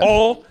time."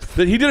 Yeah.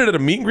 He did it at a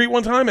meet and greet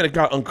one time and it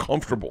got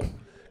uncomfortable.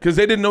 Because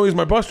they didn't know he's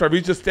my bus driver.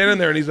 He's just standing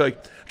there and he's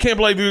like, "I can't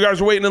believe you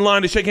guys are waiting in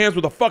line to shake hands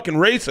with a fucking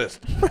racist."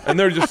 And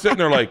they're just sitting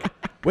there like,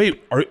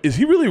 "Wait, is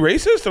he really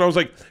racist?" And I was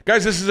like,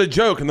 "Guys, this is a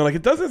joke." And they're like,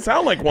 "It doesn't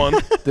sound like one."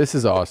 This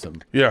is awesome.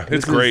 Yeah,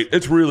 it's great.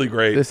 It's really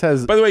great.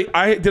 By the way,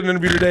 I did an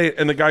interview today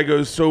and the guy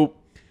goes, so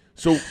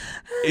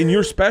in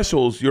your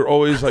specials, you're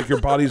always like, your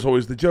body's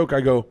always the joke.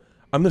 I go,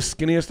 "I'm the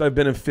skinniest I've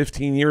been in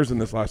 15 years in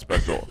this last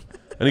special."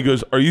 And he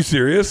goes, "Are you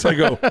serious?" I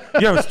go,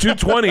 "Yeah, it's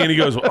 220. And he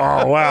goes,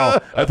 "Oh, wow.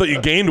 I thought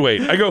you gained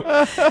weight." I go,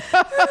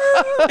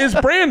 "It's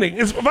branding.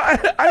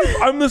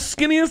 I'm the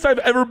skinniest I've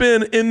ever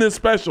been in this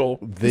special."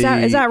 Is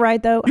that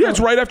right, though? Yeah,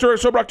 it's right after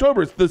Sober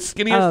October. It's the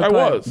skinniest I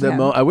was.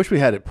 I wish we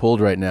had it pulled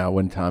right now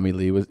when Tommy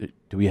Lee was...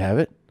 Do we have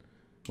it?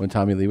 When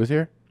Tommy Lee was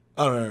here?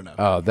 Oh, no.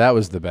 Oh, that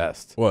was the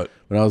best. What?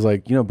 When I was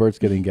like, Bert's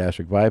getting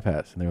gastric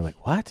bypass. And they were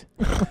like, "What?"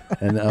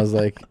 And I was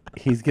like,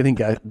 "He's getting..."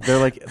 They're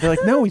like,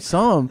 "No, we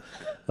saw him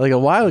like a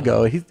while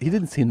ago. He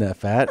didn't seem that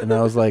fat." And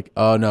I was like,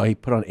 "Oh, no, he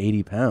put on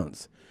 80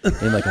 pounds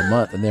in like a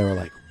month." And they were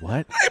like,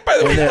 "What?" Hey, by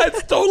the way,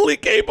 that's totally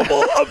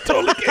capable. I'm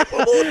totally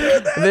capable of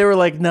doing that. And they were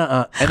like,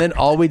 "Nuh-uh." And then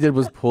all we did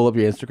was pull up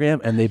your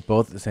Instagram, and they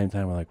both at the same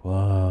time were like,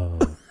 "Whoa.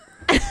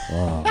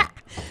 Whoa."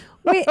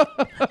 Wait,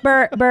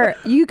 Bert,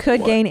 you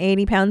could gain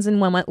 80 pounds in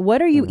 1 month.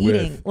 What are you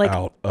eating? Like,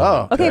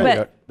 okay,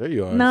 but there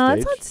you are. No,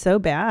 it's not so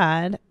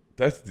bad.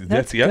 That's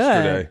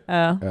yesterday. Good.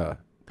 Oh, yeah,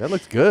 that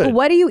looks good. But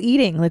what are you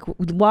eating? Like,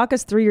 walk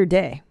us through your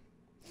day.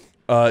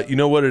 You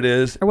know what it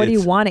is? Or what do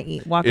you want to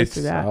eat? Walk us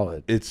through that.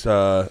 Solid. It's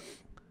I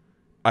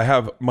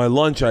have my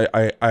lunch.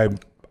 I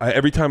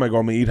every time I go,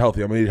 I'm gonna eat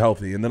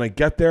healthy. And then I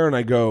get there and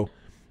I go,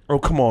 "Oh,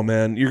 come on,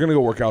 man! You're gonna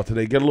go work out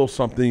today. Get a little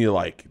something you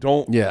like.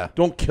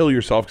 Don't kill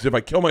yourself. Because if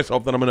I kill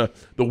myself, then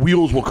the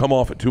wheels will come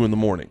off at 2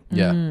 a.m.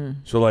 Yeah.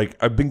 So like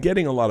I've been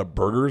getting a lot of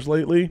burgers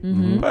lately,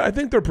 but I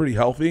think they're pretty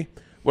healthy.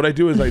 What I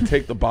do is I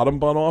take the bottom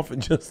bun off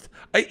and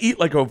I eat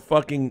like a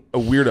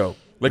weirdo.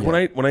 Like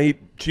when I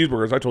eat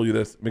cheeseburgers, I told you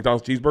this,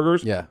 McDonald's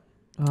cheeseburgers. Yeah.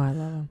 Oh, I love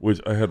them.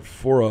 Which I had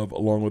 4 of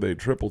along with a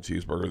triple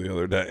cheeseburger the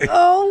other day.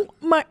 Oh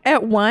my!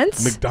 At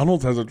once?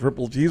 McDonald's has a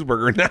triple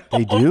cheeseburger now.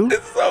 They do?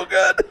 It's so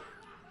good.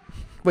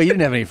 Wait, you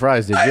didn't have any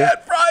fries, did you? I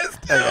had fries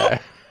too. Okay.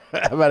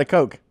 How about a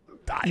Coke?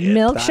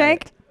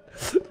 Milkshake?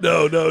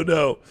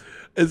 No.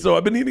 And so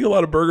I've been eating a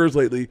lot of burgers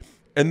lately.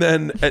 And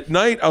then at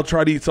night, I'll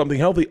try to eat something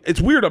healthy. It's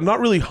weird. I'm not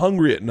really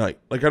hungry at night.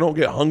 Like, I don't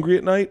get hungry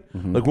at night.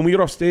 Like, when we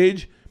get off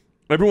stage,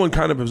 everyone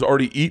kind of has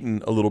already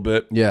eaten a little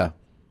bit. Yeah.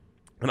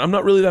 And I'm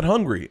not really that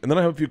hungry. And then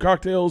I have a few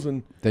cocktails.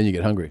 And then you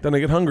get hungry. Then I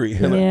get hungry.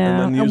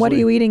 Yeah. And what are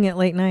you eating at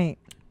late night?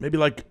 Maybe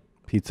like...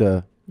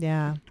 Pizza.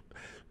 Yeah.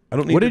 I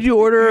don't need. What did you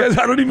order? Guys,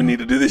 I don't even need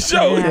to do this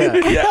show.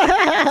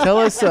 Yeah. Tell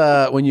us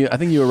when you. I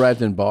think you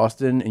arrived in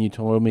Boston and you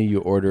told me you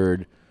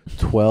ordered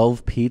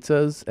 12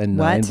 pizzas and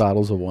 9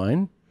 bottles of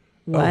wine.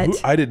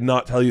 What? I did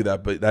not tell you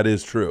that, but that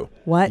is true.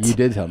 What? You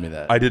did tell me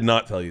that. I did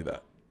not tell you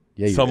that.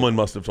 Yeah, someone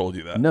must have told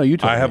you that. No, you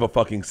told me. I have a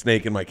fucking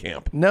snake in my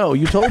camp. No,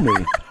 you told me.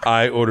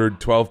 I ordered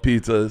 12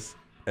 pizzas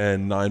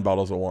and 9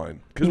 bottles of wine.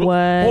 Because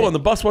What? hold on, the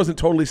bus wasn't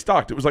totally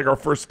stocked. It was like our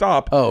first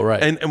stop. Oh,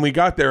 right. And we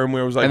got there and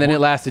we was like, and then it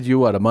lasted you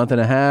what, a month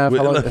and a half?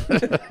 How long?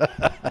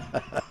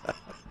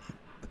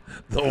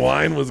 The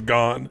wine was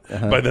gone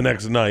by the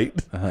next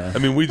night. I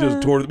mean, we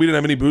just toured. We didn't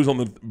have any booze on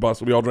the bus,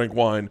 so we all drank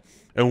wine,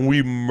 and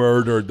we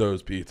murdered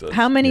those pizzas.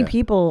 How many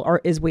people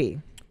is we?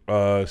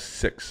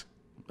 6.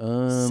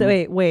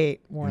 So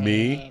wait.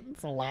 Me.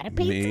 It's a lot of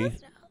Me.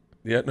 pizzas.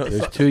 Yeah, no.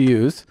 There's 2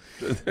 U's.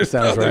 That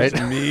sounds right.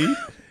 There's me,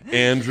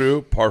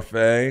 Andrew,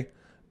 Parfait,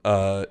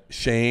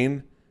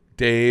 Shane,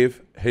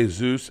 Dave,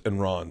 Jesus, and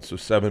Ron. So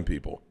 7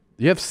 people.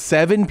 You have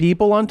 7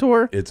 people on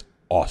tour? It's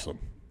awesome.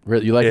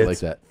 Really, you like it like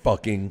that?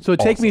 Fucking So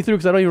take me awesome. through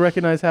because I don't even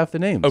recognize half the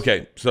names.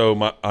 Okay,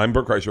 so I'm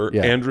Bert Kreischer.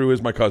 Yeah. Andrew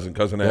is my cousin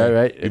A. Yeah,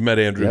 right. You've met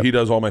Andrew. Yep. He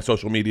does all my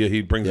social media.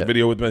 He brings the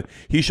video with me.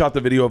 He shot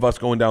the video of us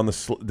going down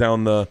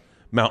the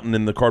mountain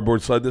in the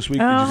cardboard sled this week.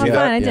 Oh, did you see fun.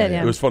 that? I did,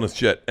 yeah. It was fun as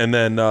shit. And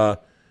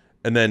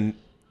then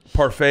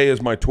Parfait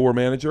is my tour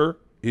manager.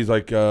 He's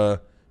like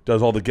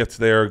does all the gets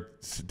there,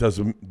 does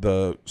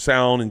the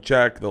sound and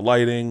check, the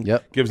lighting,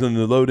 gives them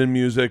the load-in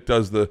music,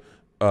 does the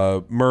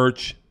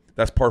merch.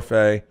 That's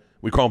Parfait.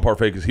 We call him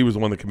Parfait because he was the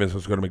one that convinced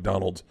us to go to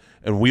McDonald's,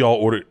 and we all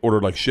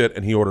ordered like shit,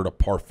 and he ordered a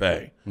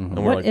parfait. And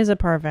we're What like, is a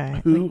parfait?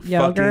 Who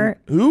Yogurt?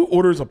 who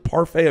orders a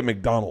parfait at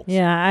McDonald's?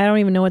 Yeah, I don't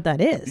even know what that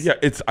is. Yeah,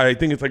 I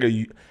think it's like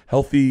a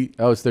healthy.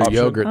 Oh, it's their option.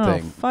 yogurt Oh,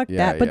 thing. fuck Yeah,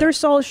 that. But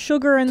there's all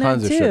sugar in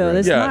Tons there of too. sugar.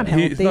 It's Yeah, not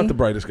healthy. he's not the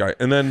brightest guy.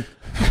 And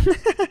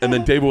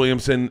then Dave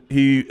Williamson,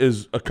 he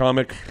is a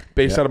comic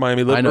based out of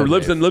Miami,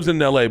 lives in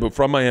LA, but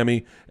from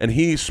Miami, and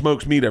he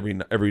smokes meat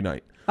every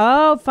night.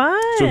 Oh,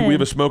 fine. So we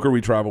have a smoker we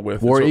travel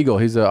with. War And so- Eagle.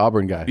 He's an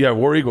Auburn guy. Yeah,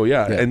 War Eagle,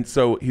 yeah. Yeah. And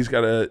so he's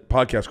got a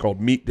podcast called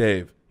Meet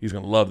Dave. He's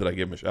going to love that I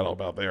gave him a shout out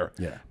about there.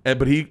 Yeah.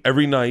 But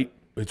every night,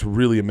 it's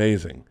really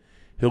amazing.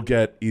 He'll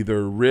get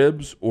either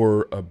ribs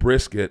or a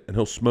brisket, and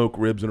he'll smoke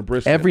ribs and a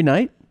brisket. Every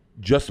night?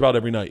 Just about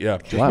every night, yeah.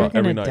 Just You're about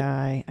every gonna night.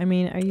 die. I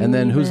mean, are you? And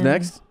then who's even-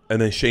 next?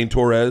 And then Shane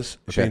Torres.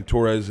 Okay. Shane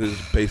Torres is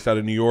based out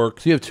of New York.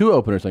 So you have 2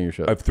 openers on your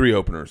show. I have 3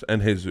 openers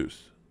and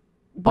Jesus.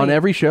 On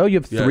every show, you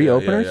have 3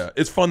 openers? Yeah.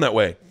 It's fun that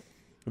way.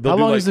 They'll How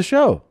do long is the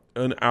show?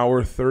 An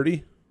hour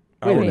 30.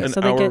 Wait, so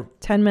they get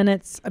 10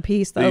 minutes a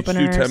piece. The They each do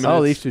openers. 10 minutes.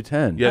 Oh, they each do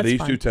 10. Yeah, That's they each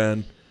fun. do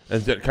 10.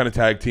 And that kind of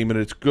tag team, and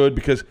it's good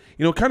because,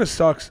 it kind of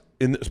sucks,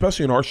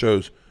 especially in our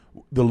shows,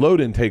 the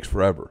load-in takes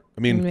forever.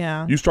 I mean,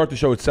 Yeah. you start the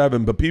show at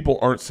 7, but people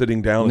aren't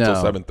sitting down until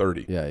No.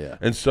 7:30. Yeah.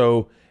 And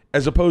so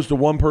as opposed to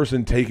one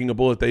person taking a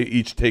bullet, they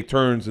each take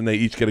turns, and they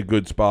each get a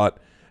good spot.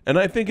 And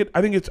I think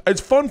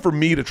it's fun for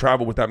me to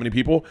travel with that many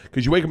people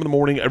because you wake up in the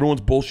morning,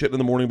 everyone's bullshitting in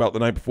the morning about the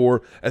night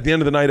before. At the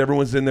end of the night,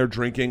 everyone's in there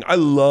drinking. I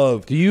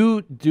love. Do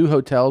you do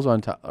hotels on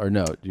top or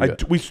no? Do you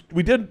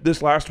We did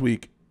this last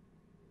week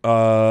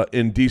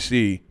in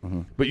DC,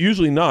 but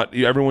usually not.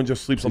 Everyone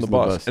just sleeps on the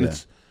bus, and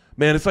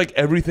it's like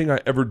everything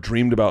I ever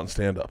dreamed about in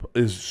stand up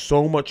is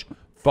so much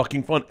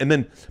fucking fun. And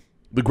then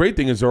the great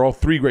thing is they're all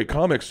 3 great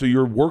comics, so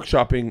you're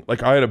workshopping.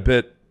 Like I had a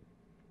bit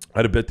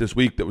this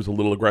week that was a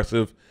little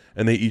aggressive,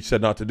 and they each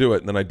said not to do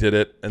it, and then I did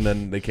it, and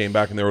then they came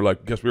back and they were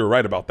like, "Guess we were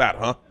right about that,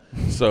 huh?"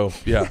 So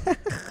yeah,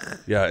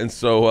 and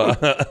so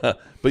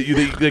but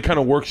they kind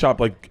of workshop,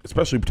 like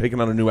especially taking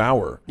on a new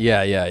hour.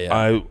 Yeah.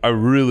 I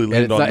really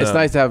leaned on that. It's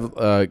nice to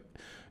have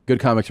good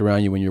comics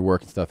around you when you're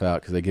working stuff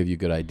out because they give you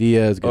good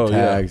ideas, good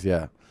tags.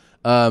 Yeah.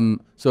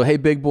 So Hey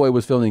Big Boy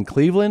was filmed in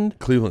Cleveland.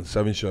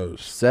 7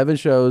 shows. 7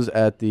 shows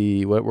at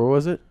the where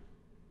was it?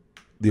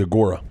 The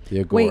Agora. The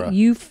Agora. Wait,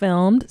 you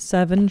filmed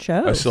 7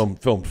 shows? I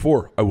filmed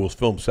 4. I will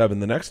film 7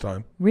 the next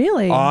time.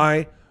 Really?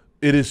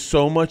 It is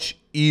so much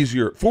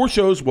easier. 4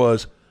 shows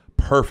was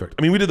perfect.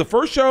 I mean, we did the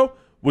first show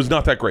was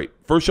not that great.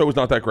 First show was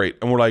not that great.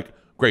 And we're like,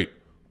 great,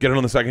 get it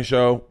on the second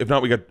show. If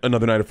not, we got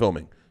another night of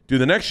filming. Do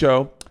the next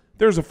show,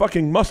 there's a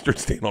fucking mustard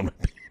stain on my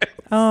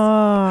pants. Oh.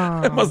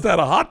 I must have had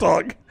a hot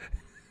dog.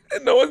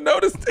 And no one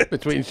noticed it.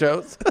 Between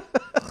shows?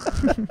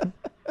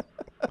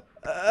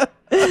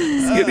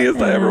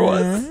 Skinniest I ever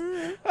was.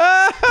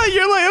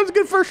 You're like, it was a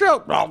good first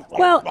show.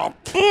 Well,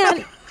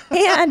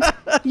 and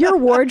your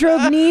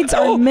wardrobe needs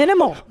are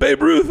minimal.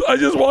 Babe Ruth, I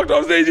just walked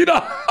off stage.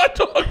 Hot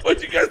dog.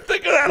 What'd you guys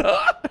think of that,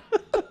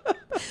 huh?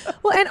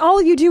 Well, and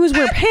all you do is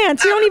wear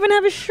pants. You don't even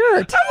have a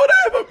shirt. How would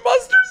I have a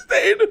mustard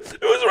stain?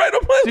 It was right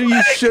on my Dude,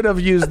 you should have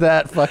used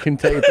that fucking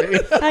taping.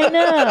 I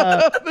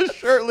know. The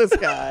shirtless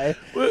guy.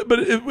 But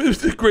it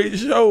was a great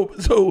show.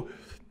 So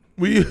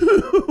we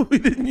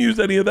didn't use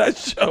any of that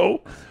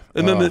show.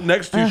 And then the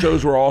next 2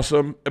 shows were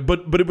awesome.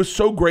 But it was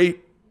so great.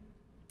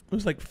 It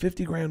was like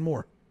 $50,000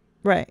 more.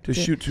 Right. To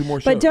shoot 2 more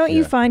shows. But don't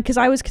you find, because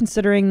I was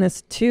considering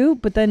this too,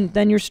 but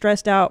then you're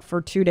stressed out for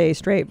 2 days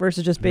straight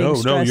versus just being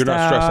stressed out. No, you're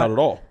not stressed out at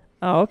all.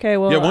 Oh, okay.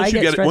 Well, yeah, once you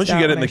get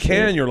it in the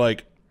can, you're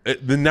like,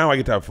 then now I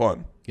get to have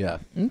fun. Yeah.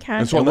 Okay.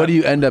 And so what do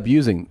you end up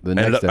using the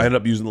next day? I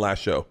ended up using the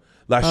last show.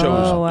 Last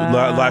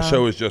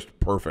show was just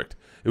perfect.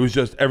 It was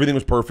just everything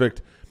was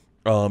perfect.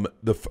 From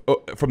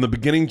the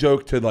beginning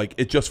joke to like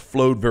it just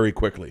flowed very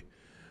quickly,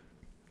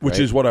 which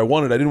is what I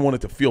wanted. I didn't want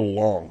it to feel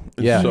long.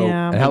 And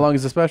And how long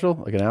is the special?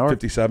 Like an hour?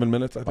 57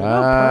 minutes, I think.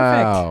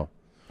 Wow.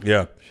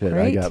 Yeah. Shit,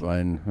 I got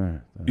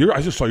mine.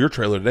 I just saw your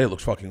trailer today. It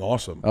looks fucking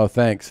awesome. Oh,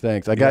 thanks.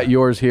 I got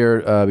yours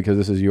here because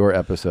this is your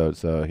episode.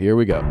 So here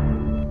we go.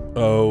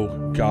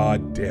 Oh,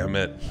 God damn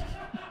it.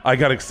 I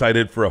got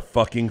excited for a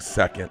fucking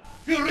second.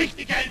 Für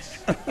richtig hältst.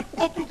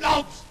 Ob du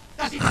glaubst,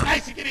 dass ich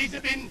fleißig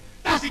gewesen bin,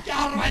 dass ich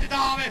gearbeitet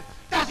habe,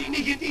 dass ich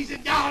mich in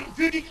diesen Jahren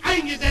für dich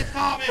eingesetzt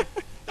habe,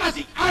 dass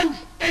ich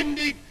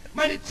anständig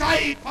meine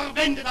Zeit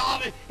verwendet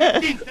habe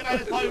im Dienste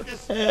deines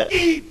Volkes.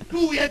 Gib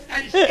du jetzt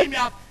eine Stimme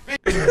ab.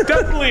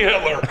 Definitely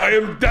Hitler. I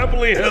am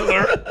definitely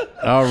Hitler.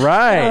 All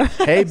right.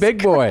 Hey,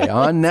 Big Boy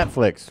on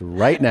Netflix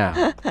right now.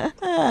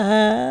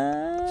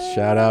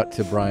 Shout out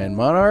to Brian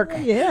Monarch.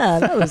 Yeah,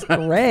 that was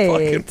great.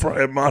 Fucking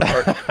Brian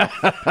Monarch.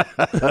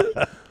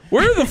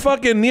 Where are the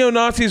fucking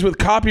neo-Nazis with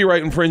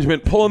copyright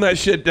infringement pulling that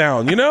shit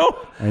down, you know?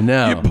 I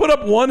know. You put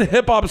up one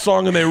hip-hop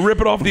song and they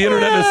rip it off the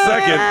internet in a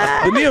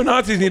second. The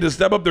neo-Nazis need to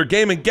step up their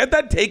game and get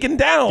that taken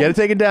down. Get it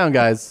taken down,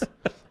 guys.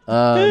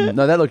 No,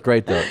 that looked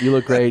great, though. You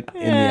look great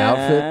in the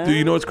outfit. Dude,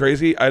 you know what's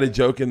crazy? I had a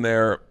joke in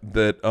there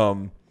that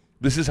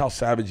this is how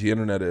savage the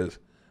internet is.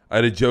 I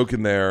had a joke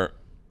in there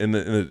in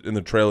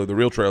the trailer, the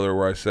real trailer,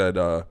 where I said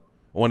I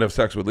wanted to have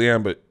sex with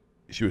Leanne, but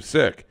she was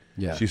sick.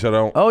 Yeah. She said, "I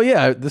don't." Oh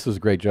yeah, this was a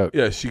great joke.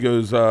 Yeah. She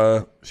goes,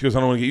 "I don't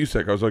want to get you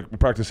sick." I was like, "We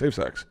practice safe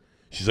sex."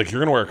 She's like, "You're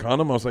gonna wear a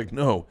condom?" I was like,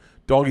 "No,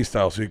 doggy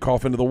style, so you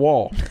cough into the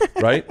wall."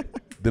 Right.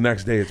 The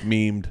next day, it's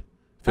memed.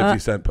 50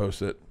 Cent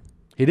posted it.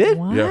 He did?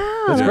 Wow,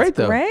 Yeah. That's great,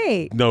 though.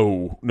 Great.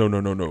 No.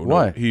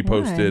 Why? He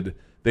posted,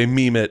 they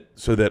meme it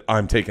so that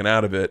I'm taken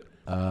out of it.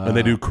 And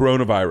they do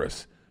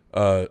coronavirus.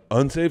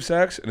 Unsafe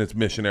sex, and it's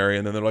missionary.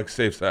 And then they're like,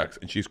 safe sex.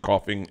 And she's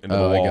coughing into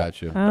the wall. I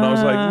got you. And I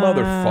was like,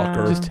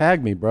 motherfucker. Just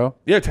tag me, bro.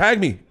 Yeah, tag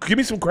me. Give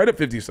me some credit,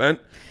 50 Cent.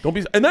 Don't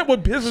be. And that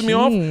what pisses me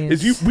off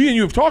is we and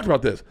you have talked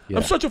about this. Yeah.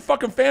 I'm such a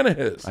fucking fan of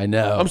his. I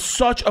know. I'm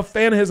such a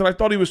fan of his, and I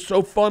thought he was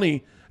so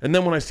funny. And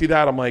then when I see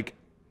that, I'm like,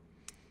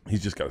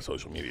 he's just got a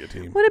social media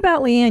team. What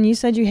about Leanne? You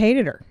said you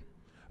hated her.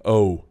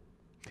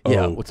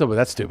 Yeah, what's up with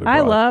that stupid I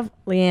broad? love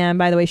Leanne,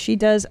 by the way. She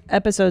does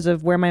episodes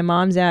of Where My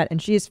Mom's At,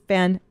 and she is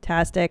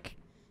fantastic.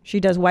 She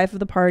does Wife of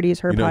the Parties,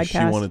 her podcast. She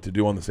wanted to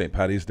do on the St.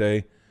 Patty's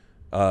Day.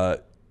 I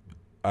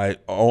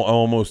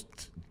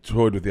almost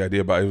toyed with the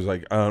idea, but I was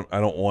like, I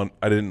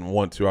didn't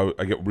want to.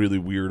 I get really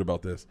weird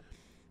about this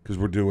because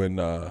we're doing,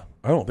 I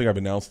don't think I've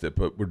announced it,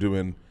 but I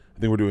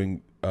think we're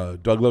doing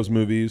Doug Loves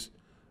Movies,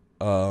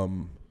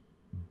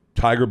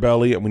 Tiger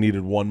Belly, and we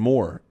needed one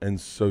more. And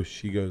so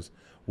she goes,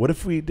 what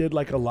if we did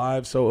like a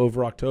live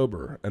over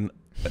October? And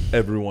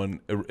everyone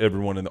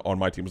on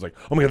my team was like,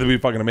 oh my God, that'd be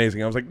fucking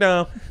amazing. I was like,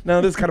 no,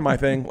 this is kind of my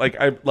thing. Like,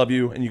 I love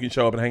you and you can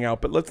show up and hang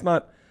out, but let's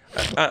not.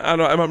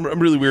 I'm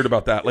really weird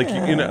about that. Like,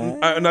 you know,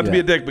 not to be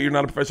a dick, but you're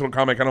not a professional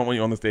comic. I don't want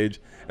you on the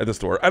stage at the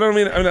store. I don't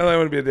want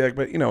to be a dick,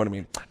 but you know what I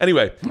mean.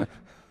 Anyway,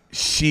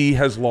 she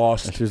has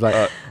lost. She's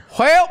like,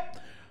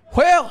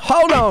 well,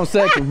 hold on a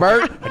second,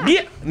 Bert.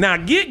 Get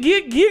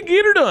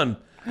her done.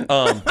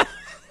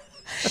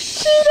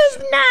 She does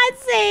not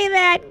say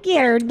that.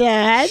 Get her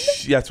done.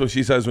 That's what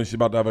she says when she's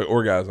about to have an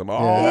orgasm.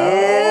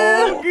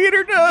 Oh, get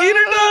her done. Get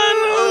her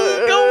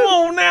done. Go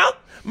on now.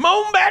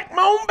 Moan back.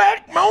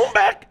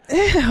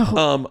 Ew.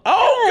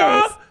 Oh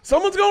God,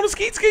 someone's going to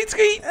skeet.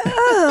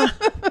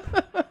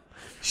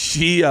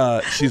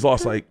 She's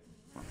lost like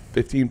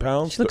 15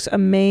 pounds. She looks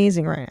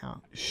amazing right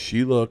now.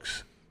 She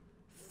looks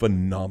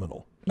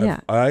phenomenal.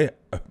 Yeah. I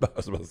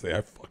was about to say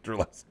I fucked her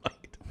last night.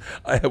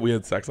 We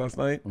had sex last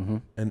night,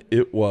 and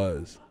it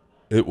was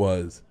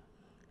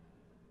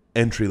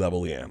entry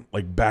level Leanne,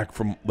 back.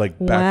 Wow.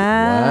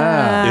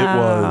 It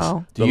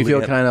was. Do you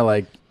feel kind of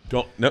like?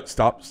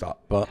 Stop.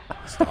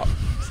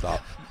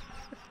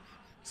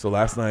 So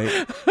last night,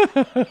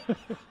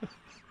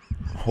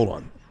 hold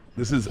on.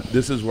 This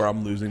is where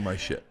I'm losing my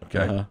shit.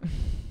 Okay.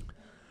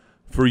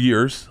 For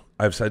years,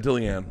 I've said to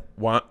Leanne,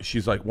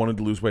 she's like wanted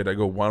to lose weight. I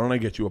go, why don't I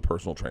get you a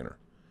personal trainer?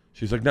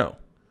 She's like, no.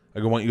 I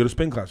go, why don't you go to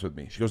spin class with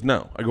me? She goes,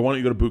 no. I go, why don't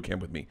you go to boot camp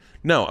with me?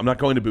 No, I'm not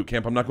going to boot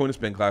camp. I'm not going to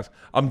spin class.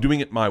 I'm doing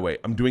it my way.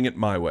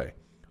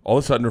 All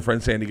of a sudden, her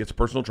friend Sandy gets a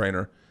personal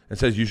trainer and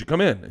says, you should come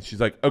in. And she's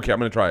like, okay, I'm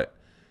going to try it.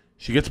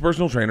 She gets a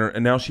personal trainer,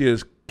 and now she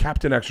is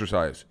Captain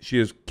Exercise. She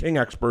is king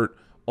expert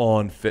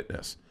on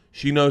fitness.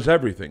 She knows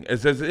everything.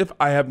 It's as if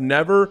I have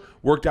never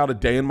worked out a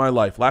day in my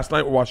life. Last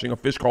night, we're watching A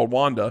Fish Called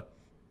Wanda,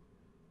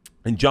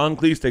 and John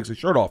Cleese takes his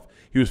shirt off.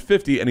 He was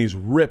 50, and he's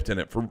ripped in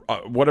it. For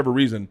whatever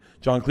reason,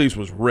 John Cleese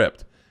was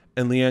ripped.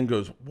 And Leanne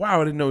goes,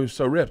 wow, I didn't know he was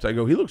so ripped. I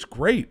go, he looks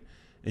great.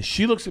 And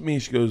she looks at me,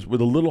 and she goes, with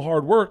a little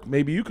hard work,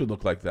 maybe you could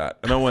look like that.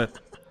 And I went,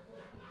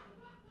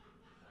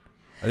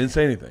 I didn't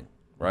say anything,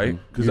 right?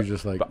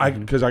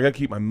 Because I got to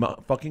keep my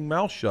fucking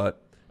mouth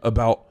shut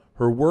about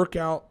her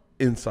workout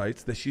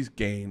insights that she's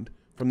gained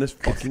from this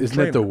fucking Isn't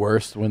trainer. it the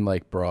worst when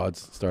like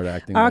broads start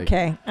acting?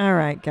 Okay, all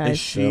right,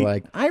 guys. They're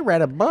like, I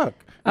read a book.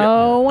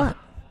 Oh,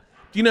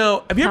 Do you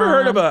know? Have you ever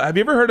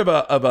heard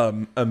of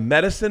a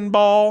medicine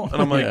ball?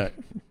 And I'm like,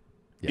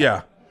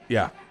 yeah.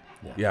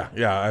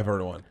 I've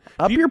heard of one.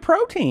 Up your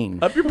protein.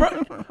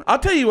 I'll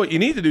tell you what you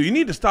need to do. You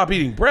need to stop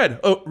eating bread.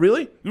 Oh,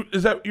 really?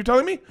 Is that what you're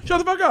telling me? Shut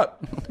the fuck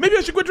up. Maybe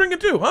I should quit drinking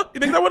too, huh? You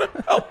think that would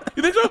help?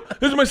 You think so?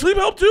 Does my sleep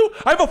help too?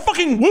 I have a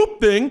fucking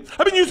Whoop thing.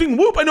 I've been using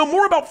Whoop. I know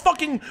more about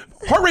fucking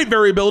heart rate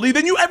variability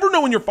than you ever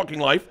know in your fucking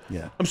life.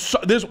 Yeah.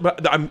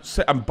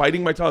 I'm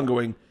biting my tongue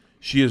going,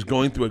 she is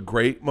going through a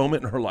great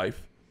moment in her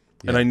life.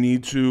 And I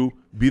need to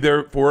be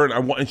there for her.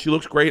 And she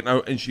looks great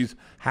and she's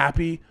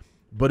happy.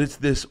 But it's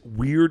this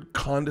weird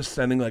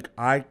condescending, like,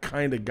 I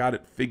kind of got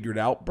it figured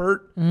out,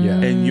 Bert,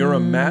 and you're a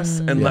mess,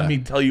 and let me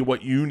tell you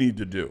what you need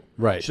to do.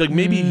 Right. She's like,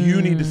 maybe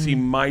you need to see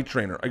my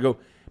trainer. I go,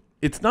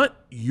 it's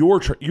not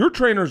your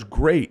trainer's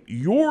great.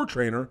 Your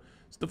trainer,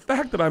 it's the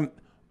fact that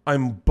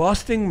I'm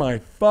busting my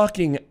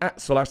fucking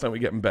ass. So last night we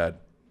get in bed,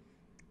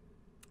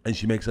 and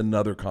she makes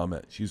another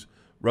comment. She's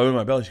rubbing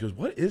my belly. She goes,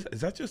 what is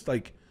that just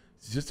like...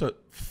 It's just a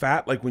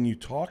fat, like when you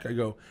talk, I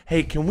go,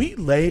 hey, can we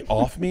lay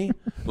off me?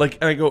 Like,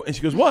 and I go, and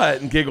she goes,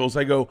 what? And giggles.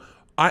 I go,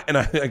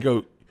 I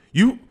go,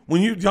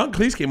 when John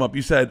Cleese came up,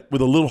 you said,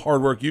 with a little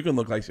hard work, you can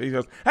look like, she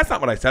goes, that's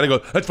not what I said. I go,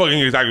 that's fucking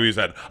exactly what you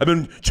said. I've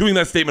been chewing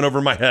that statement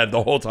over my head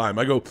the whole time.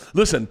 I go,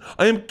 listen,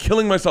 I am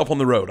killing myself on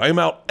the road. I am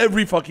out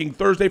every fucking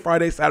Thursday,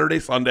 Friday, Saturday,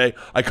 Sunday.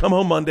 I come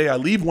home Monday. I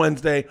leave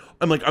Wednesday.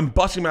 I'm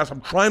busting my ass.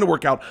 I'm trying to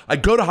work out. I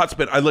go to Hot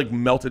Spit. I like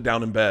melted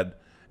down in bed.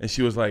 And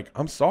she was like,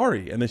 I'm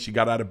sorry. And then she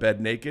got out of bed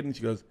naked and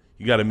she goes,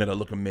 you got to admit, I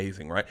look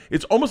amazing, right?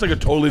 It's almost like a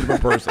totally different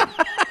person.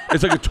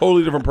 It's like a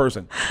totally different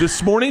person.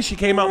 This morning she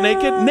came out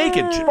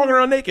naked. She's walking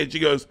around naked. She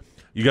goes,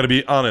 you got to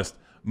be honest.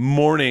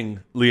 Morning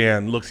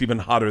Leanne looks even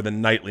hotter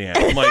than night Leanne.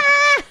 I'm like,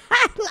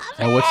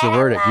 and what's the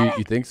verdict?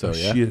 You think so,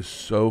 yeah? She is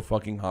so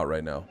fucking hot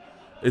right now.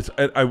 It's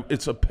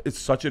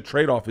such a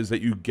trade-off is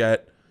that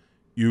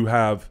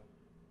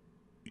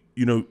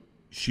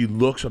she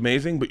looks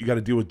amazing, but you got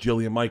to deal with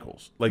Jillian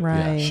Michaels. Like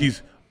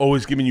she's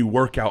always giving you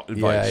workout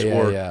advice, you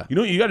know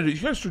what you got to do?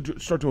 You got to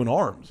start doing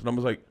arms. And I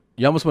was like,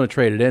 you almost want to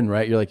trade it in,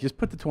 right? You're like, just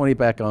put the 20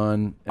 back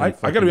on. I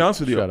got to be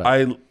honest with you.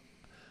 I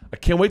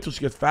can't wait till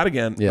she gets fat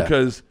again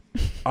because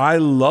I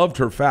loved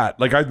her fat.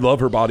 Like I love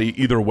her body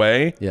either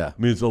way. Yeah,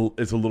 I mean it's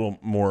a little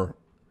more.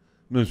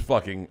 It's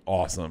fucking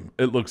awesome.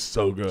 It looks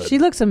so good. She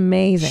looks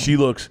amazing. She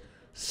looks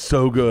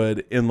so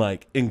good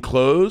in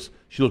clothes.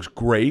 She looks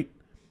great.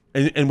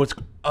 And what's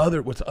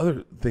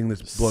other thing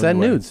that's blowing send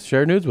away? Nudes,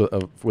 share nudes with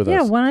us.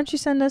 Yeah, why don't you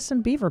send us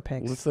some beaver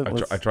pics?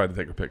 I tried to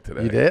take a pic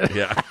today. You did?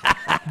 Yeah.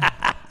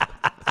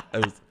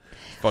 It was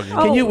fucking.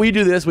 Can we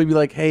do this? We'd be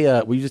like,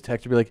 hey, we just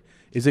text her, be like,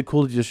 is it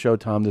cool to just show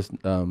Tom this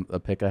a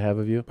pic I have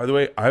of you? By the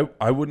way,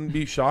 I wouldn't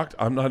be shocked.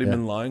 I'm not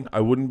even lying.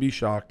 I wouldn't be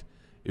shocked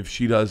if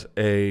she does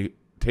a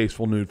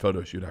tasteful nude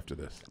photo shoot after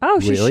this.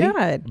 Oh, she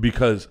should.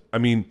 Because I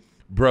mean,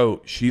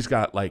 bro, she's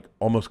got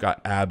almost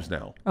got abs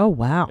now. Oh,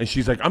 wow. And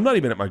she's like, I'm not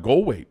even at my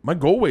goal weight. My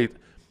goal weight.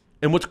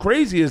 And what's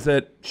crazy is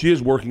that she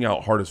is working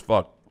out hard as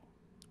fuck.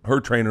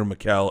 Her trainer,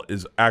 Mikkel,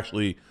 is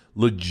actually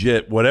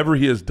legit. Whatever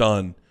he has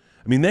done,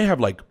 I mean, they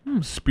have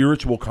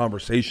spiritual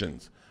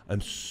conversations. I'm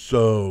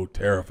so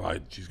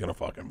terrified she's going to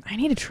fuck him. I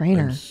need a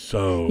trainer.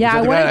 Yeah, I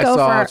wouldn't go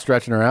for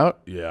stretching her out.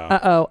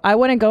 Yeah. I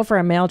wouldn't go for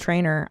a male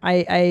trainer. I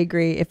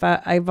agree. If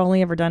I've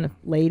only ever done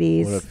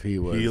ladies. What if he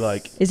was?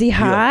 Is he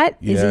hot?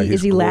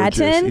 Is he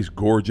Latin? He's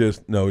gorgeous.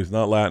 No, he's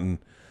not Latin.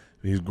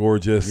 He's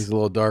gorgeous. He's a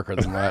little darker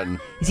than Latin.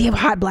 Is he a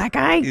hot black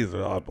guy? He's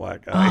a hot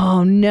black guy.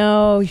 Oh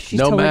no, she's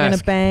totally gonna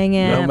bang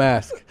him. No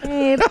mask.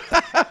 Babe.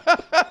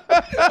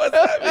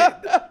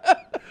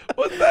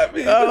 What's that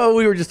mean? Oh,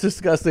 we were just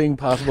discussing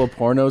possible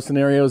porno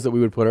scenarios that we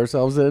would put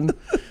ourselves in,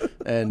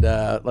 and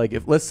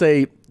if let's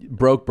say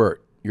broke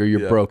Bert, you're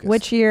your brokest.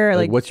 Which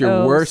year? What's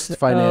your worst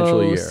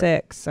financial year?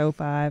 06,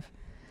 05.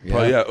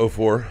 Yeah.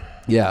 04.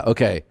 Yeah.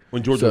 Okay.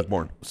 When George was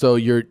born. So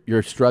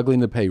you're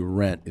struggling to pay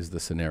rent is the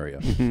scenario.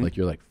 Like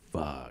you're like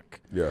fuck.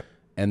 Yeah.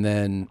 And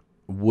then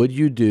would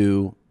you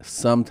do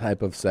some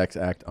type of sex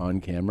act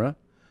on camera,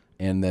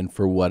 and then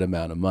for what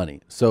amount of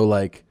money? So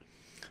like.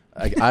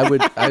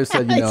 I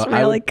said,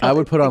 I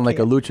would put on like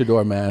a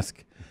luchador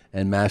mask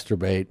and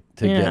masturbate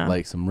to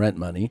get some rent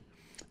money.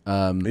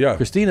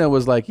 Christina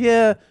was like,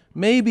 yeah,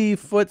 maybe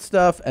foot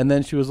stuff. And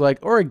then she was like,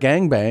 or a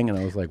gangbang. And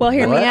I was like, well,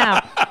 hear me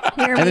out.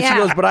 And then she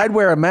goes, but I'd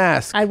wear a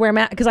mask. I'd wear a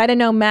mask because I didn't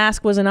know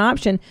mask was an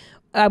option.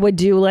 I would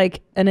do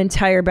like an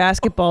entire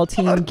basketball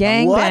team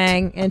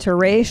gangbang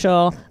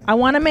interracial. I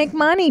want to make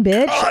money,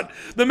 bitch. God,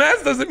 the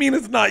mask doesn't mean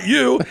it's not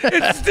you.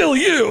 It's still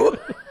you.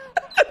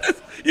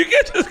 You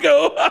can't just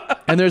go.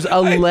 And there's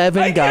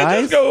 11 I guys.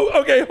 Can't just go.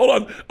 Okay, hold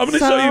on. I'm gonna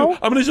show you.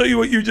 I'm gonna show you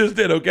what you just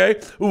did.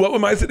 Okay. What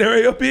would my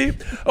scenario be?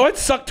 Oh, I'd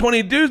suck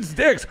 20 dudes'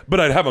 dicks, but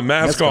I'd have a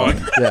mask on.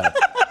 Yeah.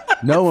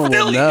 No one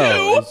will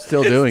know. It's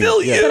still doing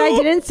it. Yeah. But I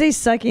didn't say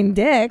sucking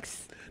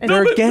dicks.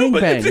 They're a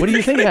gangbang. What do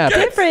you think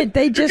happened? Different.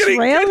 They just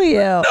rail you.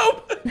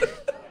 No.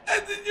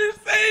 And then you're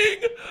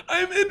saying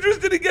I'm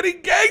interested in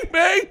getting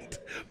gangbanged,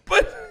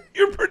 but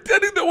you're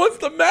pretending that once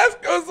the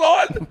mask goes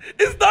on,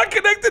 it's not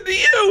connected to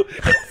you.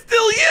 It's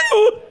still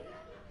you.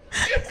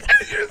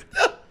 You're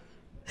still.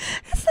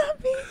 It's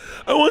not me.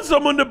 I want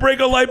someone to break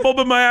a light bulb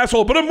in my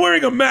asshole, but I'm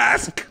wearing a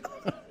mask.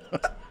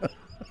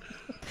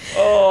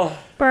 Oh.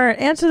 Bert,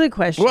 answer the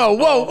question.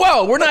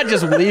 Whoa. We're not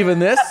just leaving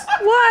this.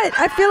 What?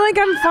 I feel like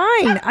I'm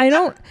fine.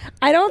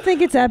 I don't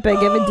think it's that big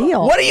of a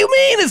deal. What do you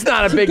mean it's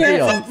not a big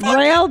deal?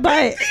 Railed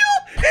by.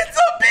 It's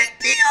a big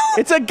deal.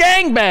 It's a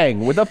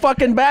gangbang with a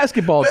fucking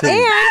basketball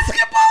team.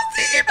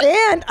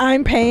 And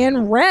I'm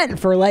paying rent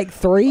for like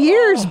 3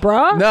 years,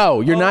 bro. No,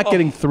 you're not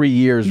getting 3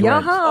 years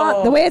rent.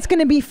 The way it's going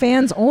to be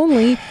fans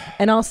only,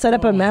 and I'll set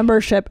up a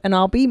membership, and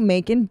I'll be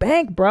making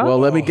bank, bro. Well,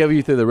 let me give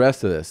you through the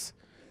rest of this.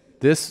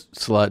 This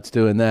slut's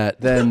doing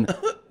that. Then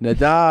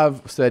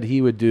Nadav said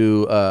he would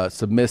do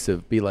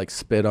submissive, be like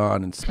spit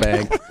on and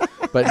spanked,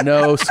 but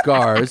no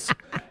scars.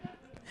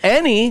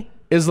 Annie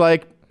is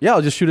like, yeah,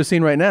 I'll just shoot a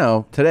scene right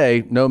now,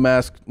 today, no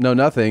mask, no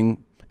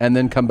nothing, and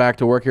then come back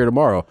to work here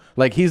tomorrow.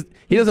 Like he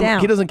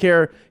doesn't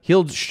care.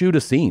 He'll shoot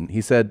a scene.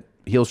 He said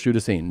he'll shoot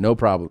a scene, no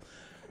problem.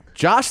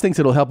 Josh thinks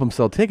it'll help him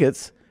sell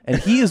tickets,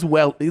 and he is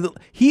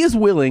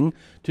willing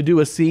to do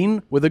a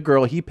scene with a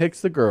girl. He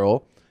picks the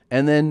girl,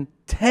 and then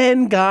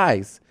 10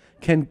 guys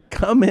can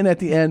come in at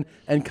the end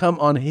and come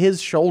on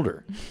his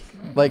shoulder.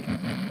 Like,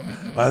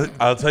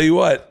 I'll tell you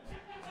what.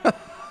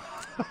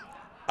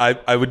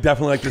 I would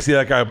definitely like to see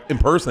that guy in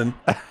person.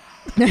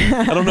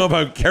 I don't know if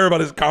I care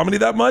about his comedy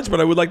that much,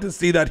 but I would like to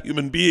see that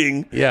human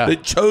being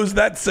that chose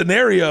that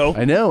scenario.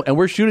 I know, and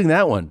we're shooting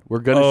that one. We're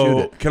going to shoot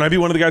it. Can I be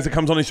one of the guys that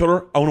comes on his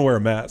shoulder? I want to wear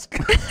a mask.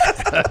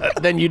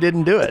 Then you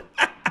didn't do it.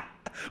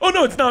 Oh,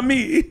 no, it's not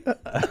me.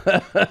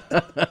 I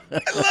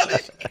love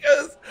it. She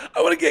goes,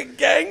 I want to get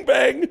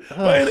gangbanged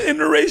by an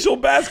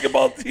interracial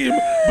basketball team,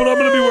 but I'm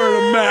going to be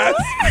wearing a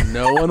mask.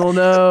 No one will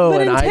know,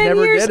 But and in I 10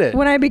 never years, did it.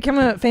 when I become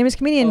a famous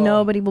comedian,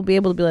 nobody will be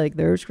able to be like,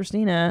 there's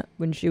Christina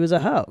when she was a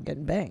hoe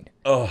getting banged.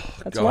 Oh,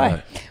 That's God.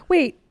 why.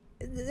 Wait.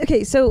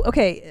 Okay.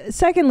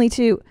 Secondly,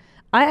 too,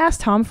 I asked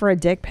Tom for a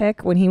dick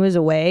pic when he was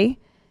away,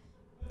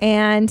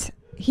 and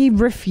he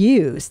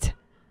refused.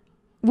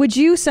 Would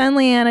you send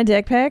Leanne a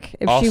dick pic?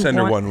 I'll send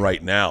her one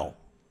right now.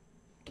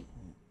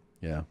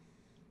 Yeah.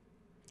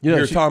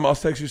 Here, Tom, I'll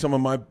text you some of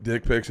my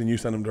dick pics and you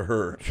send them to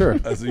her. Sure.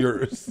 As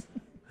yours.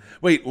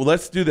 Wait, well,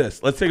 let's do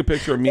this. Let's take a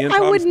picture of me and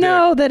Tom's I would dick.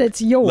 know that it's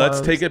yours.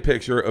 Let's take a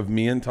picture of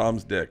me and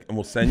Tom's dick, and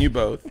we'll send you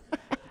both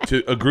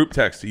to a group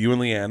text to you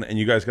and Leanne, and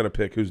you guys got to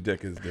pick whose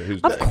dick is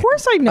whose dick. Of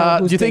course I know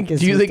whose do you dick think?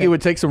 is Do you whose think dick. it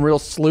would take some real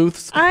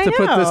sleuths I to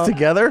put this know.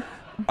 together?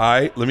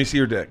 Let me see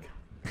your dick.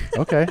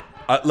 Okay.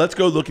 Let's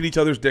go look at each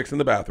other's dicks in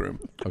the bathroom.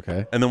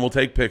 Okay. And then we'll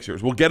take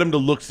pictures. We'll get them to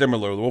look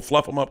similar. We'll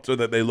fluff them up so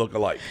that they look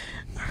alike.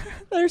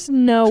 There's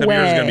no Except way.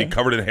 yours is going to be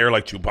covered in hair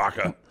like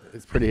Chewbacca.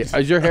 It's pretty.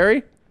 Is your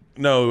hairy?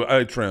 No,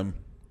 I trim.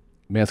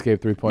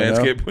 Manscaped 3.0.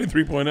 Manscaped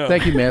 3.0.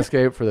 Thank you,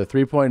 Manscaped, for the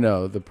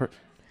 3.0.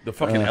 The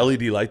fucking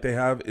LED light they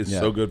have is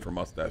so good for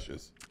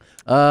mustaches.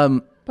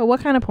 But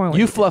what kind of porn?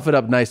 You fluff it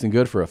up nice and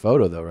good for a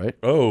photo, though, right?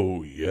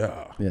 Oh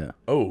yeah. Yeah.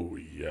 Oh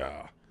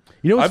yeah.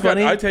 You know what's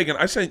funny? I think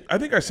I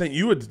sent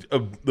you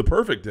the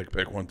perfect dick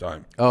pic one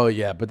time. Oh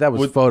yeah, but that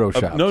was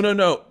Photoshop.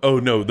 No. Oh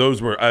no,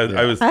 those were I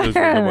was. Those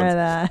were the ones.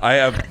 That. I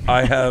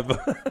have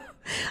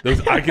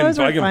those. I can Those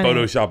were funny.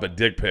 Photoshop a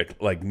dick pic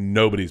like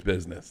nobody's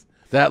business.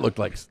 That looked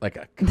like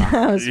a.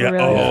 That was really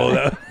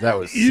Oh, that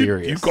was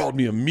serious. You called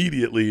me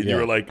immediately and you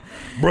were like,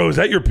 "Bro, is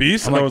that your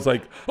piece?" And I was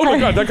like, "Oh my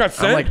god, that got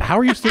sent." I'm like, "How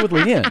are you still with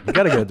Leanne? You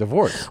got to get a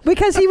divorce."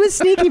 Because he was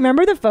sneaky.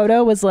 Remember the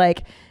photo was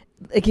like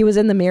he was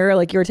in the mirror,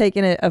 like you were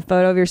taking a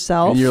photo of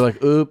yourself. And you're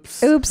like,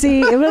 "Oops,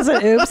 oopsie." It was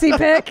an oopsie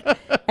pic,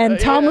 and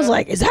Tom was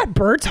like, "Is that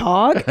Bert's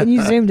hog?" And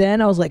you zoomed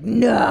in. I was like,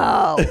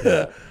 "No."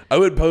 I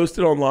would post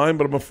it online,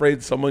 but I'm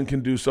afraid someone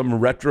can do some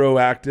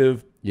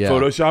retroactive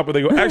Photoshop where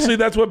they go, "Actually,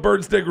 that's what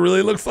Bert's dick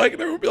really looks like,"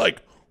 and everyone would be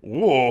like,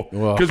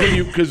 "Whoa!"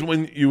 Because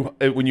when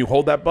you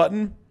hold that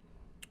button,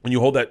 when you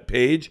hold that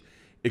page,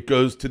 it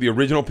goes to the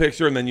original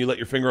picture, and then you let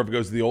your finger up, it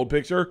goes to the old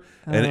picture,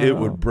 and it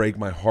would break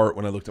my heart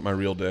when I looked at my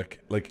real dick.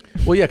 Like,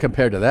 well, yeah,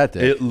 compared to that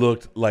dick, it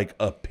looked like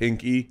a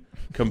pinky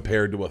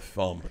compared to a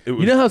thumb. It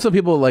was, you know how some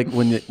people like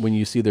when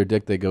you see their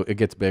dick, they go, "It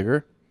gets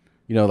bigger."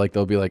 You know, like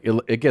they'll be like,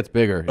 "It gets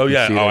bigger." Oh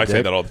yeah, I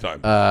say that all the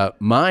time.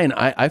 Mine,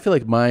 I feel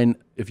like mine.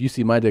 If you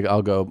see my dick,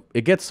 I'll go,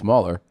 "It gets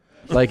smaller."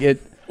 Like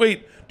it.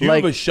 Wait. Do you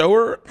have a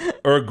shower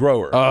or a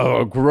grower?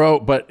 Oh,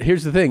 grow. But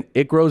here's the thing.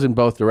 It grows in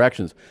both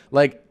directions.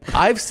 Like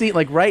I've seen,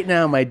 like right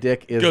now my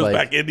dick is goes like.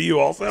 back into you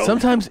also?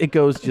 Sometimes it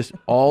goes just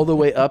all the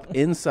way up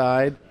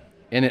inside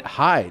and it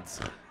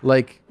hides.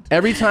 Like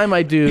every time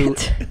I do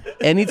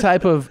any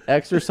type of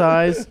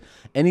exercise,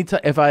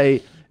 if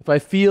I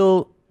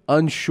feel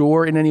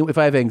unsure if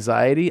I have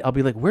anxiety, I'll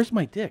be like, "Where's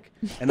my dick?"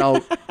 And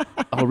I'll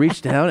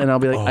reach down and I'll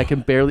be like,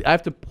 I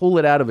have to pull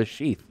it out of a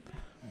sheath.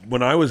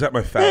 When I was at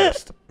my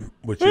fattest,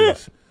 which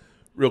is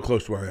real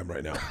close to where I am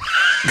right now.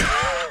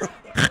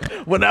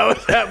 When I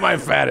was at my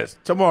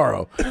fattest,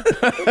 tomorrow.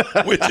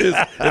 Which is,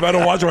 if I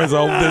don't watch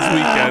myself this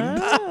weekend.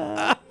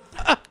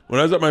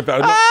 When I was at my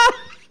fattest.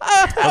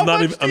 How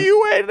much do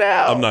you weigh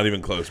now? I'm not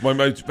even close. My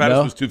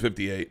fattest was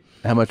 258.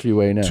 How much do you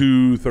weigh now?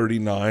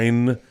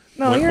 239.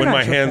 No, when you're not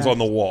my so hand's fast. on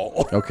the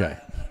wall. Okay.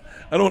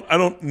 I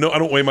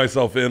don't weigh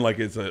myself in like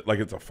it's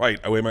a fight.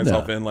 I weigh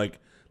myself in like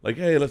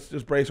hey, let's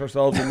just brace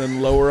ourselves and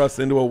then lower us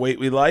into a weight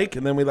we like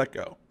and then we let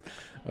go.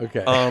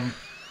 Okay.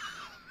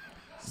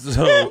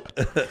 So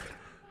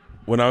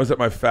when I was at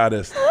my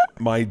fattest,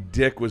 my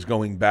dick was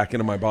going back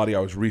into my body. I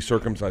was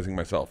recircumcising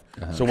myself.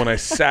 So when I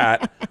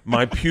sat,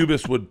 my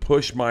pubis would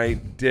push my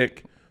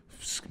dick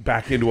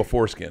back into a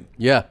foreskin.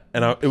 Yeah.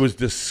 And it was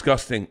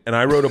disgusting. And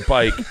I rode a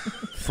bike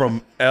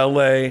from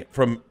L.A.,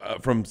 from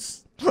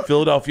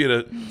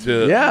Philadelphia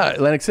to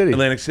Atlantic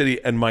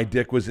City, and my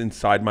dick was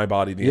inside my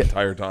body the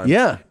entire time.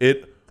 Yeah.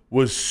 It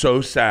was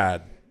so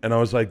sad. And I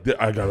was like,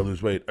 I got to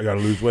lose weight. I got to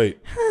lose weight.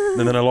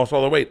 And then I lost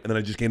all the weight, and then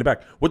I just gained it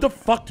back. What the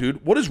fuck,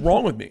 dude? What is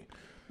wrong with me?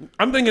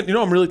 I'm thinking,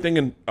 I'm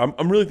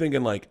really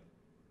thinking like,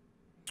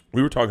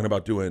 we were talking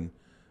about doing,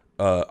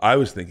 I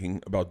was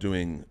thinking about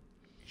doing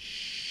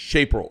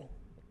shape roll.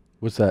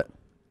 What's that?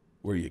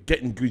 Where you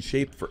get in good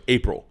shape for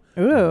April.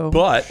 Ooh.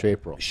 But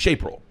shape roll.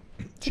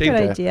 That's a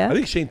good idea. I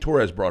think Shane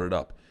Torres brought it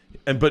up.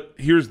 But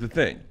here's the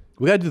thing.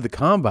 We got to do the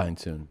combine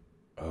soon.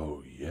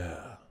 Oh,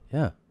 yeah.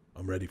 Yeah.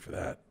 I'm ready for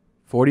that.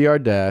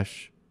 40-yard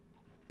dash,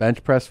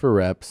 bench press for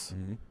reps,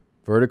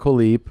 vertical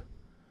leap.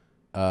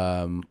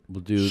 We'll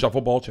do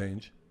shuffle ball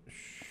change.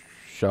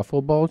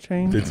 Shuffle ball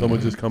change? Did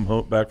someone just come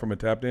home back from a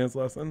tap dance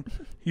lesson?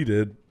 He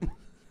did.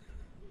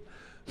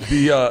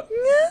 The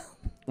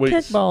wait,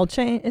 kickball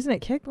chain, isn't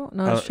it kickball?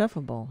 No, it's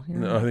shuffleball.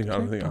 No,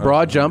 I think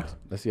broad jump.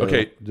 That's the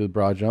okay. Other. Do the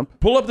broad jump.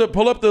 Pull up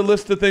the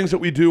list of things that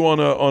we do on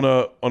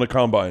a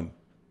combine.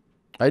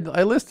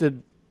 I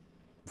listed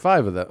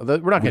 5 of them.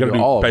 We're not going to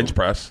do all bench of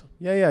them. press.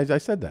 Yeah, I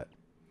said that.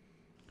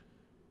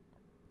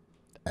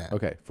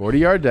 Okay,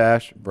 40-yard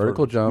dash,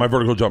 vertical jump. My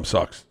vertical jump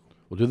sucks.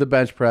 We'll do the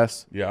bench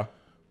press. Yeah.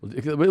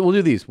 We'll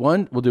do these.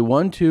 We'll do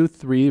 1, 2,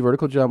 3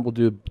 vertical jump. We'll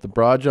do the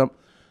broad jump.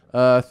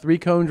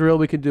 3-cone drill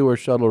we can do, or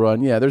shuttle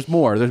run. Yeah, there's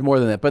more. There's more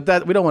than that. But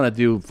that we don't want to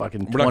do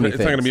fucking 20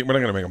 things. We're not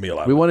gonna make a meal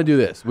out of it. We want to do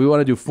this. We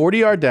want to do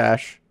 40-yard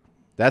dash.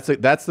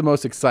 That's the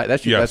most exciting.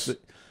 That's the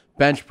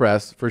bench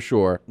press for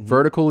sure.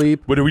 Vertical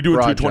leap. But are we doing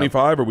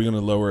 225? Or are we going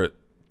to lower it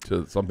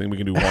to something we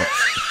can do once?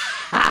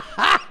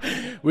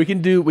 We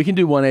can do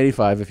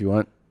 185 if you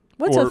want.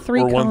 What's a 3-cone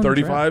or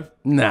 135?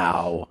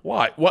 No.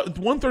 Why? What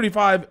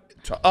 135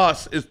 to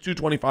us is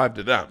 225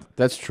 to them.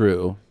 That's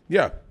true.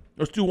 Yeah.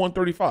 Let's do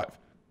 135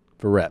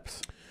 for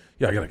reps.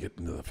 Yeah, I gotta get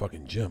into the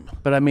fucking gym.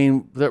 But I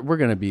mean, we're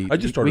gonna be. I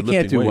just started. We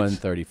can't do lifting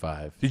weights.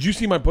 135. Did you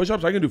see my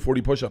push-ups? I can do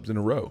 40 push-ups in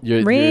a row.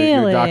 Your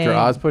Dr.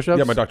 Oz push-ups?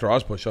 Yeah, my Dr.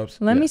 Oz push-ups.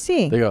 Let me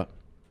see. There you go.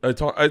 It's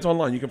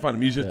online. You can find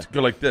them. You just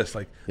go like this,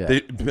 like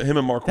him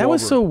and Mark. That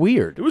was so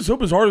weird. It was so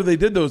bizarre that they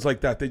did those like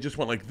that. They just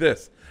went like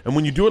this, and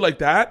when you do it like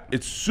that,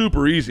 it's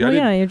super easy. Well,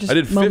 you're just I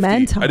did 50.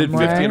 momentum, I did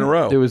 50 in a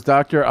row. It was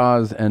Dr.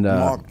 Oz and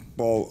Mark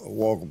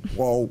Wahlberg.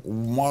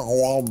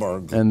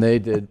 And they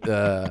did.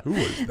 Who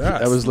was that?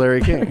 That was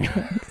Larry King.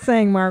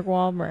 Saying Mark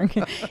Wahlberg.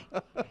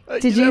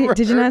 Did you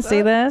not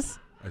see this?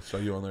 I saw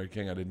you on Larry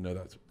King. I didn't know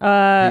that.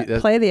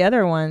 Play the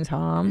other one,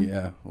 Tom.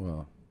 Yeah,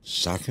 well,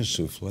 Soccer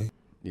souffle.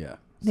 Yeah,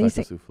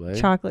 soccer souffle.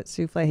 Chocolate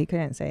souffle. He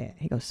couldn't say it.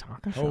 He goes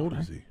soccer. How old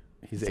is he?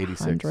 He's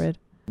 86. 100.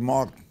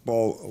 Mark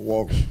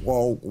Wahlberg.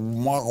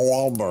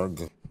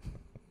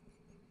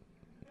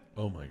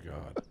 Oh my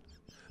God,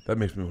 that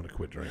makes me want to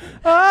quit drinking.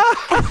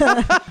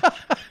 Oh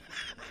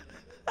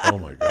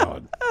my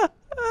God.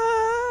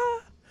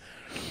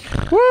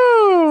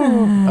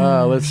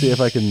 Woo! Let's see if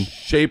I can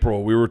shape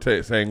roll. We were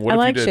saying, what I if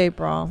like you did, shape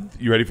roll.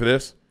 You ready for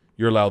this?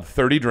 You're allowed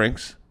 30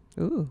 drinks.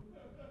 Ooh.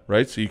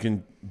 Right, so you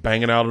can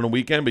bang it out on a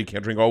weekend, but you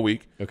can't drink all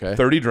week. Okay.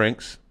 30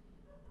 drinks.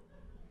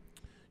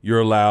 You're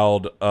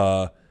allowed,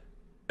 but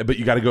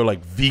you got to go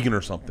like vegan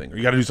or something, or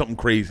you got to do something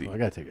crazy. I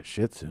got to take a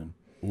shit soon.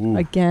 Ooh.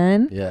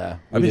 Again? Yeah,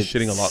 I've been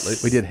shitting a lot lately.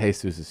 We did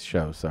Jesus'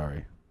 show.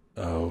 Sorry.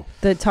 Oh.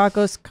 The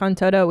Cacas Con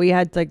Todos, we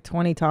had like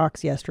 20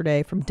 talks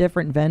yesterday from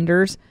different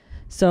vendors.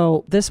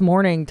 So this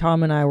morning,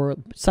 Tom and I were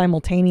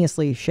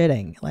simultaneously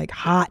shitting, like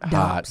hot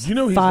dumps, Do you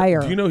know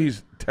fire. Do you know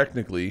he's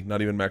technically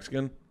not even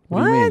Mexican?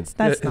 What? do you mean?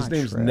 That's His not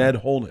name's true. Ned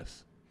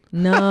Wholeness.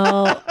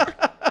 No.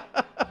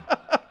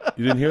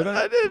 You didn't hear that?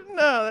 I didn't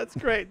know. That's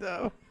great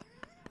though.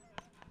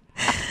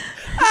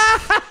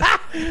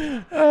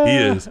 He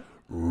is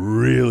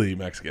really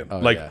Mexican. Oh,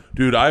 like, yeah.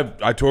 dude,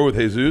 I tour with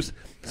Jesus.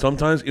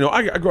 Sometimes,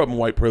 I grew up in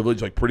white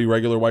privilege, like pretty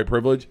regular white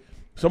privilege.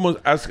 Someone's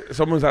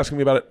asking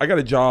me about it. I got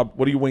a job.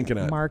 What are you winking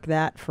at? Mark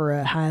that for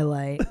a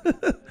highlight.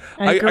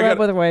 I grew up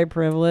with white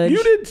privilege.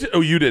 You did. Oh,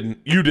 you didn't.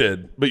 You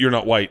did, but you're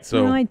not white.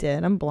 So No, I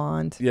did. I'm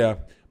blonde. yeah.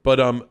 But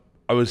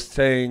I was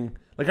saying,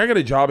 like, I got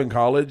a job in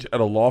college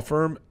at a law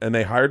firm, and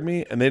they hired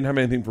me, and they didn't have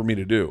anything for me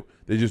to do.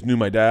 They just knew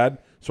my dad,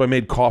 so I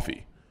made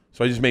coffee.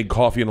 So I just made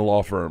coffee in a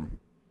law firm.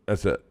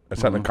 That's it. I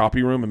sat in a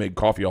copy room and made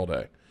coffee all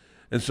day.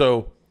 And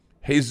so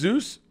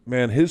Jesus,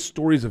 man, his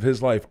stories of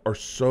his life are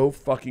so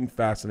fucking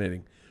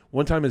fascinating.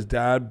 One time his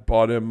dad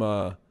bought him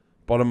a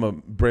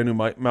brand new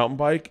mountain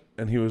bike,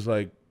 and he was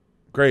like,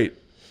 great,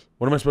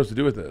 what am I supposed to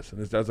do with this? And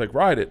his dad's like,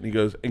 ride it. And he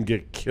goes, and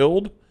get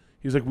killed?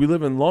 He's like, we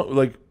live in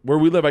like where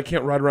we live. I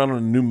can't ride around on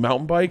a new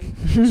mountain bike,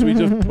 so he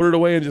just put it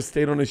away and just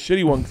stayed on his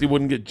shitty one because he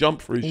wouldn't get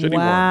jumped for his shitty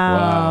one.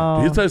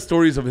 Wow. He tells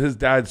stories of his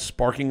dad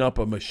sparking up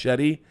a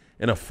machete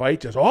in a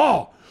fight, just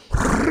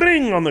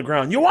ring on the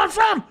ground. You want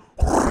some?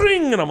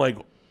 Ring, and I'm like,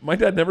 my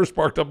dad never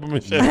sparked up a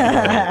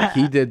machete.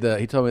 He did.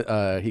 He told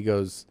me. He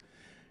goes.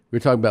 We were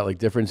talking about like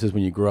differences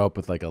when you grow up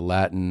with like a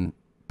Latin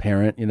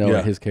parent. You know, Yeah.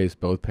 in his case,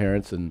 both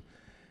parents. And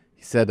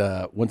he said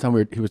one time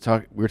we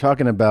were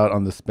talking about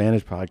on the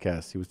Spanish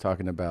podcast. He was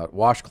talking about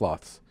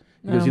washcloths.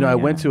 He goes, I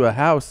went to a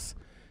house,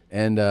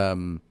 and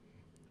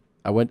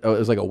I went. Oh, it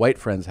was like a white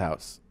friend's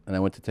house, and I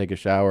went to take a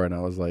shower, and I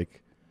was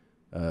like,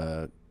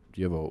 "Do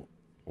you have a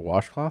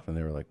washcloth?" And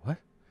they were like, "What?"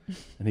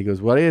 And he goes,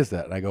 "What is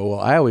that?" And I go, "Well,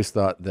 I always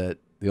thought that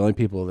the only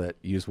people that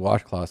use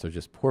washcloths are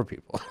just poor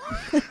people."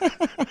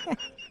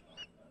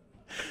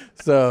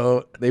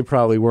 So they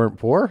probably weren't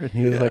poor. And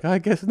he was like, "I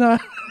guess not."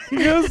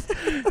 He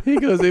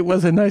goes, "It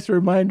was a nice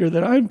reminder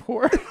that I'm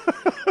poor."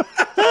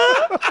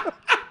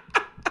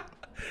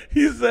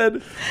 He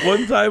said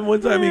one time he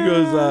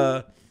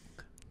goes,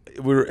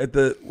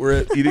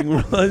 we're eating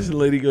lunch, and the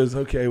lady goes,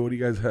 "Okay, what do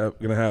you guys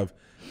gonna have?"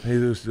 And he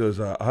just goes,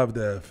 "I'll have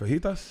the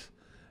fajitas."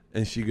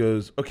 And she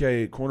goes,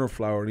 "Okay, corn or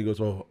flour?" And he goes,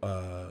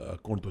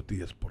 "Corn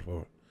tortillas, por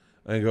favor."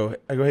 And I go,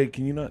 "Hey,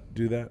 can you not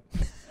do that?"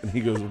 And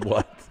he goes,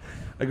 "What?"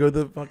 I go,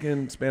 "The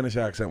fucking Spanish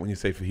accent when you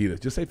say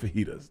fajitas. Just say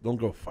fajitas. Don't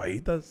go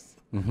fajitas."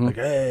 Like,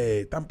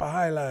 "Hey, tampa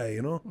highlight,"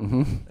 you know?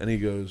 And he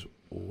goes,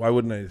 "Why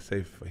wouldn't I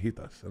say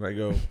fajitas?" And I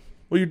go,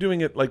 "Well, you're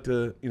doing it like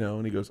to, you know."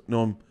 And he goes,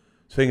 "No, I'm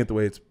saying it the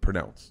way it's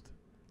pronounced."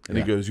 And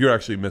he goes, "You're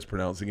actually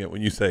mispronouncing it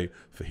when you say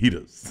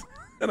fajitas."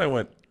 And I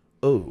went,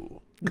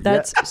 "Oh."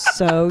 That's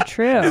so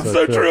true. It's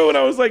so true. And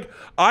I was like,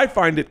 I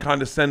find it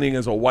condescending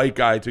as a white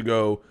guy to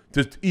go,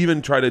 to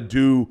even try to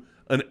do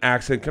an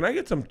accent. Can I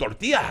get some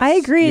tortillas? I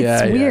agree.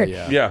 It's weird.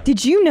 Yeah.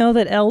 Did you know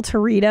that El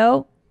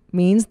Torito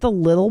means the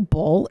little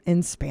bull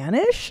in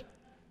Spanish?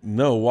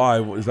 No,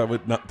 why? Is that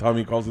what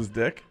Tommy calls his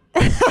dick?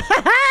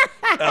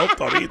 El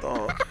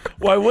Torito.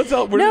 Why? What's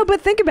El? No, but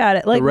think about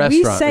it. Like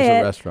we say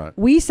it.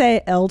 We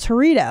say El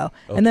Torito.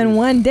 And then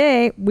one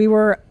day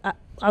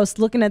I was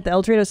looking at the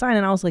El Torito sign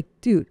and I was like,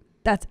 dude,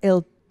 that's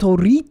El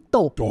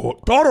Torito.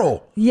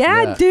 Toro.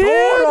 Yeah, dude.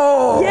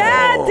 Toro.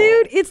 Yeah,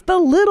 dude. It's the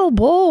little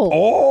bull.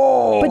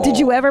 Oh. But did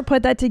you ever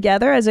put that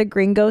together as a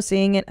gringo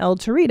seeing an El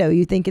Torito?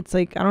 You think it's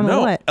like, I don't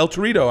know what. El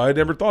Torito. I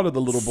never thought of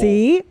the little bull.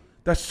 See?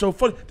 That's so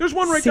funny. There's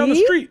one right down the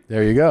street.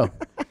 There you go.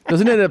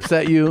 Doesn't it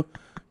upset you?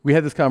 We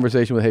had this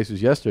conversation with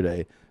Jesus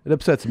yesterday. It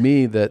upsets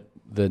me that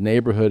the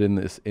neighborhood in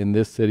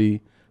this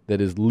city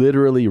that is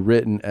literally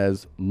written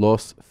as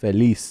Los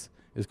Feliz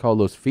is called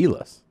Los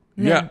Feliz.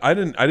 Yeah, I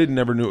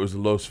never knew it was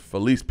Los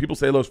Feliz. People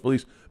say Los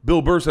Feliz.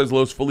 Bill Burr says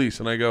Los Feliz,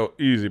 and I go,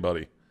 easy,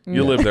 buddy.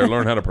 You live there.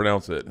 Learn how to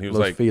pronounce it. And he was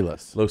Los like,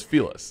 Feliz. Los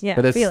Feliz. Yeah,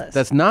 but Feliz.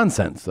 that's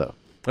nonsense, though.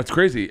 That's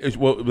crazy.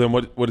 Well, then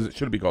what is it?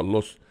 Should it be called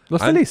Los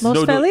Feliz?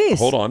 Los Feliz.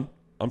 Hold on.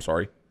 I'm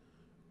sorry.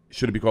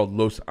 Should it be called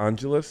Los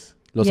Angeles?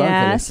 Los yes,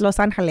 Angeles. Los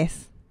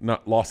Angeles.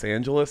 Not Los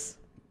Angeles?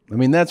 I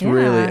mean, that's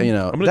really,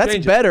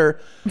 that's better.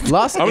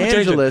 Los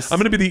Angeles. I'm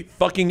going to be the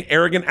fucking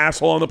arrogant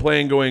asshole on the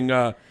plane going,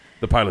 the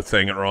pilot's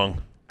saying it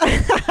wrong.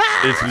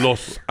 It's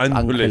Los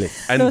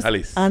Angeles. Los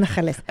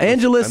Angeles.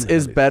 Angeles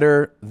is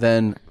better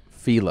than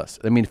Feliz.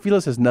 I mean,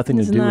 Feliz has nothing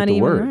to do with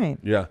the word. Right.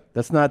 Yeah.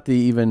 That's not the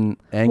even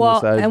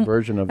anglicized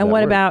version of that And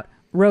what word. about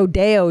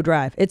Rodeo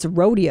Drive? It's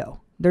rodeo.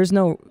 There's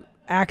no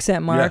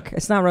accent mark. Yeah.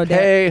 It's not rodeo.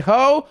 Hey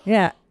ho.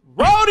 Yeah.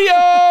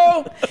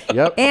 Rodeo.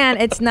 Yep.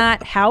 And it's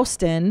not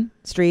Houston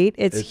Street.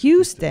 It's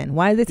Houston.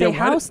 Why do they say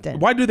Houston?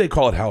 Why do they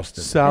call it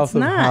Houston? South It's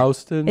of not.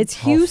 Houston. It's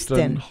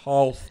Houston.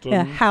 Houston.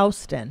 Yeah,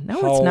 Houston. No,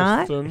 it's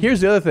not. Here's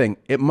the other thing.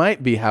 It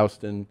might be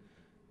Houston,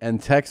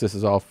 and Texas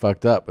is all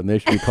fucked up, and they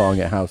should be calling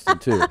it Houston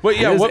too. But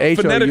yeah, what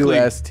phonetically?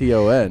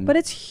 Houston. But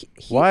it's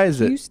why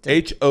is it Houston.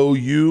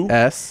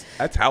 H-O-U-S?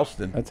 That's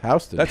Houston. That's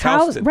Houston. That's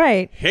Houston.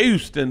 Right.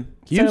 Houston.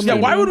 Houston. Yeah,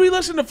 why would we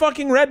listen to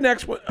fucking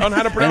rednecks on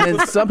how to pronounce And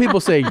then it? some people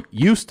say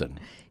Houston.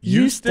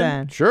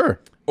 Houston?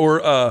 Sure.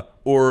 Or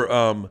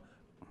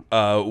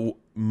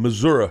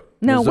Missouri.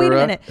 No, wait a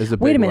minute. Is a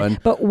Wait a big minute. one.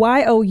 But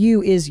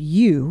Y-O-U is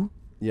you.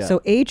 Yeah.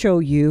 So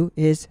H-O-U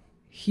is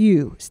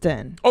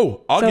Houston.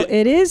 Oh, so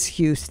it is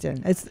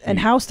Houston. And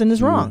Houston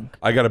is wrong.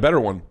 I got a better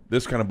one.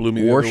 This kind of blew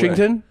me the other way.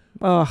 Washington?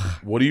 Ugh.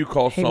 What do you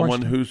call Hate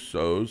someone Washington. who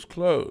sews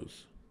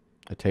clothes?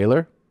 A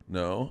tailor?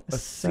 No, a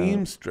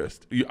seamstress.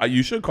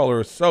 You should call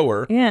her a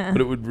sewer. Yeah.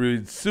 But it would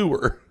read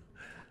sewer.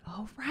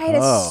 Oh, right,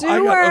 a sewer. I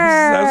got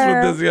obsessed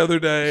with this the other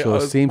day. So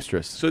a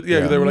seamstress. So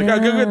yeah, they were like, "I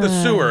go get the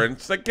sewer," and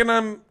it's like,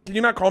 "Can you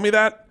not call me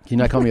that?" Can you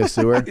not call me a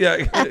sewer?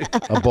 Yeah,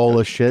 A bowl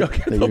of shit. Go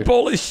get a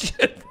bowl of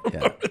shit from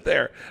over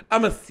there.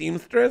 I'm a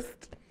seamstress.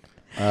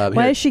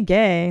 Why is she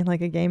gay?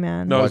 Like a gay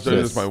man? No, it's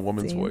just my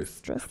woman's voice.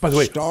 By the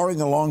way,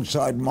 starring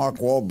alongside Mark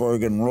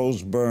Wahlberg and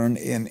Rose Byrne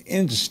in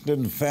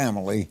Instant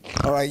Family.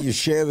 All right, you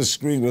share the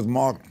screen with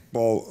Mark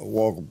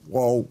Wahlberg.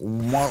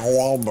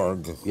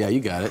 Yeah,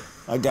 you got it.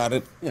 I got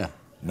it. Yeah.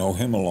 Know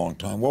him a long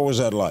time. What was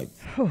that like?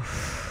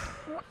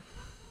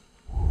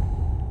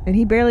 And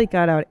he barely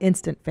got out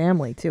Instant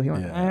Family too. He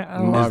went. Is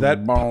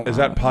that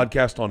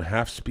podcast on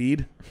half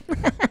speed?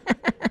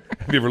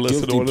 Have you ever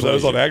listened to one of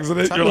those on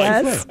accident? You're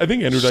like, I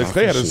think Andrew Dice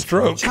Clay had a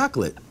stroke.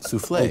 Chocolate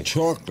souffle. Oh,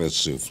 chocolate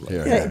souffle.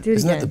 Yeah, do it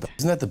Isn't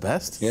that the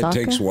best? It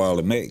takes a while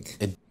to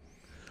make.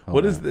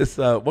 What is this?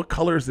 What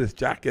color is this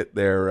jacket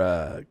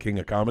there, King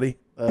of Comedy?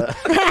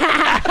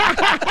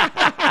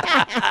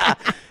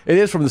 It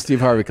is from the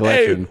Steve Harvey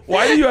collection. Hey,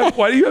 why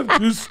do you have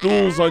 2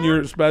 stools on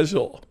your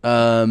special?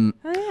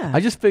 I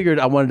just figured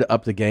I wanted to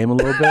up the game a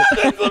little bit.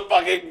 That's the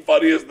fucking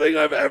funniest thing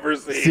I've ever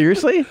seen.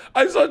 Seriously?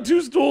 I saw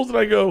 2 stools and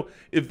I go,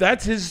 if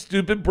that's his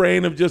stupid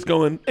brain of just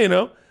going,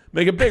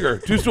 make it bigger,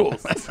 2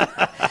 stools.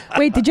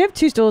 Wait, did you have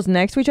 2 stools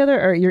next to each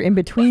other, or you're in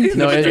between?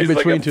 No, in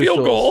between like 2 field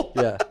stools. Goal.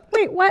 Yeah.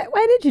 Wait,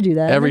 why did you do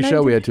that? Every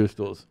show we had 2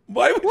 stools.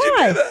 Why would you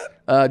do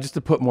that? Just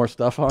to put more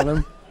stuff on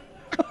them.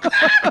 But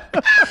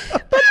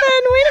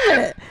then, wait a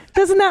minute.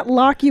 Doesn't that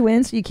lock you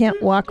in so you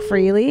can't walk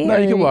freely? No,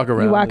 you can walk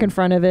around. You walk in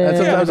front of it. And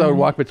sometimes I would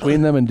walk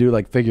between them and do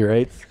like figure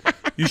 8s.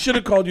 You should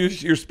have called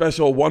your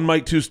special 1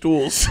 mic 2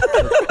 stools.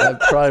 That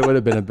probably would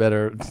have been a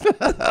better.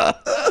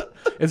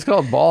 It's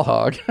called Ball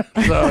Hog.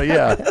 So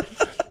yeah.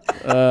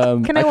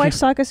 Can I watch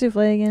Saka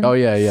Souffle again? Oh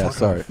yeah.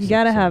 Sorry. You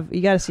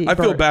gotta see. I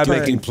feel bad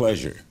making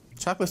pleasure.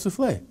 Chocolate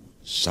souffle.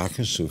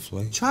 Saka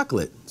souffle.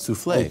 Chocolate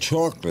souffle. Oh,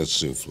 chocolate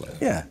souffle.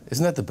 Yeah,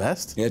 isn't that the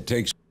best? It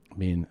takes. I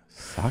mean,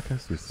 Saka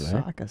souffle.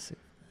 Saka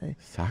souffle.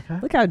 Saka.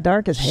 Look how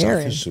dark his hair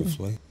Saka is.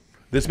 souffle.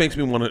 This makes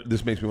me want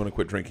to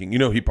quit drinking.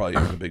 He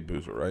probably is a big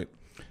boozer, right?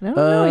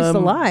 No, he's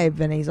alive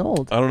and he's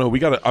old. I don't know. We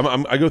got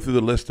to. I go through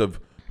the list of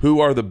who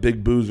are the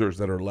big boozers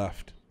that are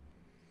left.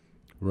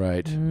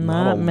 Right.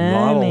 Not many.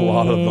 Not a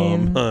lot of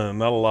them.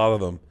 Not a lot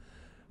of them.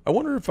 I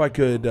wonder if I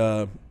could.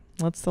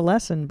 What's the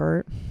lesson,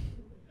 Bert?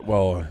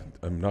 Well,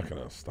 I'm not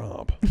going to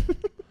stop.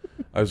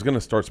 I was going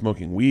to start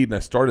smoking weed, and I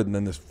started, and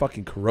then this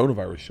fucking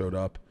coronavirus showed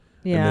up.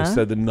 Yeah. And they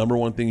said the number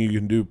one thing you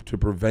can do to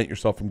prevent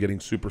yourself from getting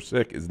super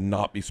sick is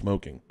not be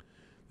smoking.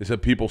 They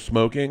said people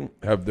smoking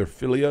have their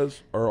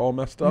cilias are all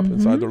messed up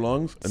inside their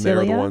lungs, and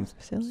they're the ones,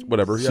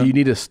 whatever. So you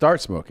need to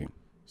start smoking.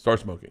 Start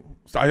smoking.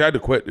 So I had to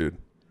quit, dude.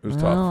 It was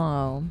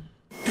tough.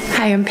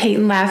 Hi, I'm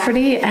Peyton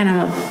Lafferty, and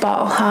I'm a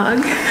ball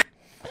hog.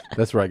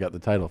 That's where I got the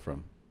title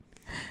from.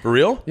 For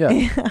real?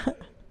 Yeah.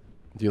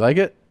 Do you like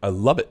it? I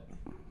love it.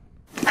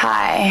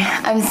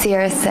 Hi, I'm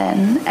Sierra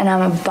Sin, and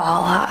I'm a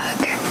ball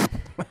hog.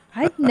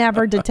 I've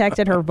never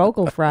detected her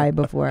vocal fry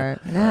before.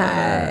 I'm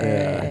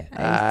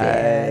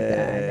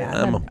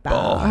a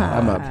ball hog.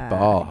 I'm a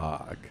ball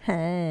hog.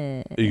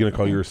 Are you going to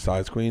call yours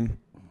size queen?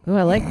 Ooh,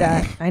 I like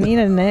that. I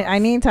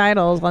need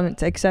titles. Let me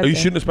accept. Are you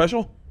shooting a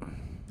special?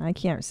 I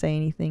can't say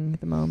anything at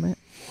the moment.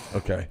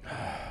 Okay.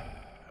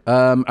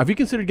 Have you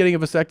considered getting a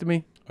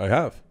vasectomy? I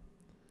have.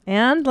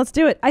 And let's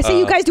do it. I say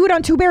you guys do it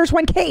on 2 Bears,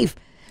 1 Cave.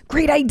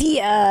 Great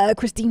idea,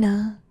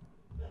 Christina.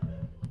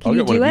 I'll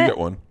get one if you get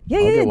one. Yeah,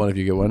 I'll get one if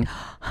you get one.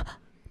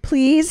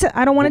 Please,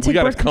 I don't want to take.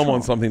 We got to come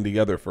on something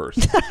together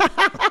first.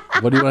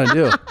 What do you want to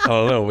do? I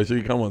don't know. We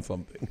should come on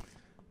something.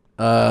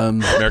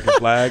 American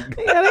flag.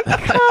 You gotta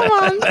come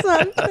on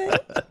something.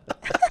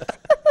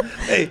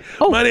 Hey,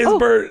 my name's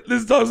Bert.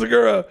 This is Tom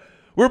Segura.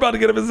 We're about to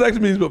get a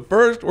vasectomy, but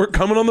first we're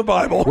coming on the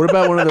Bible. What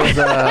about one of those?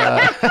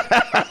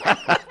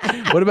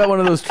 What about one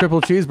of those triple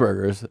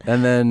cheeseburgers?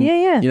 And then,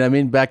 yeah. You know what I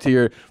mean?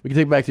 We can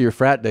take back to your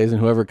frat days, and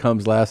whoever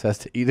comes last has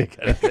to eat it,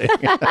 kind of thing.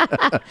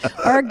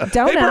 Or donuts.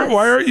 Hey, Bert,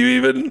 why aren't you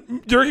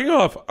even jerking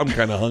off? I'm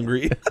kind of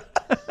hungry.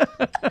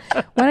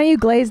 Why don't you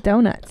glaze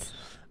donuts?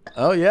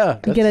 Oh yeah,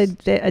 you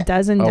get a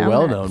dozen. A donuts.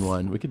 well-known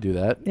one. We could do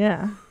that.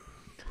 Yeah.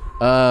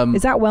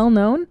 Is that well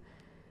known?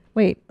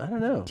 Wait, I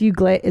don't know. Do you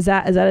glaze? Is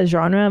that a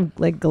genre of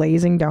like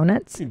glazing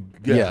donuts?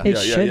 Yeah, it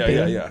should be.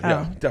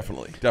 Yeah,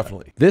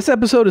 definitely. This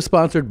episode is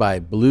sponsored by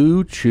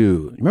Blue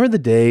Chew. Remember the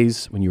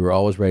days when you were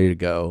always ready to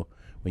go,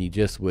 when you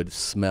just would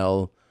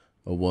smell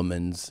a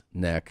woman's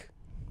neck,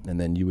 and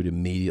then you would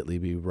immediately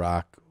be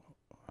rock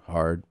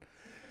hard.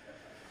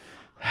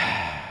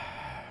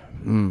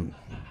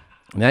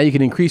 Now you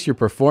can increase your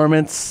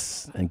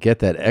performance and get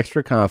that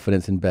extra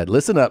confidence in bed.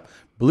 Listen up,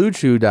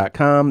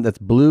 BlueChew.com. That's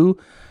blue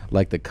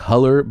like the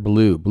color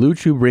blue. Blue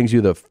Chew brings you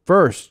the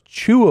first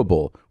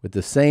chewable with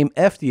the same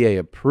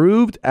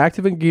FDA-approved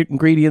active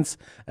ingredients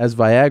as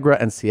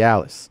Viagra and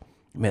Cialis.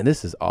 Man,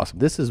 this is awesome.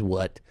 This is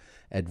what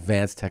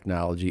advanced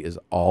technology is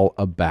all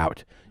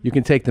about. You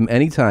can take them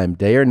anytime,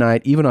 day or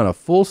night, even on a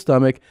full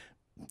stomach.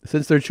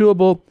 Since they're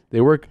chewable,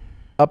 they work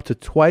up to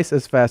twice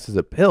as fast as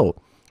a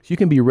pill. So you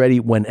can be ready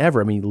whenever.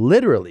 I mean,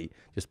 literally,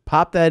 just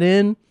pop that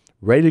in,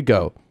 ready to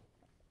go.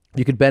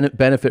 You could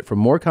benefit from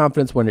more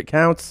confidence when it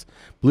counts.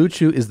 Blue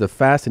Chew is the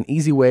fast and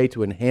easy way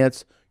to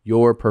enhance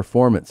your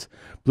performance.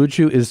 Blue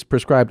Chew is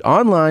prescribed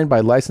online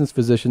by licensed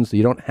physicians, so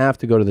you don't have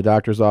to go to the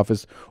doctor's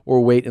office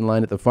or wait in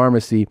line at the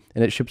pharmacy,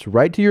 and it ships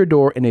right to your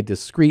door in a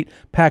discreet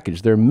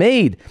package. They're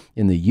made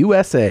in the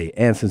USA,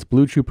 and since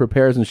Blue Chew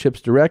prepares and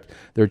ships direct,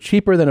 they're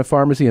cheaper than a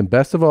pharmacy, and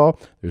best of all,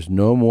 there's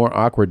no more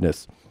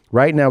awkwardness.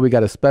 Right now, we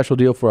got a special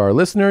deal for our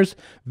listeners.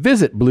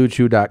 Visit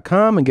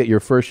BlueChew.com and get your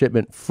first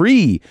shipment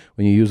free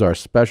when you use our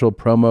special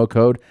promo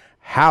code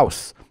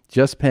HOUSE.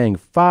 just paying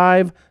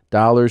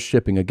 $5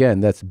 shipping. Again,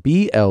 that's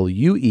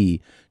BLUE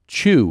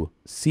Chew,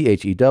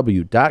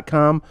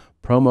 CHEW.com,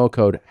 promo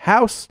code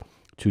HOUSE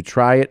to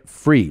try it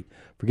free.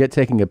 Forget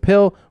taking a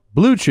pill.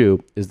 Blue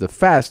Chew is the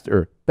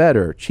faster,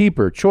 better,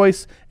 cheaper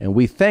choice, and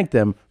we thank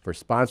them for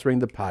sponsoring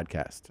the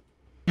podcast.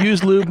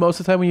 Use lube most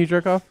of the time when you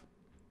jerk off?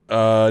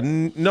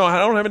 No, I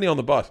don't have any on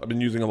the bus. I've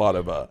been using a lot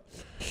of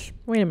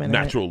wait a minute,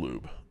 natural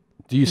lube.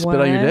 Do you spit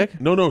on your dick?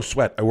 No,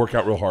 sweat. I work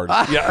out real hard.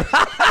 Yeah.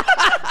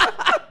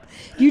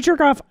 You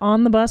jerk off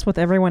on the bus with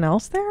everyone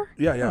else there?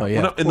 Yeah, yeah. Oh,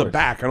 yeah, Well, in the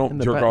back. I don't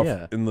jerk off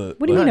in the...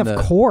 What do you mean, of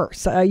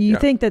course? You Yeah.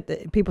 think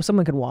that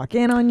someone could walk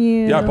in on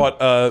you? Yeah, I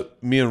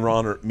bought me and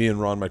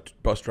Ron, my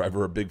bus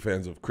driver, are big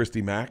fans of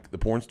Christy Mack, the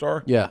porn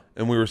star. Yeah.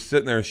 And we were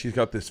sitting there, and she's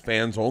got this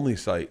fans only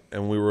site,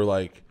 and we were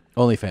like,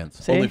 OnlyFans.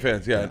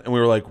 OnlyFans, yeah. And we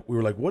were like,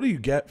 what do you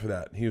get for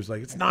that? And he was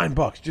like, it's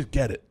 $9, just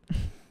get it.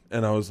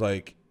 And I was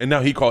like, and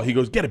now he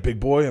goes, get it, big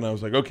boy. And I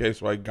was like, okay,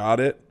 so I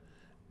got it.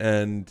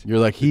 And you're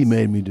like, he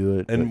made me do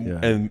it.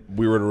 And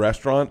we were at a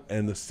restaurant,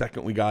 and the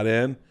second we got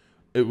in,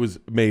 it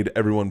made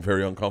everyone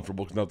very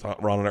uncomfortable because now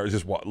Ron and I were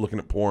just looking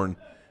at porn,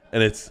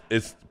 and it's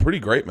pretty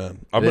great,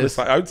 man. I would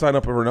sign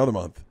up for another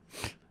month.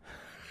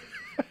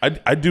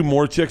 I'd do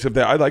more chicks if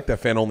I like that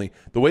fan only.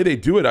 The way they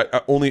do it,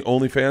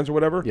 OnlyFans or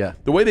whatever. Yeah.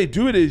 The way they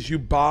do it is you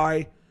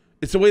buy.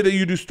 It's the way that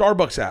you do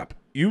Starbucks app.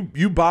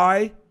 You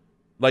buy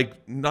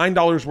like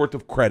 $9 worth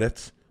of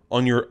credits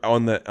on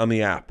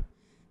the app.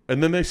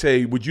 And then they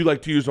say, would you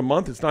like to use a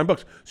month? It's $9.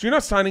 So you're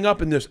not signing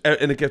up and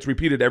it gets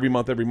repeated every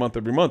month.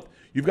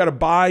 You've got to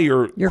buy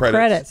your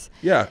credits.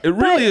 Yeah, it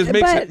really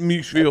makes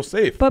you feel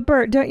safe. But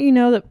Bert, don't you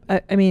know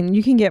that, I mean,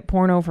 you can get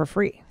porno for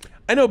free.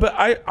 I know,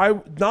 but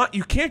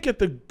you can't get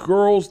the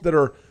girls that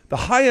are, the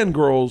high-end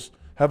girls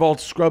have all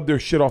scrubbed their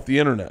shit off the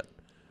internet.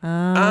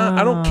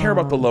 I don't care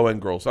about the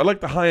low-end girls. I like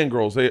the high-end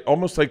girls. They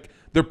almost like,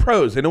 they're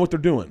pros. They know what they're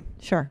doing.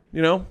 Sure.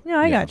 You know? Yeah,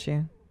 I got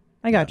you.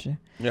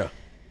 Yeah.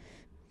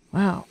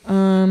 Wow.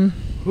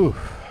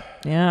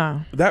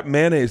 Yeah. That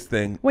mayonnaise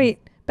thing. Wait,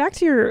 back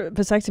to your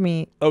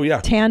vasectomy. Oh, yeah.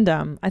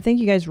 Tandem. I think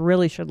you guys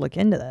really should look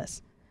into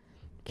this.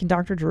 Can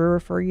Dr. Drew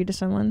refer you to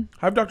someone?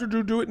 Have Dr.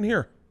 Drew do it in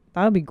here.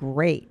 That would be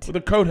great. With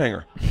a coat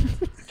hanger.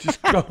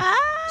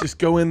 just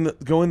go in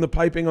the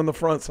piping on the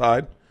front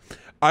side.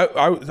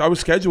 I was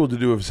scheduled to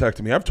do a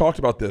vasectomy. I've talked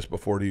about this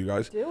before to you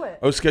guys. Do it.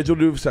 I was scheduled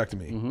to do a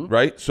vasectomy,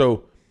 right?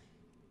 So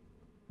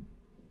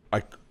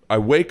I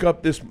wake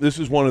up, this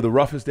is one of the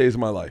roughest days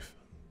of my life.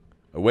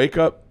 I wake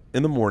up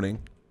in the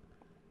morning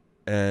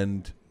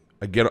and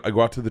I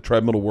go out to the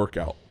treadmill to work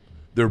out.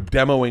 They're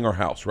demoing our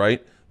house,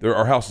 right?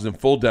 Our house is in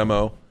full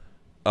demo.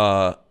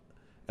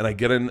 And I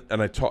get in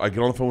and I get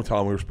on the phone with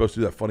Tom. We were supposed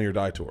to do that Funny or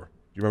Die tour.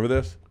 Do you remember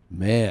this?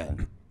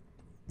 Man.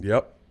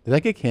 Yep. Did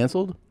that get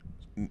canceled?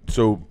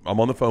 So I'm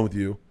on the phone with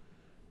you,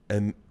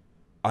 and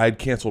I had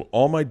canceled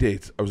all my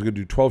dates. I was going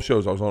to do 12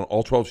 shows. I was on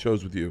all 12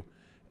 shows with you.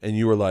 And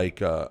you were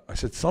like, I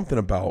said something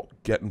about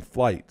getting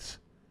flights.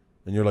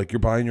 And you're like, you're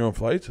buying your own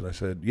flights? And I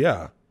said,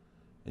 yeah.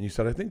 And you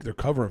said, I think they're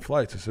covering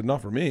flights. I said,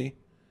 not for me.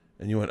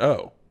 And you went,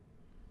 oh.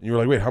 And you were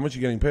like, wait, how much are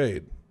you getting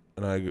paid?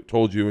 And I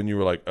told you, and you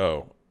were like,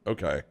 oh,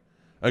 okay.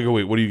 I go,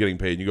 wait, what are you getting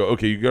paid? And you go,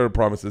 okay, you got to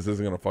promise this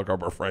isn't going to fuck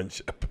up our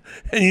friendship.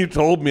 And you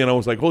told me, and I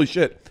was like, holy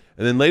shit.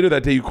 And then later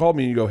that day, you called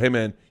me, and you go, hey,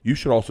 man, you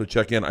should also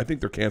check in. I think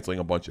they're canceling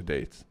a bunch of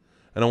dates.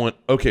 And I went,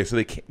 okay,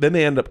 so then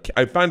they end up,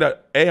 I find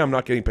out, A, I'm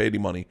not getting paid any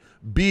money.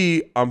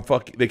 B,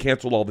 they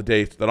canceled all the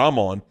dates that I'm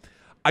on.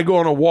 I go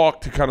on a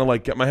walk to kind of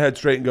like get my head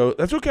straight and go,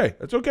 that's okay.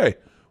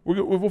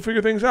 We'll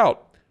figure things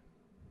out.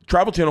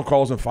 Travel Channel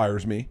calls and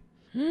fires me.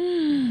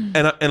 And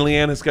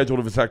Leanne has scheduled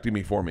a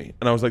vasectomy for me.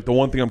 And I was like, the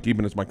one thing I'm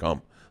keeping is my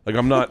cum. Like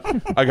I'm not,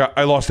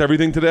 I lost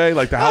everything today.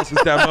 Like the house is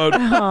demoed.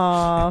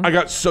 I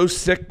got so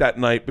sick that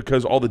night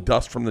because all the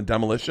dust from the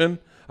demolition.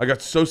 I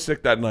got so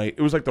sick that night.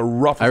 It was like the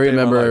roughest I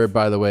remember, day of my life.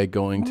 by the way,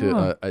 going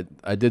to,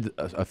 I did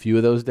a few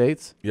of those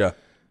dates. Yeah.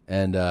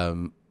 And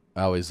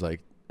I always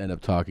like end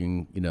up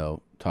talking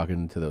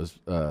to those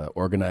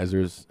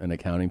organizers and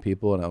accounting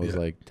people. And I was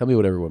like, tell me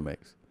what everyone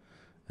makes.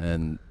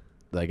 And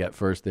like at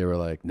first they were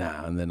like,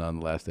 nah. And then on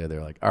the last day they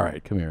were like, all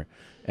right, come here.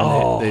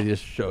 And they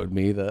just showed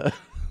me the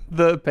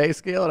pay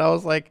scale. And I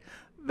was like,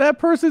 that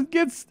person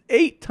gets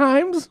 8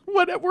 times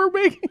what we're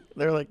making.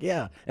 They're like,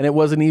 yeah. And it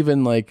wasn't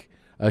even like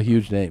a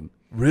huge name.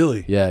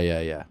 Really?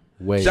 Yeah.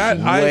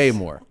 Way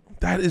more.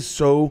 That's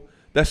so.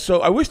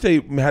 I wish they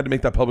had to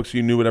make that public so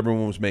you knew what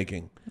everyone was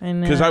making. I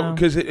know.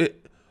 Because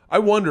I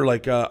wonder,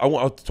 like,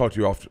 I'll talk to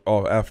you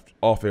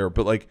off air,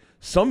 but like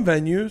some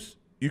venues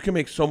you can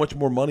make so much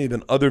more money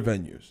than other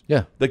venues.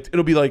 Yeah. Like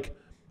it'll be like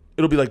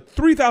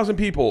 3,000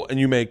 people and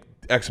you make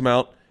X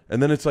amount,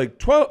 and then it's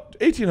like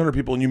 1,800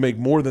 people and you make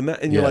more than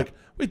that, and you're like,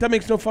 wait, that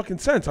makes no fucking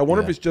sense. I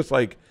wonder if it's just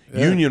like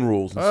union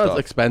rules and stuff.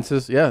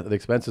 Expenses, the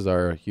expenses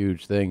are a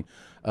huge thing.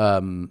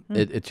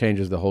 It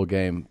changes the whole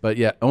game. But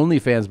yeah,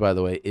 OnlyFans, by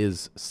the way,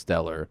 is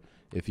stellar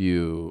if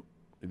you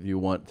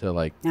want to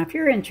like. Now, if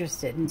you're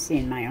interested in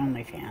seeing my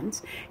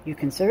OnlyFans, you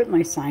can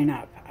certainly sign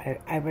up.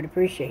 I would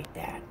appreciate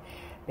that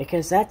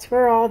because that's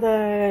where all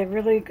the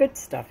really good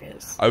stuff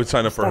is. I would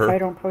sign up for her. I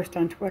don't post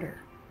on Twitter.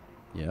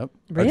 Yep.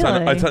 Really?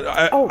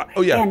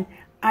 Oh, yeah. And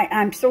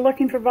I'm still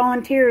looking for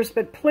volunteers,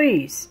 but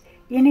please,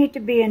 you need to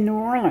be in New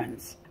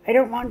Orleans. I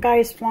don't want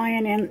guys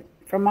flying in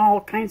from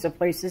all kinds of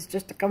places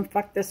just to come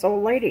fuck this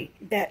old lady.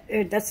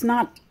 That's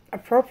not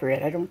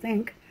appropriate, I don't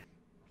think.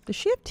 Does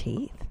she have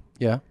teeth?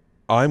 Yeah.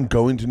 I'm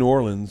going to New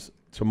Orleans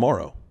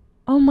tomorrow.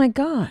 Oh my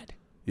God.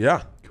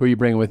 Yeah. Who are you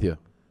bringing with you?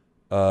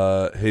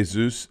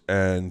 Jesus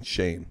and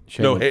Shane.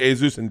 Shane. No,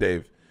 Jesus and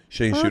Dave.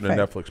 Shane's shooting a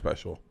Perfect. Netflix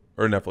special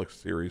or a Netflix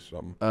series.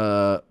 Something.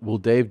 Will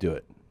Dave do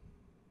it?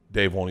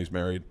 Dave won't. He's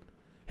married.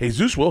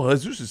 Jesus will.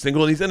 Jesus is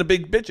single and he's into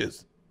big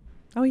bitches.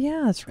 Oh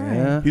yeah, that's right.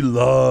 Yeah. He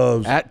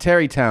loves at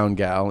Terrytown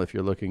Gal. If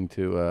you're looking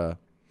to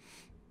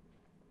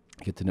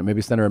get to know,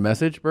 maybe send her a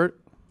message, Bert.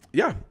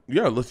 Yeah.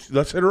 Let's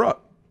hit her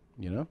up.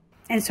 You know.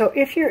 And so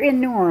if you're in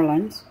New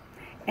Orleans,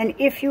 and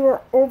if you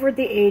are over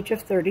the age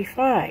of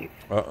 35,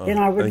 then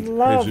I would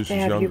love Jesus to is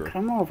have you younger.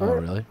 come over.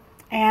 Oh, really?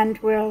 And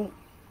we'll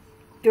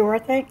do our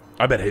thing.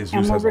 I bet Jesus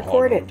and we'll has a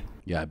record hog it.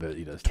 Yeah, I bet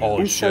he does. Tall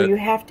And as so shit. you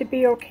have to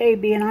be okay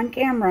being on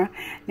camera.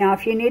 Now,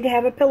 if you need to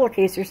have a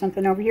pillowcase or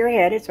something over your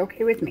head, it's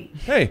okay with me.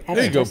 Hey, That's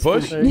there you go, just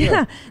Push. fine.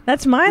 Yeah,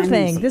 that's my I'm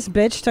thing. easy. This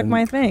bitch took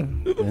my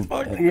thing. Who the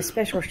fuck? And a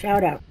special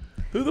shout out.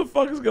 Who the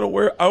fuck is gonna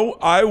wear?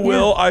 I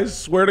will. Yeah. I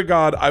swear to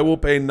God, I will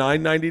pay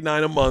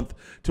 $9.99 a month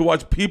to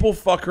watch people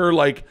fuck her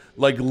like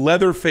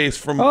Leatherface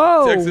from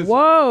Texas.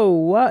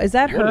 Whoa! Is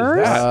that What is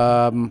hers?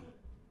 that?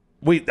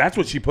 Wait, that's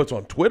what she puts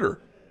on Twitter.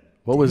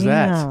 What was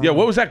that? Yeah,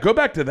 what was that? Go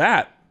back to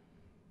that.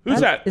 Who's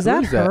that? Is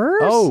that Who's that?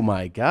 hers? Oh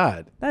my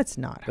God. That's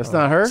not her. That's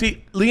not her.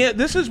 See, Leanne,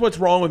 this is what's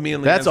wrong with me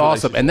and Leanne's That's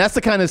awesome, relationship. and that's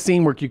the kind of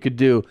scene work you could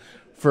do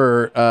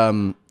for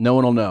no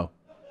one will know.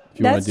 If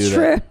you want That's to do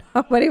true. that.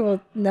 Nobody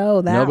will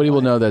know that. Nobody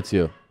will know that's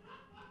you.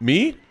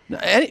 Me?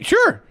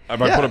 Sure.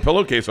 If I put a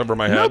pillowcase over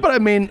my head. No, but I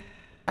mean,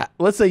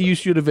 let's say you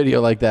shoot a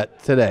video like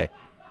that today,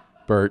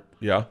 Bert.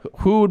 Yeah.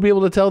 Who would be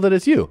able to tell that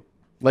it's you,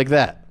 like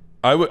that?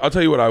 I'll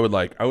tell you what I would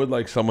like. I would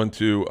like someone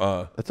to.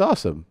 That's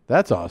awesome.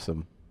 That's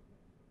awesome.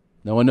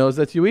 No one knows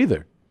that's you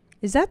either.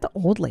 Is that the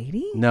old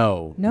lady?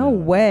 No. No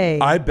way.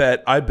 I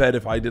bet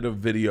if I did a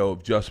video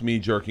of just me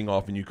jerking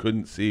off and you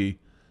couldn't see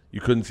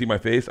my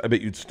face, I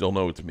bet you'd still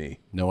know it's me.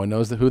 No one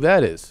knows who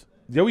that is.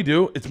 Yeah, we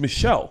do. It's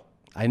Michelle.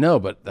 I know,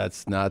 but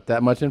that's not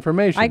that much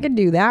information. I could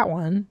do that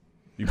one.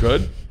 You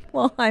could?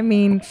 Well, I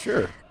mean,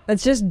 sure.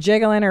 That's just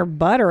jiggling her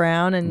butt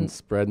around and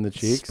spreading the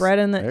cheeks.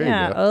 Spreading the There you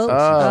yeah. go.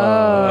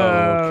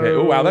 Oh, okay.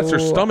 Oh wow, that's her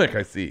stomach.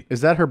 I see. Is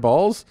that her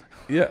balls?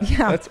 Yeah.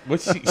 That's what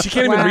she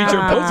can't even reach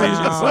her pussy.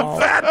 She's so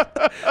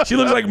fat. She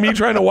looks like me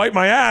trying to wipe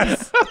my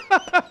ass.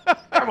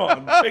 Come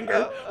on,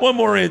 finger. One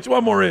more inch.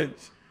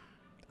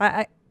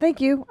 I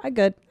thank you. I'm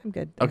good.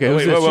 Okay, Oh, who's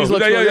wait, this? wait, She wait. looks cool. Go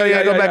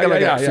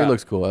back. Yeah, She yeah.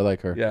 looks cool. I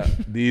like her. Yeah.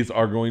 These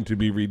are going to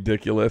be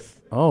ridiculous.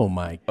 Oh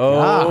my Oh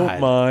God.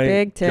 my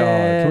Big God.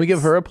 tits. Can we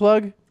give her a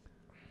plug?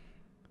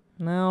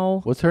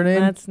 No. What's her name?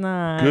 That's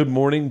not. Good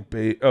morning,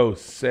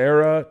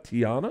 Sarah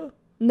Tiana?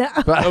 No.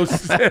 Oh,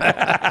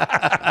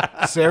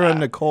 Sarah. Sarah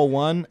Nicole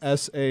 1,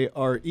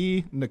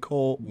 S-A-R-E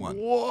Nicole 1.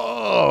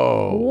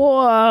 Whoa.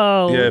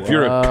 Whoa. Yeah, if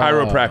you're a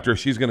chiropractor,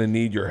 she's going to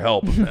need your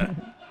help.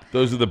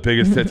 Those are the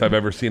biggest tits I've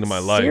ever seen in my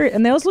life.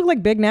 And those look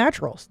like big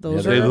naturals.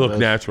 Those They are. look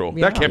natural.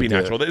 Yeah. That can't be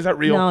natural. Is that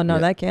real? No,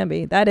 that can't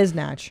be. That is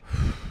natch.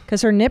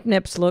 Because her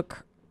nips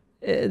look.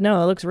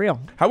 No, it looks real.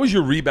 How was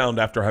your rebound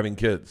after having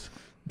kids?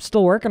 I'm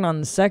still working on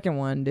the second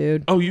one,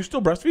 dude. Oh, you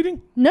still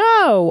breastfeeding?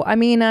 No, I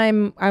mean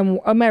I'm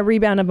at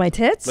rebound of my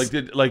tits.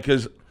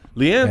 Because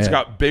Leanne's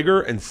got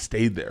bigger and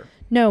stayed there.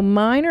 No,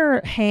 mine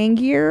are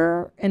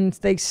hangier and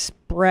they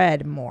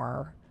spread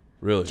more.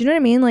 Really? Do you know what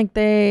I mean? Like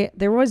they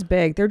were always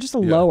big. They're just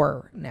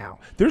lower now.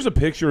 There's a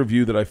picture of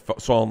you that I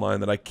saw online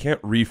that I can't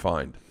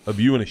re-find of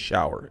you in a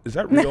shower. Is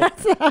that real?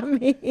 That's not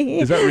me.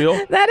 Is that real?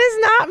 That is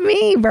not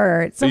me,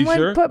 Bert. Someone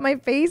sure? put my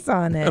face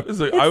on it. It's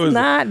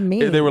not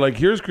me. They were like,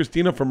 "Here's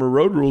Christina from her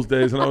Road Rules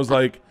days," and I was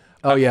like,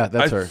 "Oh yeah,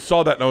 that's her." I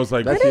saw that and I was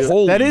like, That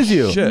 "Holy is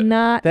you. shit!"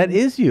 Not. That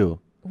is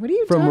you. What are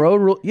you From talking?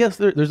 Road Rules? Yes,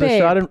 there's a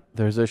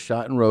Babe.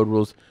 shot in Road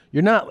Rules.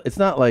 You're not. It's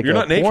not like You're a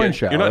not naked. porn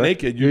shower. You're not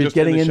naked. You're just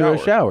in getting the into a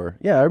shower. shower.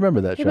 Yeah, I remember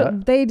that Yeah, shot.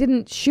 but they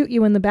didn't shoot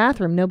you in the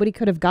bathroom. Nobody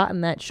could have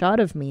gotten that shot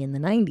of me in the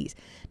 90s.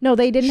 No,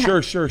 they didn't.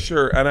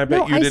 Sure. And I bet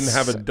No, you I didn't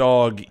have a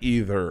dog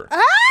either.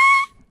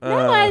 No,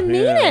 I mean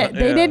it.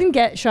 They yeah. didn't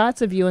get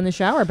shots of you in the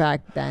shower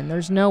back then.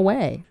 There's no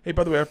way. Hey,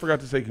 by the way, I forgot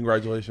to say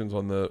congratulations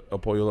on the El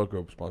Pollo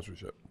Loco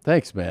sponsorship.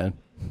 Thanks, man.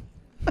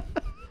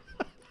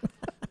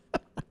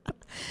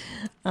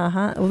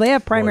 Well, they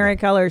have primary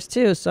colors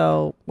too,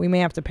 so we may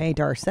have to paint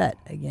our set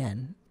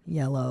again,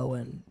 yellow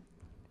and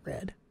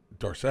red.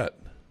 Dorset.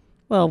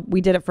 Well,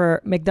 we did it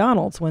for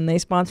McDonald's when they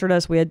sponsored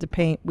us. We had to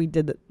paint. We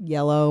did the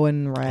yellow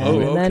and red, Oh,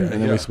 and then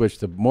And then we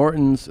switched to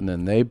Morton's, and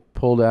then they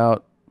pulled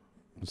out.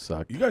 It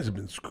sucked. You guys have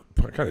been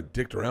kind of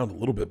dicked around a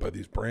little bit by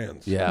these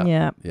brands.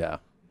 Yeah. Yeah.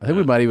 I think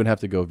we might even have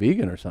to go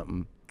vegan or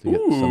something to get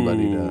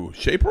somebody to.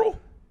 Shape roll?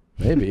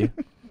 Maybe.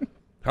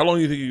 How long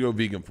do you think you go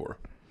vegan for?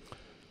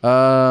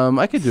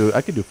 I could do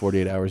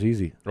 48 hours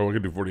easy. Oh, we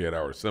could do 48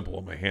 hours. Simple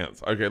on my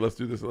hands. Okay, let's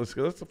do this. Let's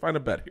find a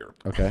bet here.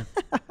 Okay.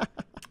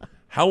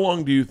 How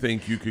long do you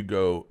think you could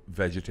go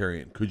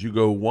vegetarian? Could you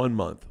go 1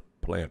 month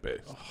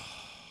plant-based?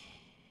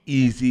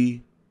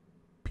 Easy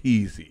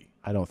peasy.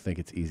 I don't think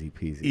it's easy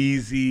peasy.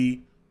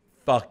 Easy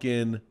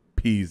fucking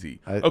peasy.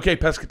 Okay,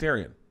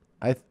 pescatarian.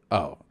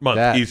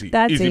 Month. Easy.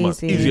 That's easy.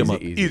 Month. Easy a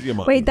month. Easy. Easy a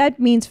month. Wait, that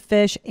means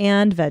fish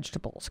and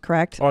vegetables,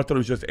 correct? Oh, I thought it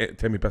was just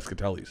Tammy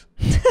Pescatelli's.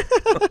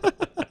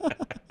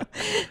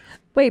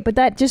 Wait, but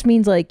that just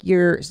means like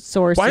your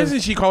source. Why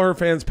doesn't she call her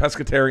fans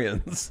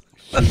pescatarians?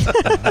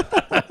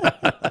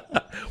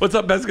 What's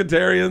up,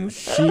 pescatarians?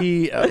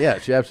 She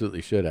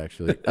absolutely should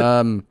actually.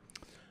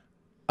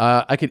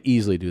 I could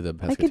easily do the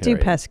pescatarian. I could do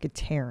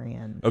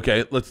pescatarian.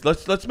 Okay,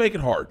 let's make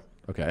it hard.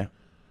 Okay.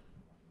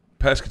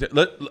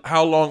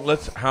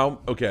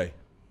 Okay.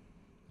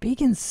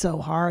 Vegan's so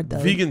hard though.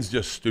 Vegan's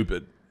just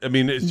stupid. I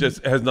mean, it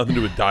has nothing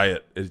to do with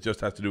diet. It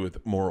just has to do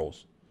with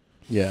morals.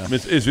 Yeah. I mean,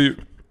 it's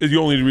the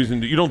only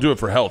reason you don't do it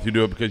for health. You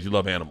do it because you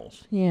love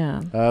animals.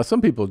 Yeah.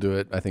 Some people do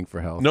it, I think,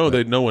 for health. No,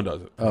 no one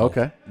does it. Oh,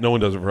 okay. No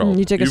one does it for health.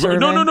 You took a survey?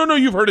 No.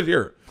 You've heard it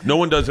here. No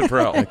one does it for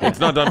health. It's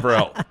not done for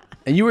health.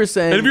 And you were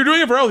saying, and if you're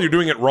doing it for health, you're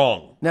doing it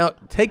wrong. Now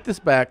take this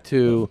back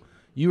to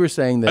you were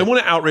saying that I want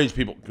to outrage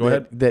people. Go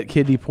ahead. That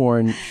kiddie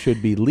porn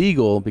should be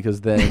legal because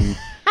then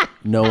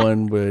no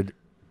one would.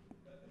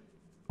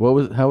 What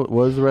was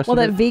the rest? Well,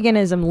 of that it?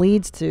 veganism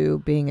leads to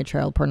being a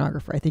child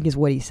pornographer, I think is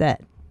what he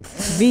said.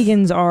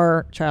 Vegans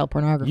are child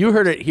pornographers. You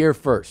heard it here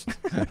first.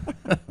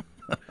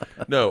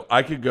 No,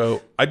 I could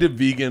go. I did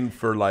vegan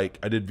for like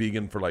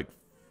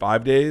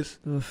 5 days.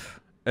 Oof.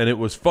 And it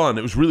was fun.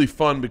 It was really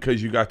fun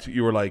because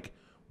you were like,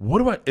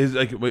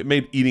 it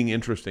made eating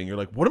interesting. You're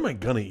like, what am I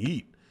gonna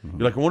eat? Mm-hmm.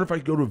 You're like, I wonder if I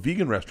could go to a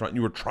vegan restaurant. And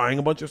you were trying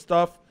a bunch of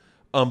stuff,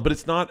 but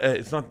it's not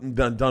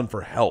done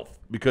for health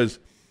because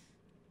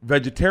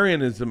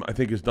vegetarianism I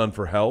think is done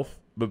for health,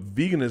 but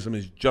veganism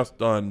is just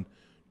done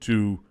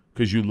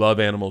because you love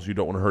animals, you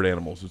don't want to hurt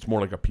animals. It's more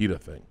like a PETA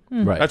thing.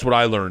 Right. That's what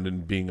I learned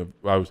in being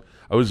I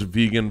was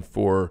vegan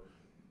for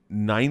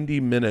 90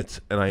 minutes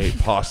and I ate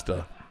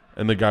pasta.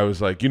 And the guy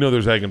was like,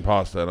 there's egg in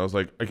pasta. And I was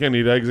like, I can't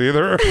eat eggs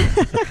either.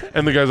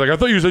 And the guy's like, I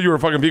thought you said you were a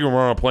fucking vegan when we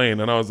were on a plane.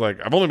 And I was like,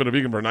 I've only been a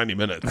vegan for 90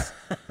 minutes.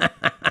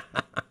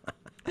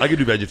 I could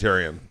do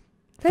vegetarian.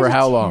 For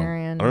how long?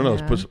 I don't know.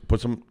 Yeah.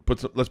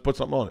 Let's put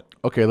something on it.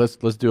 Okay, let's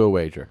do a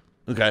wager.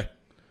 Okay.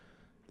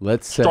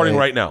 Let's say starting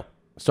right now.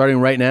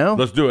 Starting right now?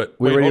 Let's do it.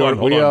 Wait, hold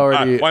on.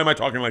 already. Why am I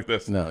talking like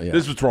this? No, yeah.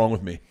 This is what's wrong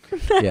with me.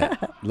 Yeah.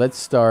 Let's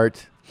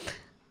start.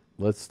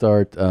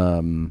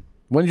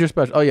 When's your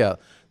special? Oh yeah.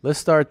 Let's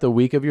start the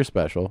week of your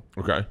special.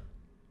 Okay.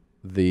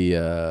 The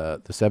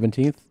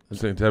 17th.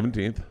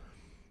 17th.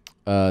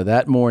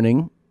 That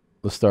morning,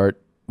 let's start.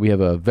 We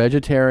have a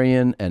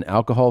vegetarian and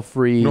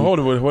alcohol-free. No, hold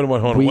on.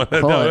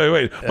 No,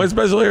 wait. My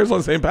special airs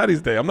on St.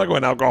 Patty's Day. I'm not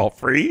going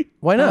alcohol-free.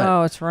 Why not?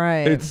 Oh, it's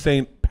right. It's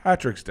St.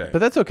 Patrick's Day. But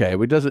that's okay.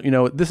 It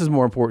doesn't. This is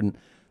more important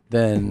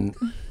than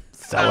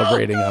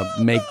celebrating a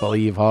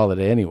make-believe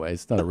holiday. Anyway,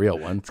 it's not a real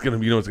one. It's gonna.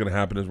 What's gonna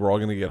happen is we're all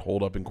gonna get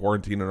holed up in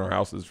quarantine in our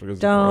houses because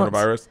Don't. of the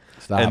coronavirus.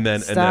 Stop. And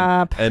then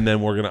Stop. I'm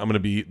gonna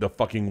be the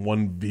fucking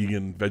one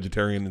vegan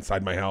vegetarian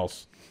inside my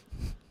house.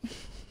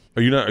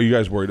 Are you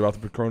guys worried about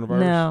the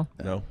coronavirus?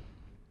 No.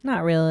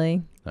 Not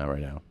really. Not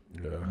right now.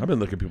 Yeah, I've been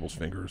licking people's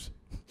fingers.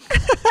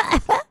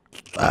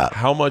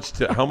 How much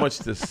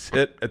to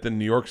sit at the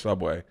New York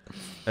subway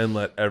and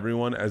let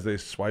everyone, as they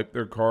swipe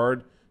their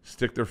card,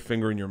 stick their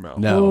finger in your mouth?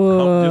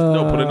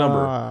 No. Put a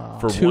number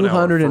for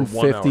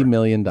 $250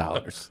 million.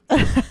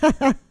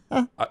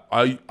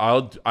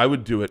 I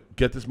would do it.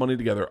 Get this money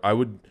together. I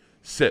would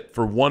sit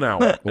for 1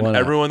 hour, and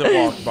everyone that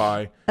walked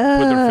by put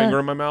their finger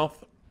in my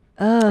mouth.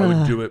 I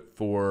would do it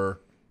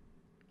for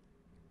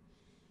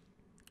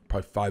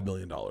probably $5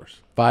 million. $5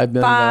 million.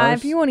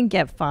 $5. You wouldn't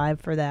get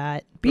 $5 for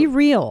that. Be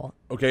real.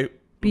 Okay.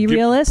 Be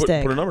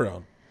realistic. Put a number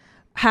down.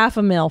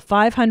 $500,000,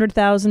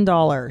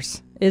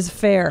 $500,000 is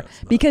fair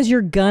because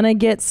you're gonna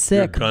get sick.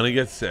 You're gonna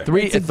get sick.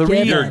 Three.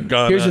 You're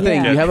gonna. Here's the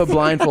thing: you have a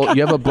blindfold.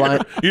 You have a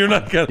blind. You're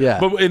not gonna. Yeah.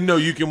 But no,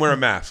 you can wear a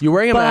mask. You're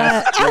wearing a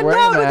mask. You're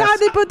wearing a mask. God,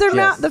 they put their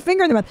mouth, the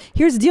finger in their mouth.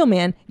 Here's the deal,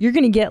 man. You're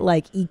gonna get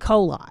like E.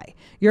 coli.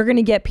 You're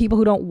gonna get people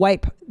who don't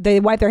wipe. They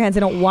wipe their hands.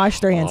 They don't wash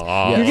their hands.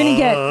 You're gonna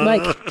get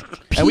like.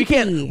 And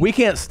we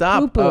can't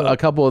stop a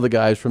couple of the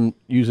guys from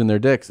using their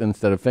dicks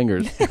instead of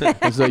fingers.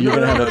 So you're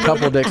gonna have a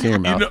couple of dicks in your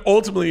mouth.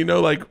 Ultimately,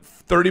 like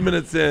 30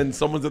 minutes in,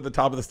 someone's at the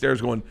top of the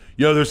stairs going,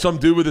 "Yo, there's some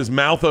dude with his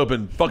mouth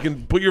open.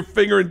 Fucking put your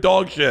finger in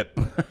dog shit."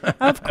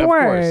 Of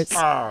course.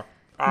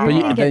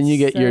 But then you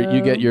get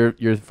your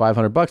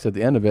 $500 at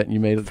the end of it, and you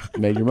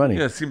made your money.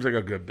 Yeah, it seems like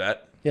a good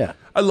bet. Yeah,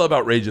 I love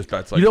outrageous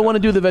bets like you don't that. want to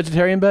do the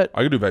vegetarian bet?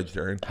 I could do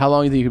vegetarian. How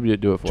long do you think you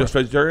could do it for? Just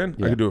vegetarian?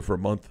 Yeah. I could do it for a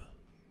month.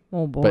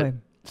 Oh boy! But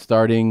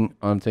starting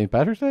on St.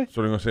 Patrick's Day?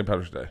 Starting on St.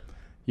 Patrick's Day.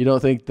 You don't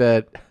think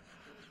that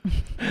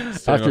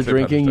after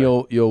drinking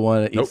you'll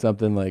want to eat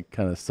something like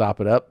kind of sop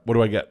it up? What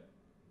do I get?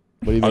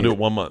 What do you mean? I'll do it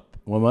 1 month.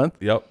 1 month?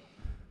 Yep.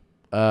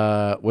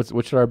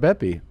 What should our bet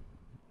be?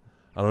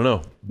 I don't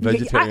know.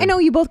 Vegetarian. I know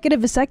you both get a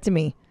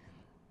vasectomy.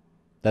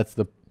 That's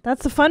the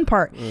fun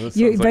part.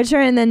 You're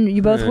vegetarian, and then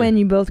you both win.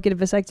 You both get a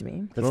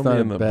vasectomy. That's not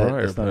a bet.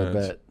 That's not a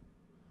bet.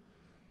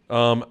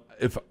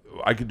 if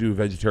I could do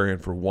vegetarian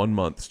for 1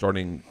 month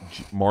starting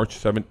March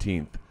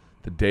 17th,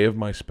 the day of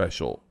my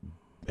special,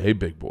 hey,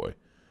 big boy.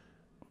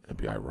 It'd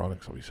be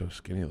ironic. So I'll be so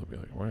skinny. They'll be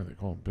like, why are they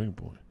calling him big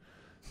boy?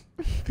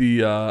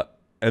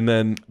 And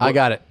then I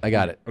got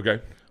it.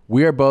 Okay.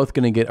 We are both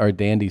going to get our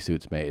dandy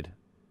suits made,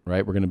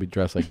 right? We're going to be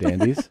dressed like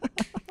dandies.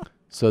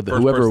 So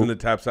First whoever person that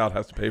taps out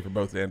has to pay for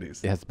both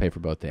dandies. It has to pay for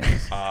both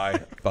dandies.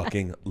 I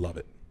fucking love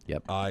it.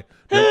 Yep.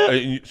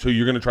 So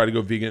you're going to try to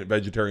go vegan,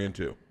 vegetarian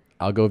too?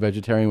 I'll go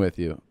vegetarian with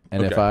you.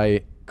 And if Okay.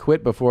 I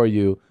quit before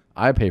you,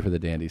 I pay for the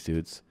dandy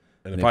suits.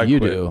 And if I you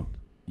quit- do,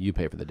 you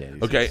pay for the dandy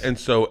Okay, suits.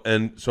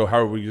 and so how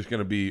are we just going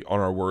to be on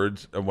our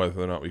words of whether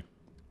or not we?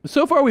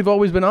 So far, we've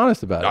always been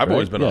honest about it. I've right?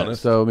 always been Yeah,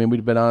 honest. So, I mean,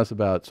 we've been honest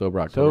about Sober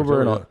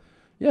October and all.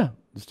 Yeah.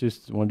 Let's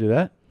just want to do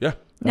that? Yeah.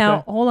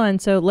 Now, hold on.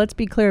 So let's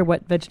be clear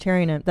what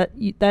vegetarian,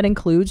 that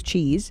includes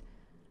cheese.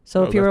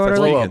 So if you order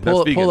like...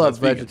 Pull up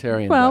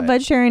vegetarian Well, diet.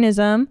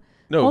 vegetarianism.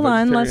 No, hold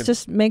on. Let's vegetarian-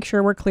 just make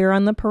sure we're clear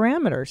on the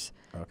parameters.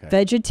 Okay.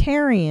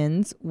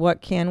 Vegetarians,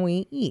 what can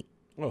we eat?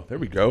 Well, there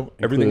we go.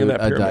 Everything in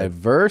that Include pyramid. a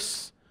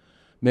diverse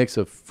mix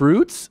of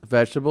fruits,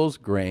 vegetables,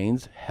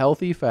 grains,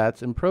 healthy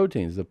fats, and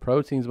proteins. The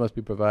proteins must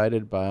be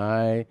provided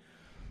by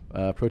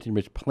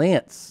protein-rich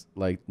plants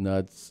like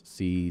nuts,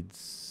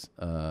 seeds,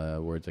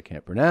 words I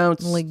can't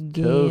pronounce, Legume,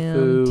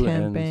 tofu,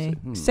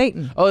 tempeh, and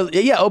Satan. Oh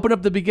yeah, open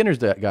up the beginner's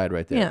guide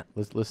right there. Yeah.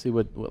 Let's see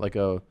what it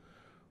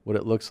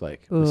looks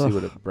like. Let's see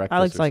what a breakfast. That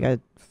looks or like a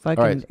something. fucking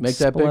All right, make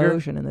that bigger.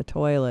 explosion in the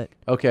toilet.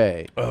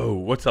 Okay. Oh,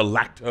 what's a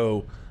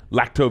lacto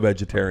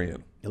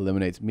vegetarian?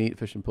 Eliminates meat,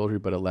 fish, and poultry,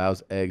 but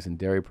allows eggs and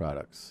dairy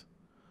products.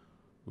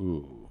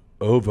 Ooh.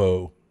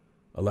 Ovo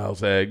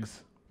allows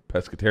eggs.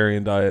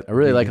 Pescatarian diet. I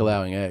really like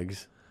allowing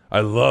eggs.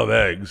 I love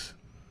eggs.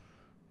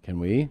 Can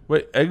we?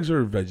 Wait, eggs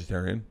are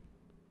vegetarian.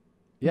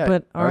 Yeah.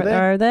 But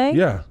are they?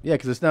 Yeah. Yeah,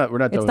 because it's not. We're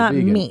not. It's doing not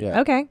vegan. meat.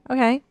 Yeah. Okay.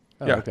 Okay.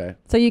 Oh, Yeah. Okay.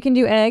 So you can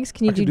do eggs.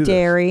 Can you I can do do this.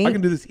 dairy? I can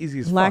do this easy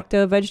as fuck.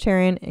 Lacto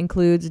vegetarian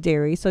includes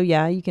dairy. So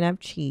yeah, you can have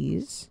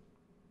cheese.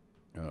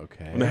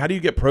 Okay. I mean, how do you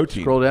get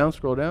protein? Scroll down.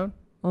 Scroll down.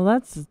 Well,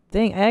 that's the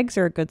thing. Eggs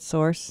are a good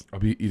source. I'll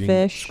be eating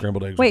fish.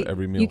 scrambled eggs Wait, with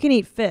every meal. you can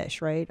eat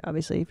fish, right?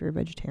 Obviously, if you're a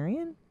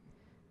vegetarian,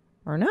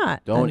 or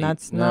not. Don't then eat.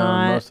 that's No,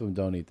 not most of them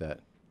don't eat that.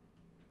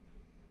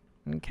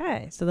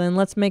 okay. So then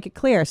let's make it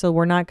clear. So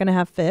we're not going to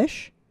have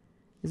fish.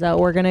 Is that what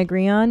we're going to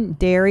agree on?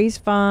 Dairy's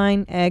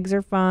fine. Eggs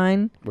are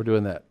fine. We're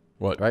doing that.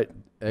 What? Right?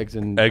 Eggs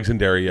and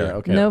dairy. Yeah.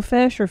 okay. No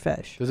fish or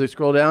fish? Does it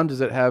scroll down? Does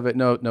it have it?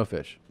 No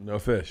fish. No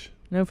fish.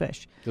 No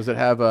fish. Does it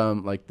have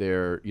like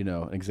their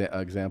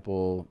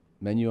example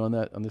menu on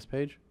this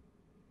page?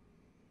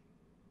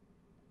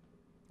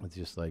 It's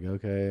just like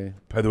okay.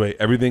 By the way,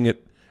 everything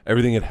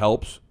it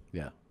helps.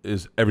 Yeah.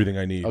 Is everything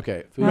I need.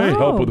 Okay. May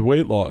help Oh. with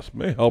weight loss.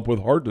 May help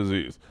with heart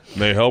disease.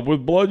 May help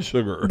with blood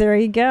sugar. There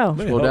you go.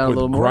 May Scroll help down a with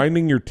little more.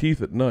 grinding your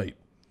teeth at night.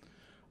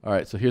 All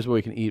right. So here's what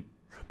we can eat.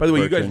 By the way,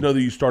 you guys Bertrand. know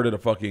that you started a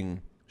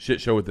fucking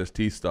shit show with this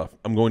teeth stuff.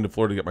 I'm going to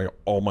Florida to get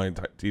all my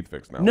teeth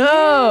fixed now.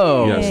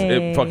 No.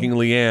 Yes, fucking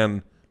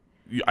Leanne.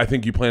 I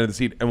think you planted the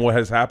seed. And what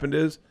has happened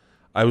is,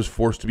 I was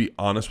forced to be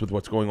honest with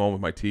what's going on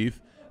with my teeth,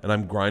 and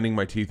I'm grinding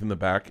my teeth in the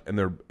back, and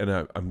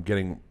I'm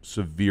getting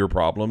severe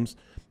problems.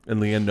 And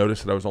Leanne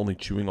noticed that I was only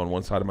chewing on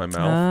one side of my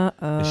mouth,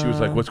 and she was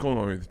like, "What's going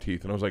on with your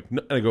teeth?" And I was like,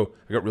 "No." And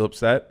I got real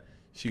upset.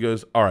 She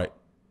goes, "All right,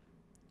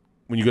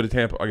 when you go to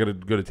Tampa, I got to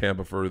go to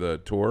Tampa for the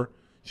tour."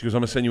 She goes, "I'm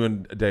gonna send you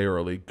in a day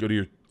early. Go to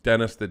your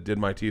dentist that did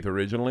my teeth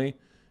originally."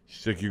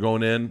 She's like, "You're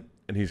going in,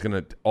 and he's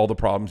gonna all the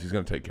problems he's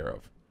gonna take care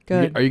of."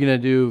 Good. Are you gonna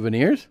do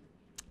veneers?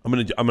 I'm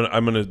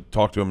gonna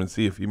talk to him and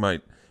see if he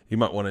might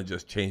want to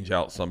just change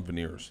out some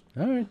veneers.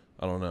 All right.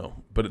 I don't know,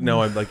 but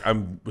now I've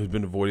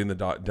been avoiding the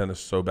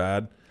dentist so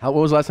bad. What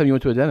was the last time you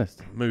went to a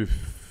dentist? Maybe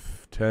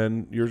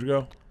 10 years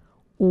ago.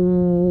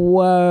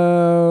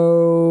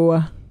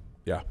 Whoa.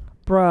 Yeah.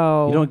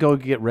 Bro. You don't go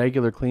get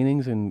regular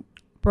cleanings and.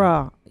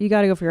 Bro, you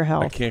got to go for your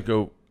health. I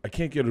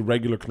can't get a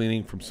regular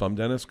cleaning from some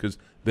dentists because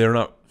they're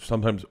not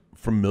sometimes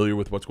familiar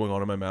with what's going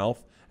on in my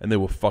mouth, and they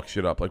will fuck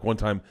shit up. Like one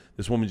time,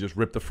 this woman just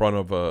ripped the front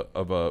of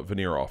a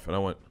veneer off, and I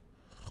went,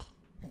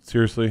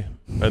 seriously?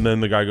 And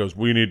then the guy goes,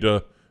 we need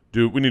to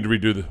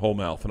redo the whole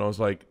mouth, and I was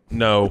like,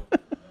 no. I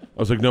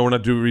was like, no, we're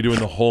not redoing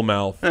the whole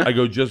mouth. I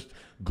go, just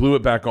glue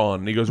it back on,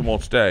 and he goes, it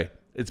won't stay.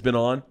 It's been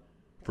on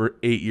for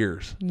 8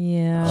 years.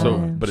 Yeah. So,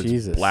 but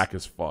Jesus. it's black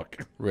as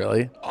fuck.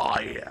 Really? Oh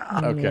yeah.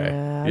 Okay.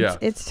 Yeah.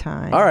 It's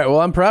time. All right.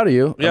 Well, I'm proud of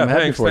you. Yeah, I'm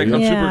happy thanks. for you.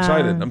 I'm super Yeah.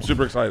 excited. I'm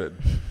super excited.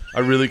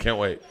 I really can't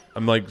wait.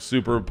 I'm like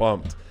super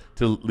pumped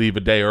to leave a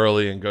day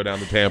early and go down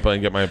to Tampa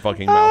and get my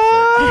fucking mouth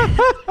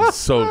fixed. I'm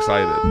so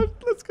excited.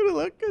 That's gonna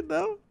look good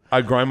though.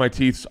 I grind my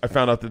teeth. I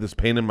found out that this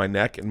pain in my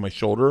neck and my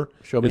shoulder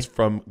is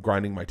from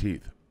grinding my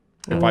teeth.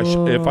 If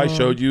I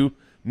showed you,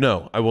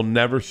 no, I will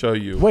never show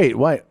you. Wait,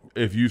 what?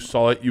 If you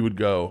saw it, you would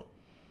go.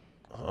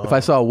 If I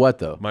saw what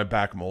though? My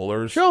back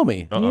molars. Show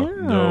me.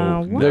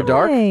 No, They're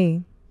dark.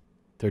 Why?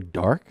 They're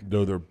dark.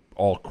 No, they're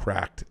all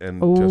cracked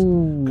and Ooh. just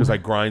because I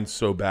grind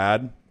so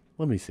bad.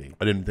 Let me see.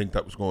 I didn't think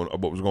that was what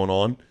was going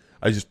on.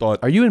 I just thought.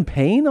 Are you in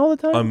pain all the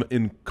time? I'm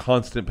in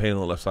constant pain on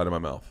the left side of my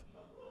mouth.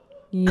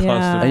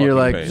 And you're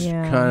like,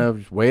 kind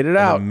of wait it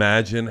out.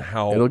 Imagine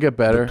how it'll get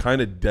better. The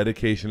kind of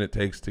dedication it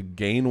takes to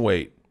gain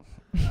weight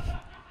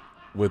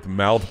with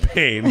mouth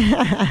pain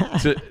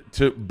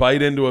to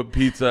bite into a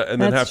pizza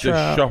and then have to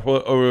shuffle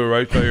it over the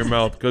right side of your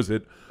mouth because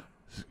it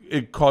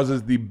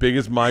causes the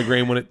biggest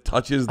migraine when it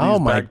touches these Oh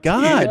my back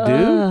God, teeth.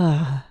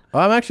 dude.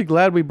 I'm actually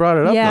glad we brought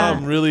it up. Yeah.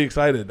 I'm really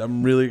excited.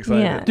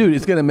 Yeah. Dude,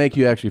 it's going to make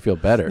you actually feel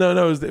better. No,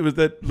 it was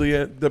that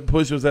Leanne, the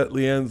push was at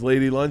Leanne's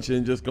lady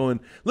luncheon just going,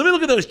 let me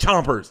look at those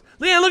chompers.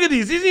 Leanne, look at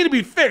these. These need to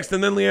be fixed.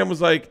 And then Leanne was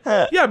like,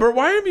 yeah, but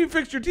why haven't you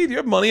fixed your teeth? You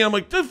have money. I'm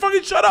like, just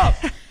fucking shut up.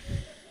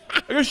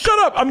 I go, shut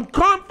up. I'm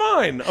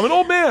fine. I'm an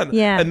old man.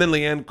 Yeah. And then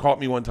Leanne caught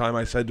me one time.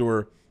 I said to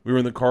her, we were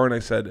in the car and I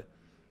said,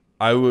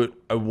 I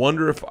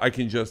wonder if I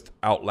can just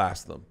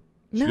outlast them.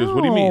 She goes,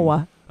 what do you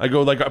mean? I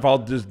go, like, if I'll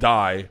just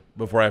die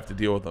before I have to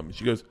deal with them.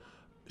 She goes,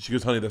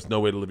 honey, that's no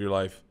way to live your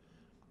life.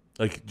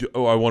 Like,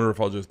 I wonder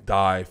if I'll just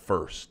die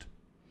first.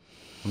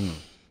 No,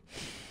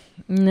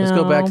 Let's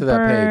go back to that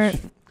Bert.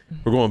 page.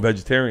 We're going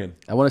vegetarian.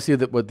 I want to see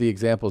what the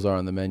examples are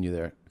on the menu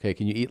there. Okay,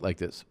 can you eat like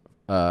this?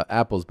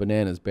 Apples,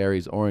 bananas,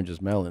 berries,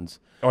 oranges, melons.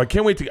 Oh, I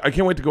can't wait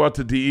to go out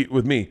to eat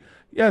with me.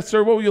 Yeah,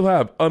 sir, what will you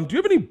have? Do you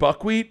have any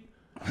buckwheat?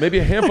 Maybe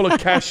a handful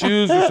of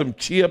cashews or some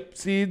chia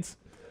seeds?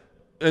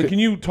 Can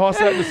you toss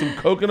that into some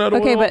coconut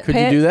oil? Okay, but Could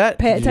you do that?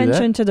 Pay Could you do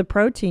attention that? to the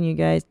protein, you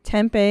guys.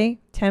 Tempe,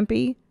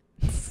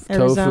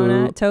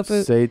 Arizona,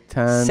 tofu,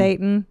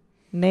 Satan,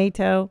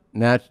 NATO.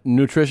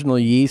 Nutritional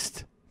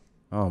yeast.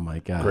 Oh my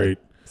God. Great.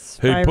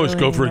 Hey, push,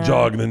 go for a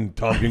jog, and then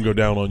Tom can go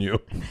down on you.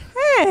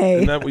 Hey.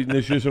 Isn't that what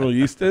nutritional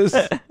yeast is?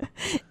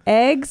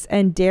 Eggs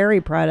and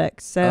dairy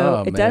products.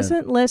 So it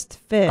doesn't list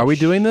fish. Are we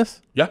doing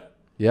this? Yeah.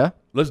 Yeah?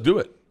 Let's do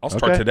it. I'll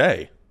start Okay.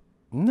 today.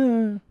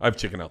 No. I have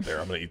chicken out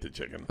there. I'm going to eat the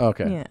chicken.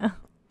 Okay. Yeah.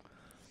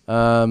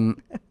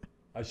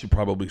 I should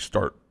probably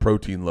start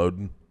protein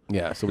loading.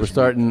 Yeah, so we're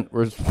starting.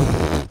 We're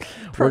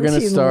going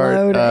to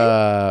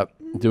start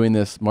doing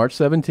this March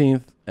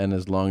 17th, and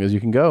as long as you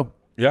can go.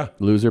 Yeah.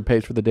 Loser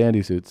pays for the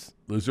dandy suits.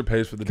 Loser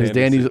pays for the Because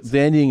dandy suits.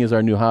 dandying is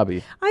our new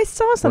hobby. I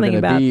saw something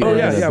about Oh,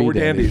 this. yeah, we're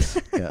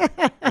dandies. Yeah.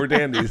 We're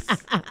dandies.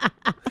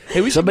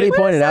 Hey, Somebody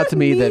pointed out to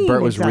me that mean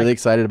Bert was exactly? really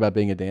excited about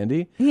being a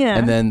dandy. Yeah.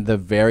 And then the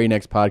very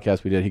next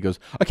podcast we did, he goes,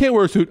 I can't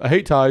wear a suit. I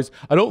hate ties.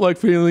 I don't like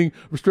feeling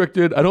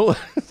restricted. I don't.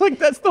 It's like,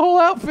 that's the whole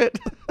outfit.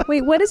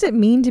 Wait, what does it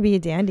mean to be a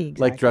dandy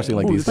exactly? Like dressing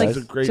like these this guys.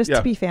 is a great- Just yeah.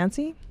 to be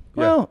fancy?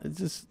 Well, it's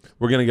just.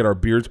 We're going to get our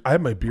beards. I have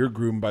my beard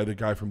groomed by the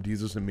guy from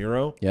Jesus and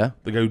Miro. Yeah.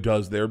 The guy who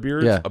does their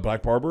beards. Yeah. A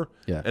black barber.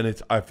 Yeah. And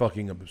I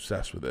fucking am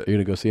obsessed with it. Are you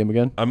going to go see him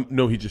again?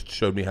 No, he just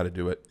showed me how to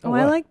do it. Oh,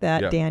 I like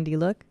that Yeah. dandy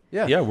look.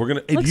 Yeah. Yeah, we're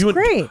going to. Looks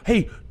great.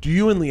 Hey, do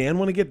you and Leanne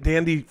want to get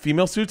dandy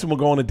female suits and we'll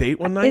go on a date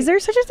one night? Is there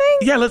such a thing?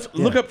 Yeah, let's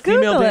look up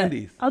female Google it.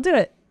 dandies. I'll do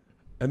it.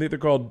 I think they're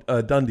called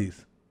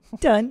Dundies.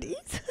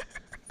 Dundies?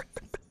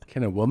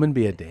 Can a woman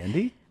be a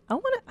dandy? I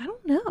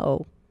don't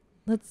know.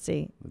 Let's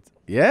see.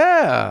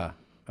 Yeah.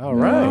 All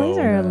right. No, these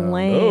are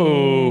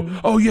lame.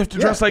 Oh, you have to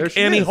dress there like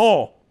she Annie is.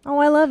 Hall. Oh,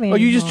 I love Annie Oh,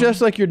 you just Hall.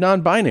 dress like you're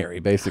non-binary,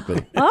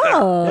 basically.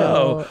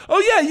 Oh. Oh,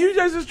 yeah, you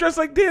guys just dress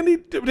like dandy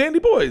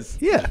boys.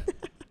 Yeah.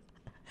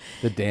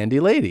 The dandy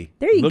lady.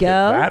 There you Look go.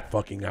 at that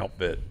fucking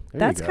outfit.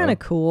 That's kind of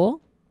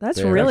cool. That's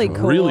Very really cool.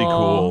 cool. Really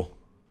cool.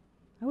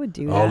 I would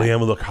do Oh, that. Leanne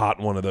would look hot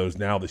in one of those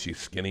now that she's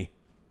skinny.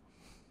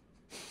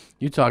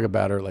 You talk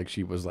about her like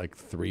she was like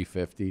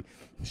 350.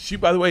 She,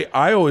 by the way,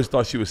 I always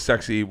thought she was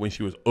sexy when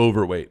she was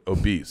overweight,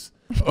 obese.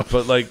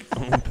 But like,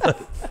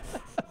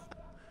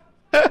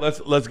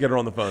 let's get her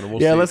on the phone and we'll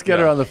see. Let's get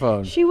her on the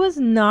phone. She was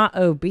not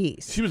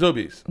obese. She was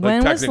obese.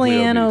 When was technically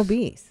Leanne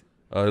obese?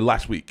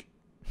 Last week.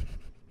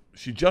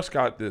 She just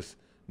got this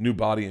new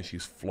body and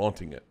she's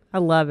flaunting it. I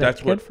love it.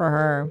 That's Good what- for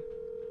her.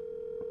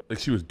 Like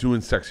she was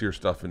doing sexier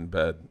stuff in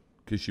bed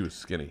because she was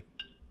skinny.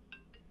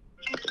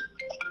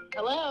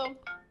 Hello.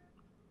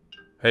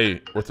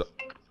 Hey, what's up?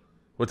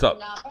 What's up?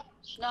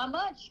 Not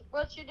much.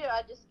 What you do?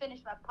 I just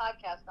finished my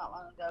podcast not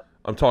long ago.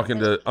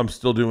 I'm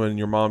still doing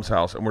your mom's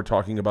house, and we're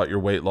talking about your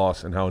weight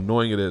loss and how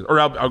annoying it is, or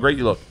how great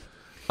you look.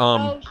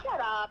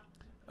 Shut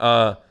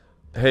up.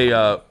 Hey,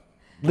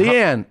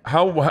 Leanne,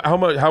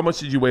 how much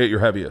did you weigh at your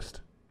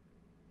heaviest?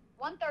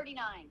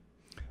 139.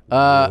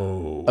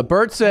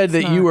 Bert said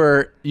that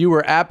you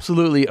were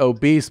absolutely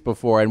obese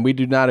before, and we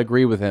do not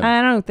agree with him.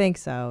 I don't think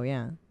so.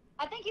 Yeah.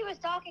 I think he was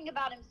talking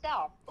about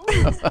himself.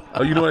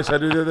 Oh, you know what I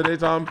said to you the other day,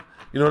 Tom?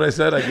 You know what I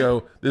said? I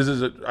go,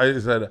 I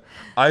said,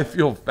 I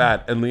feel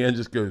fat, and Leanne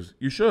just goes,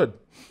 you should.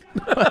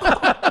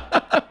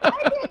 I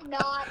did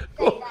not say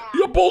that.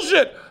 You're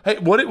bullshit. Hey,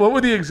 what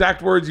were the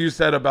exact words you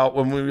said about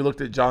when we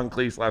looked at John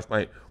Cleese last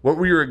night? What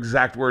were your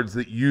exact words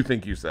that you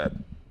think you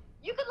said?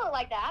 You could look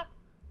like that.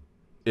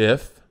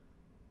 If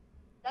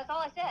That's all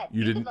I said.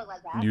 you could didn't, look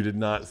like that. you did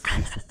not.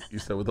 You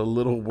said with a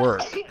little word.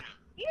 Excuse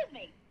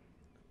me.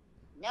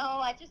 No,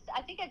 I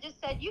think I just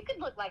said you could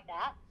look like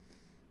that.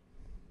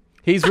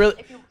 He's really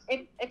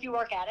if you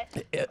work at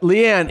it.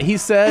 Leanne. He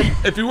said,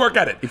 if you work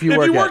at it, if you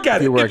work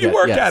at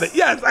it,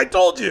 yes, I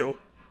told you.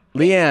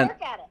 Leanne.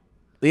 Work at it.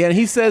 Leanne.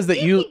 He says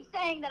that You keep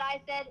saying that I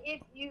said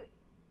if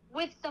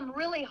with some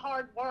really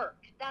hard work.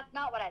 That's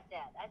not what I said.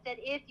 I said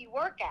if you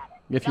work at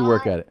it. If you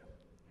work at it.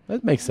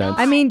 That makes sense.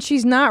 I mean,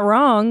 she's not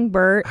wrong,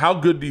 Bert. How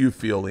good do you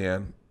feel,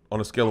 Leanne, on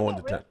a scale of 1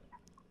 to 10?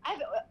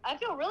 I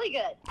feel really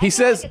good. He I feel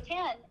says- like a 10,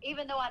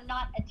 even though I'm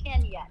not a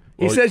 10 yet.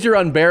 He says you're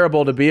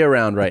unbearable to be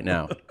around right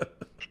now.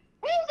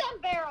 Who's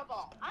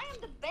unbearable? I am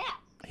the best.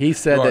 He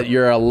said that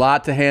you're a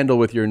lot to handle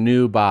with your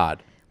new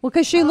bod. Well,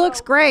 because she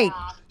looks great.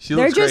 She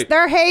looks great.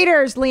 They're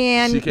haters,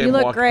 Leanne. You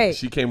look great.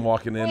 She came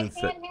walking in and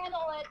said,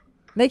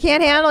 They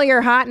can't handle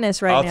your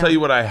hotness right now. I'll tell you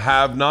what I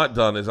have not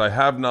done is I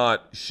have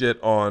not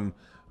shit on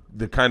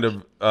the kind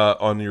of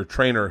on your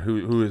trainer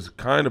who is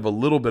kind of a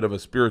little bit of a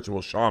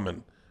spiritual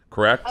shaman,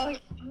 correct? Oh, he's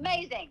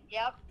amazing.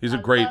 Yep. He's a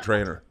great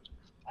trainer.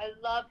 I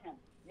love him.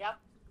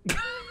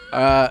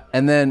 Yep.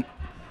 And then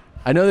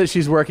I know that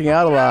she's working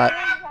out a lot. I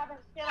haven't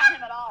shit on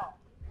him at all.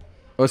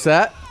 What's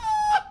that?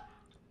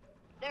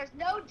 There's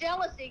no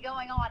jealousy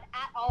going on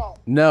at all.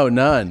 No,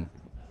 none.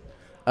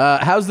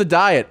 How's the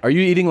diet? Are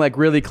you eating like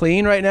really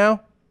clean right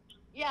now?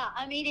 Yeah,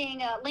 I'm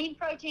eating lean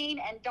protein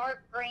and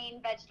dark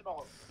green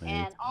vegetables,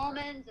 and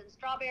almonds and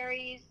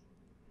strawberries,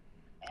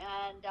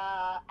 and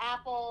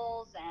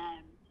apples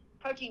and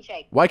protein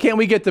shake. Why can't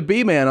we get the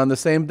B-Man on the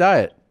same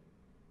diet?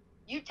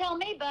 You tell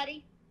me,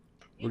 buddy.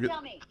 You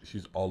tell me.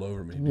 She's all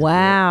over me.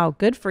 Wow,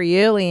 good for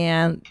you,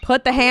 Leanne.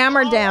 Put the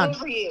hammer down.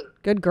 Over you.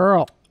 Good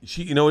girl.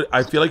 You know what?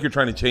 I feel like you're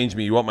trying to change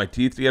me. You want my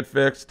teeth to get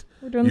fixed?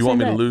 We're doing You the want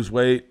me same to day. lose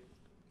weight?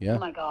 Yeah. Oh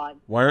my God.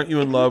 Why aren't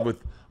you in love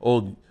with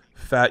old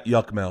fat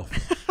yuck mouth?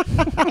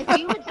 If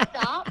you would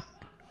stop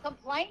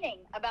complaining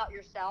about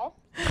yourself,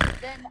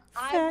 then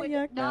I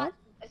would not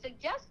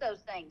suggest those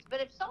things.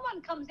 But if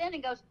someone comes in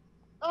and goes,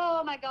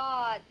 oh my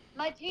God,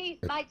 my teeth,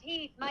 my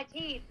teeth, my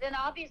teeth, then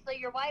obviously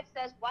your wife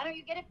says, why don't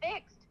you get it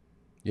fixed?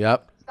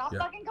 Yep. Stop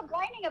fucking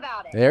complaining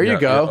about it. There you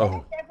go. Oh.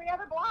 It's every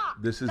other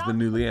block. This is the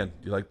new Leanne.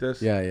 Do you like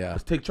this? Yeah, yeah.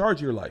 Let's take charge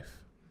of your life.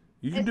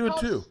 You can do it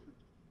too.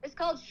 It's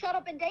called Shut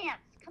Up and Dance.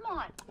 Come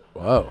on.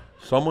 Whoa.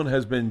 Someone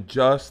has been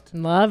just.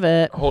 Love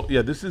it.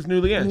 Yeah, this is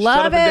new Leanne. Love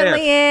Shut up it, and dance.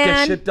 Leanne.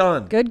 Get shit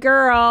done. Good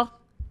girl.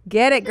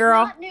 Get it,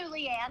 girl. Not new,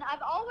 Leanne.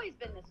 I've always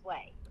been this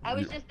way. I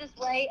was just this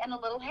way and a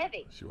little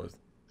heavy. She was.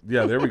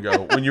 Yeah, there we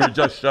go. When you were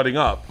just shutting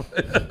up.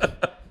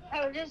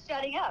 I was just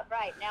shutting up,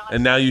 right now.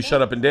 And now you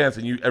shut up and dance,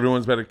 and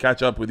everyone's better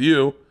catch up with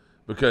you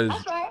because.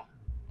 That's right.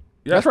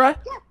 Yeah. That's right.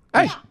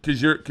 Hey,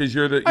 because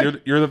you're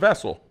the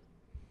vessel.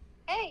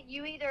 Hey,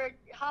 you either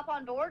hop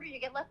on board or you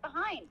get left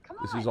behind. Come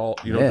on. This is all.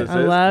 You know what this is? I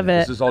love it.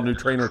 This is all new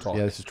trainer talk.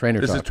 Yeah, this is trainer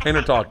talk. This is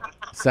trainer talk.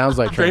 Sounds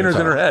like trainers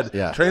in talk. her head.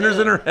 Yeah. Trainers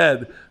in her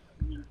head.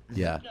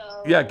 Yeah.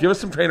 Yeah, give us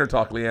some trainer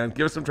talk, Leanne.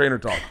 Give us some trainer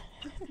talk.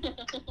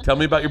 Tell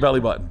me about your belly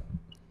button.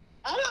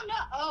 I don't know.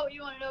 Oh,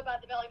 you want to know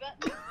about the belly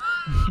button?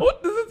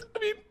 What does this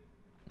mean?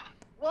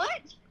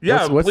 What?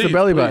 Yeah, What's the please,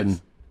 belly please.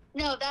 button?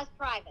 No, that's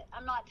private.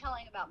 I'm not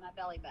telling about my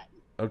belly button.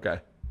 Okay.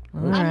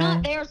 I'm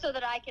not there so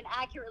that I can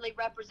accurately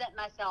represent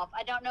myself.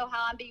 I don't know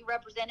how I'm being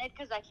represented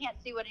because I can't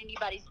see what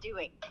anybody's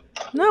doing.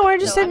 No, we're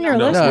just sitting here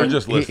No, listening. we're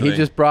just listening. He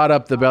just brought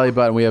up the belly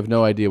button. We have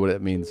no idea what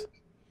it means.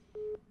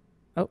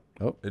 Oh.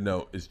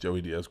 No, it's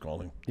Joey Diaz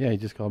calling. Yeah, he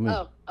just called me.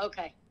 Oh,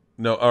 okay.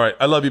 No, all right.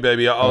 I love you,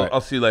 baby. I'll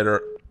see you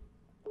later.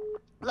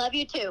 Love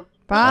you too.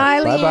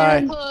 Bye,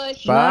 Bye-bye. Leanne.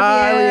 Push.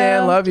 Bye,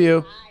 Leanne. Love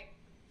you.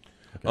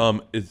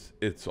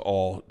 It's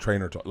all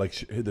trainer talk. Like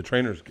the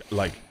trainers,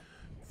 like,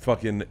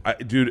 fucking,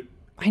 dude.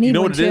 I need you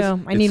know one what it is?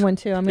 too. I need one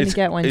too. I'm gonna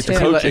get one it's too.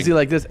 coaching. Is he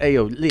like this? Hey,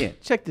 yo, Leanne,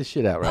 check this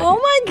shit out right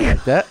Oh here. my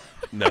Like that?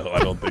 No, I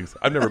don't think so.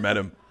 I've never met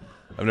him.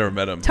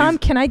 Tom,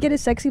 can I get a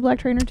sexy black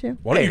trainer too?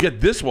 Why don't you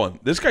get this one?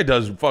 This guy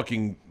does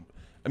fucking.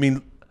 I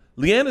mean,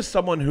 Leanne is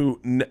someone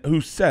who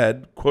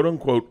said, quote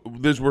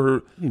unquote, this were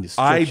her. You need to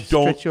I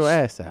don't stretch your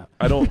ass out.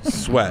 I don't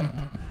sweat.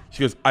 She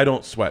goes, I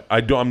don't sweat.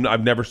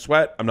 I've never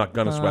sweat. I'm not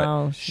gonna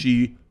sweat.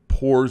 She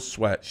pours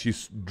sweat.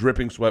 She's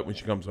dripping sweat when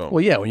she comes home.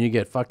 Well, yeah, when you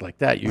get fucked like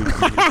that, you.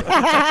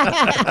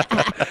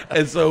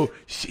 And so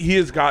he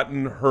has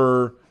gotten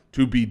her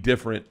to be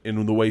different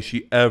in the way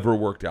she ever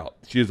worked out.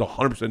 She is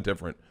 100%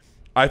 different.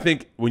 I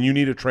think when you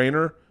need a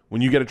trainer,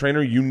 when you get a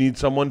trainer, you need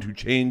someone to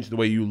change the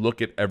way you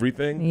look at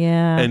everything.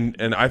 Yeah.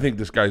 And I think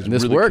this guy's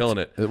This really worked. killing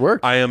it. It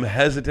worked. I am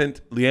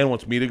hesitant. Leanne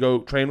wants me to go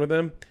train with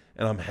him,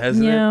 and I'm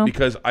hesitant Yeah.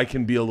 because I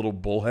can be a little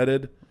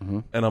bullheaded,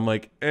 and I'm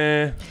like,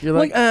 eh. You're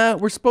like,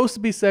 we're supposed to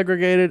be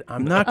segregated.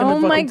 I'm not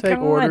going to fucking take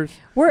orders.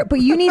 But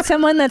you need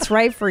someone that's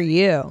right for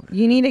you.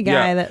 You need a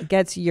guy Yeah. that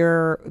gets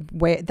your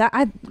way.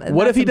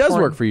 What if he does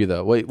work for you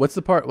though? Wait, what's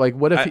the part? Like,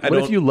 what if I what if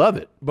don't- you love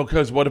it?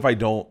 Because what if I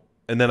don't?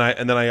 And then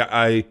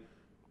I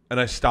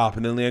stop,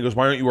 and then Leanne goes,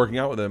 "Why aren't you working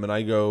out with him?" And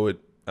I go, I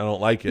don't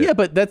like it. Yeah,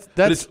 but that's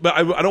But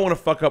I don't want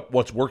to fuck up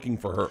what's working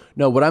for her.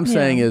 No, what I'm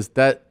saying is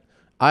that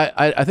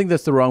I think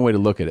that's the wrong way to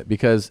look at it,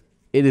 because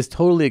it is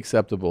totally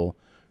acceptable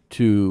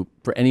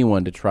for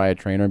anyone to try a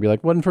trainer and be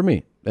like, wasn't for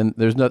me. And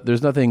there's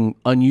nothing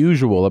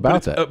unusual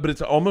about that. But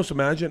it's almost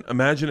imagine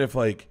if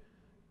like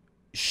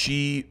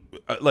she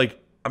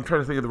like I'm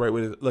trying to think of the right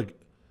way to like.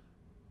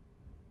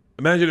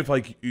 Imagine if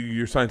like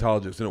you're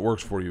Scientologist and it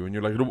works for you, and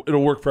you're like,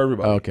 it'll work for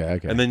everybody. Okay.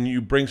 And then you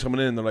bring someone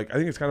in, and they're like, I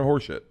think it's kind of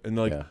horseshit, and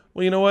they're like,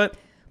 well, you know what?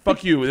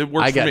 Fuck you. It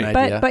works for me.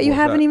 But you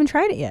haven't even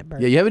tried it yet,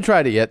 Bert. Yeah, you haven't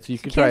tried it yet, so you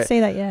can try it. Can't say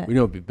that yet. You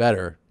know what would be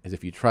better is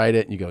if you tried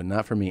it and you go,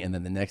 not for me, and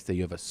then the next day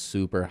you have a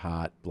super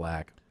hot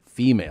black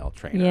female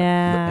trainer.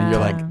 Yeah. And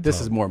you're like, this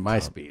is more my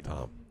speed.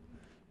 Tom,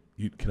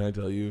 can I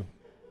tell you,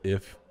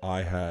 if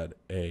I had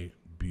a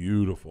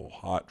beautiful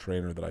hot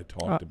trainer that I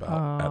talked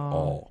about at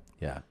all.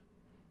 Yeah.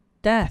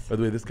 Death. By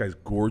the way, this guy's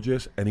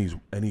gorgeous, and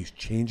he's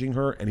changing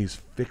her, and he's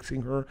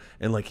fixing her,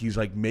 and like he's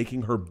like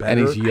making her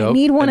better. And he's yoked. I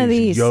need one of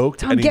these.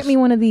 Yoked, Tom, get me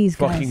one of these,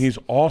 guys. Fucking, he's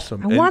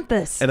awesome. I want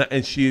this.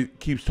 And she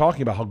keeps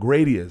talking about how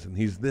great he is, and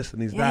he's this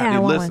and he's that. Yeah, And I he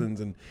want listens,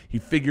 and he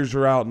figures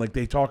her out, and like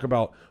they talk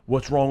about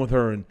what's wrong with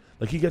her, and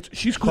like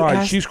she's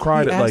cried. She's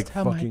cried at like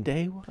how fucking. my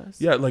day was.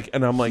 Yeah, like,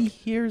 and I'm like, he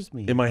hears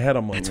me. In my head,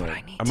 I'm like, That's what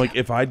I need I'm like,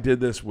 if I did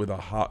this with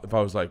if I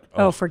was like,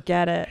 Oh,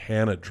 forget it.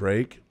 Hannah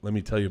Drake. Let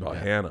me tell you about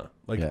Hannah.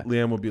 Like,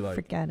 Leanne would be like,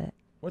 forget it.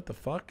 What the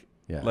fuck?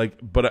 Yeah. Like,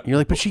 but you're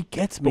like, but she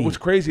gets me. But what's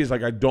crazy is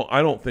like, I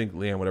don't think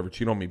Leanne would ever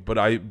cheat on me. But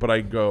I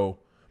go,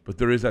 but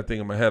there is that thing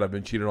in my head. I've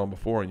been cheated on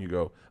before, and you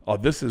go, oh,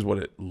 this is what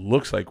it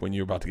looks like when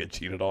you're about to get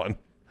cheated on.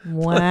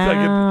 Wow.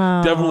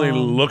 Like it definitely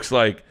looks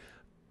like,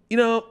 you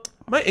know,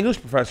 my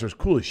English professor is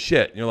cool as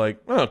shit. And you're like,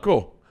 oh,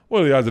 cool.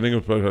 What are the odds that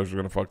English professors are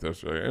gonna fuck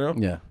this? You know?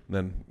 Yeah.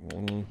 And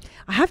then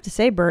I have to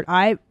say, Bert,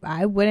 I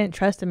wouldn't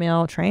trust a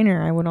male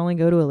trainer. I would only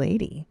go to a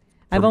lady.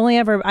 I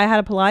had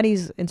a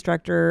Pilates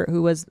instructor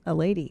who was a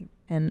lady,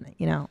 and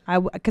you know,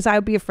 because I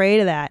would be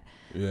afraid of that.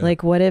 Yeah.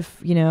 Like, what if,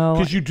 you know?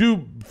 Because you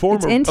do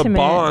form a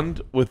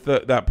bond with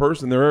that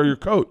person. They're your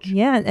coach.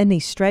 Yeah, and they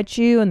stretch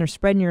you, and they're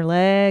spreading your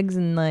legs,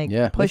 and like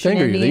pushing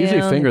into you. They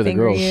usually finger the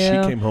girls. She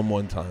came home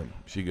one time.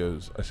 She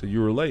goes, I said,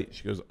 you were late.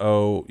 She goes,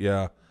 oh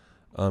yeah,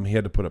 he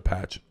had to put a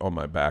patch on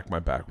my back. My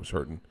back was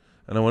hurting,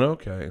 and I went,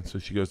 okay. And so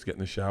she goes to get in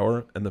the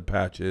shower, and the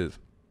patch is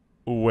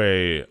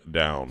way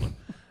down.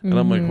 And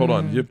I'm like, hold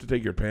on, do you have to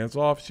take your pants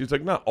off? She's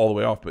like, not all the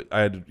way off, but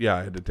I had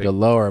to take. To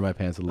lower my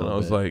pants a little bit. And I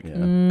was like, yeah.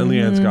 and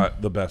Leanne's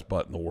got the best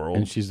butt in the world.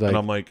 And she's like, and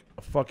I'm like,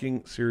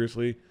 fucking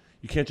seriously?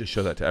 You can't just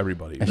show that to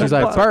everybody. And she's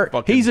like,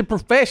 Bert, he's a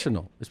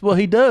professional. It's what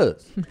he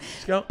does.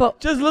 But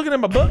just looking at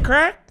my butt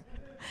crack,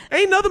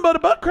 ain't nothing but a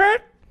butt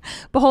crack.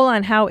 But hold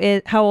on, how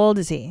old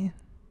is he?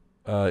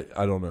 I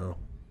don't know.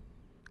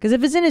 Because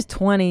if it's in his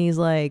 20s,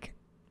 like.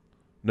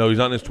 No, he's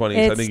not in his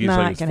 20s. I think he's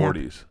like his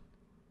 40s.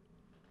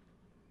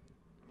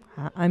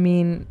 I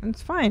mean,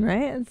 it's fine,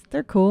 right?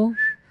 They're cool.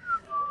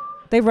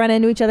 They run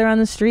into each other on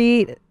the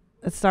street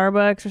at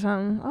Starbucks or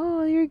something.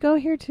 Oh, you go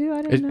here too?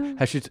 I didn't know.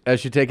 Has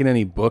she taken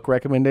any book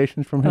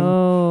recommendations from him?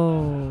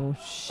 Oh,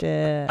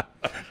 shit.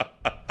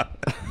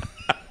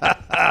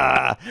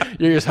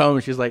 You're just home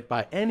and she's like,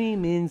 by any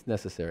means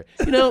necessary.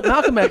 You know,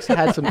 Malcolm X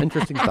had some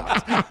interesting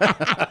thoughts.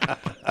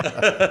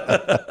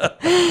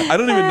 I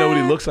don't even know what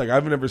he looks like.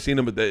 I've never seen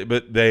him,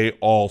 but they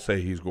all say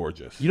he's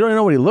gorgeous. You don't even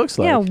know what he looks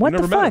like? Yeah, what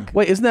the fuck?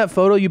 Wait, isn't that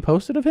photo you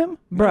posted of him?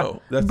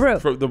 Bro, no,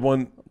 that's the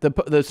one.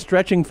 The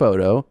stretching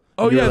photo.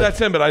 Oh yeah, that's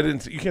him, but I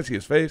didn't. You can't see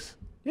his face.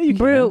 Yeah, you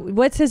Bro,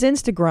 what's his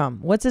Instagram?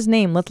 What's his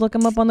name? Let's look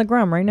him up on the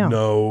gram right now.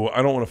 No,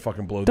 I don't want to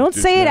fucking blow. Don't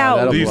say it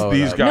out.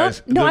 These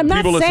guys. No, I'm not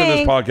people listening to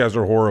saying. this podcast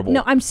are horrible.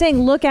 No, I'm saying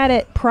look at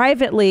it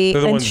privately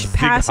They're the and ones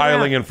pass it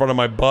piling out. in front of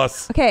my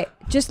bus. Okay,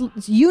 just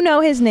you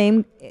know his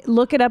name.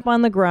 Look it up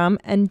on the gram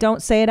and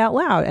don't say it out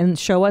loud and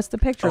show us the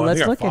picture. Oh, Let's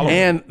look at it.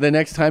 And the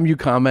next time you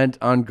comment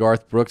on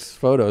Garth Brooks'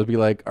 photos, be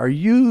like, "Are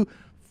you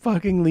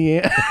fucking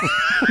Leanne?"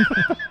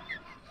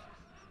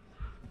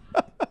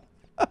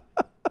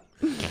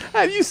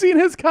 Have you seen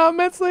his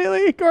comments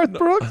lately, Garth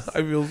Brooks?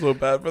 I feel so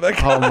bad for that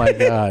guy. Oh my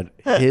god,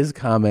 his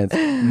comments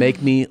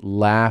make me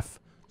laugh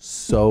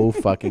so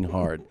fucking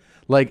hard.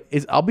 Like,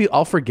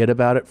 I'll forget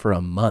about it for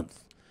a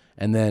month,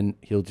 and then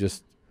I'll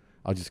just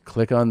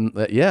click on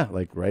that. Yeah,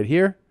 like right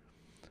here,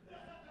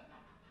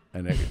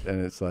 and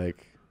it's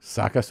like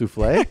Saka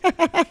Souffle.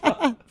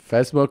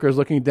 FedSmoker's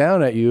looking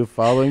down at you,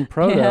 following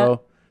Proto. Yeah.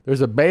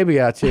 There's a baby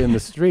at you in the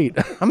street.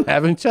 I'm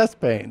having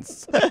chest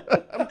pains.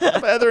 I'm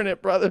feathering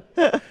it, brother.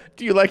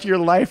 Do you like your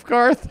life,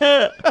 Garth?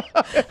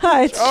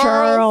 It's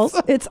Charles.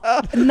 It's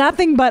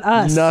nothing but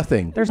us.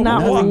 Nothing. There's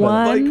not one.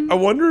 Like, I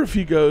wonder if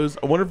he goes.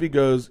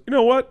 You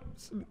know what?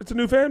 It's a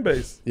new fan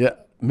base. Yeah,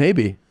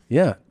 maybe.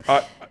 Yeah.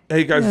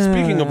 Hey guys,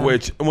 speaking of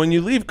which, when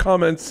you leave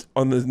comments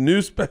on the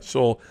new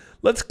special,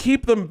 let's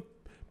keep them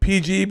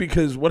PG,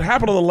 because what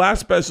happened on the last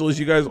special is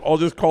you guys all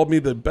just called me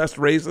the best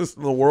racist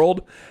in the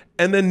world,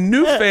 and then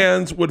new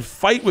fans would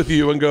fight with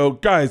you and go,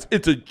 guys,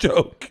 it's a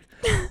joke.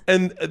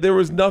 And there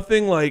was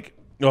nothing like,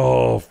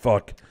 oh,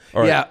 fuck.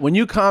 All right. Yeah, when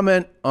you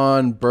comment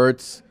on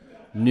Bert's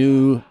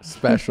new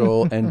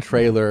special and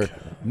trailer,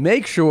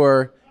 make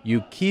sure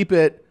you keep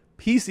it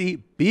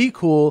PC, be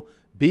cool,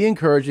 be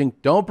encouraging.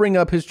 Don't bring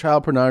up his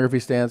child pornography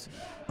stance.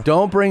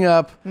 Don't bring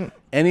up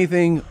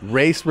anything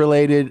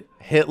race-related,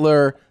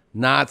 Hitler,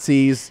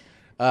 Nazis.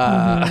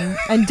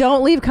 And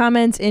don't leave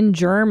comments in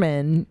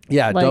German.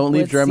 Yeah, like don't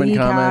leave with German Sie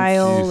comments.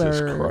 Heil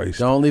Jesus Christ.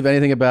 Don't leave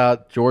anything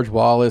about George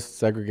Wallace,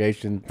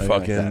 segregation.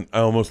 Fucking, like I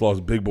almost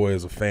lost Big Boy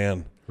as a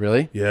fan.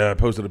 Really? Yeah, I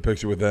posted a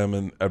picture with them,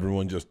 and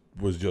everyone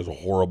was just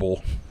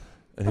horrible.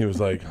 And he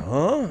was like,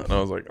 huh? And I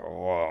was like,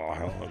 oh, I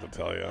don't know what to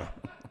tell you.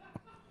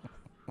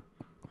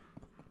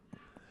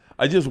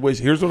 I just wish.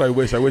 Here's what I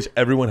wish. I wish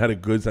everyone had a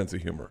good sense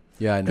of humor.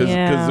 Yeah, I know.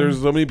 Because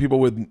there's so many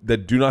people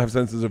that do not have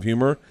senses of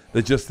humor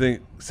that just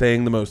think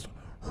saying the most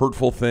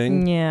hurtful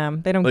thing. Yeah,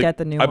 they don't get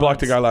the nuance. I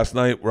blocked a guy last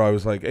night where I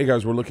was like, "Hey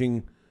guys, we're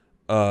looking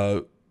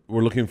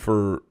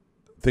for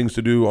things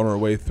to do on our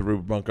way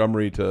through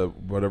Montgomery to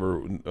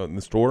whatever in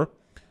the store."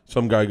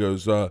 Some guy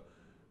goes,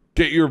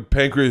 "Get your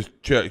pancreas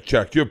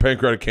checked. You have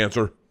pancreatic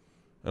cancer."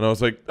 And I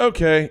was like,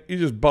 "Okay." You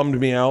just bummed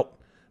me out.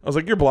 I was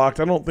like, "You're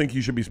blocked. I don't think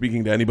you should be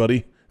speaking to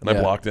anybody." And I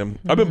blocked him.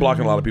 I've been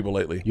blocking a lot of people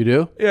lately. You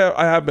do? Yeah,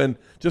 I have been.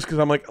 Just because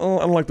I'm like, oh,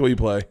 I don't like the way you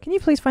play. Can you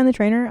please find the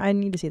trainer? I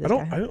need to see this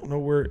guy. I don't know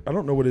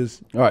what it is.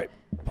 All right.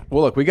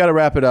 Well, look, we got to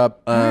wrap it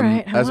up. All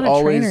right. I As want a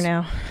always, trainer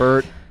now.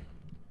 Bert,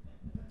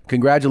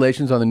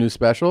 congratulations on the new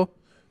special.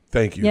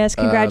 Thank you. Yes,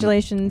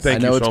 congratulations. Thank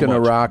I know you it's so going to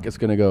much. rock. It's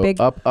going to go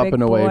Big- up big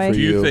and away boy. for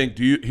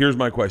you. Here's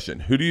my question.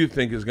 Who do you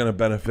think is going to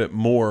benefit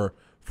more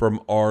from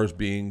ours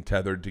being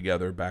tethered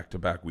together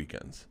back-to-back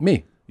weekends?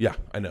 Me. Yeah,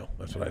 I know.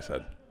 That's what I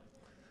said.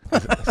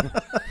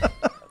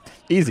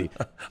 Easy.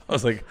 I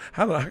was like,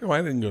 how come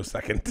I didn't go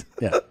second?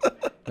 Yeah.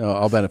 No,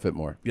 I'll benefit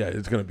more. Yeah,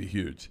 it's going to be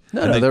huge.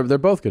 No, they're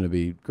both going to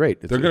be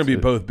great. They're going to be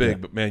both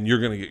big, but man, you're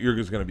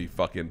just going to be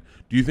fucking.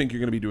 Do you think you're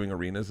going to be doing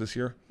arenas this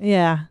year?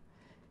 Yeah.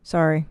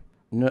 Sorry.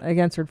 No. I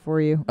answered for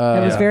you.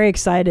 I was very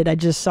excited. I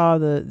just saw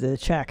the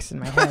checks in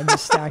my head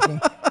just stacking.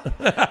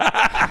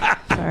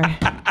 Sorry.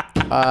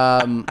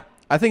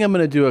 I think I'm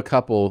going to do a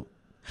couple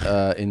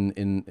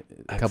in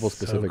a couple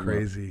specific. So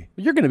crazy.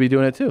 You're going to be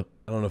doing it too.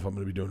 I don't know if I'm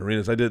going to be doing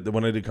arenas.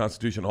 When I did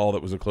Constitution Hall,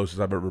 that was the closest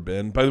I've ever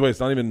been. By the way, it's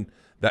not even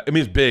that. I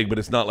mean, it's big, but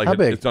it's not like How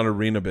big? It's not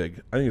arena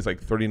big. I think it's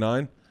like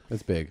 39.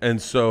 That's big.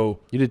 And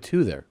so you did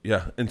 2 there.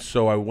 Yeah, and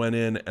so I went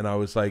in and I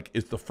was like,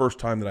 it's the first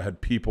time that I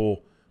had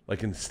people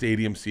like in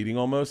stadium seating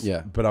almost.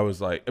 Yeah. But I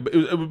was like,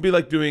 it would be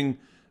like doing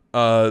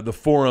the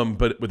Forum,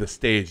 but with a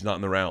stage, not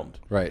in the round.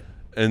 Right.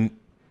 And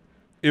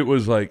it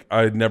was like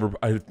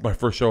my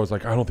first show, I was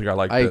like, I don't think I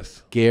like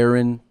this. I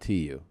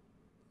guarantee you,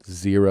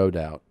 zero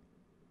doubt,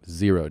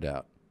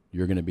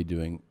 you're going to be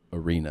doing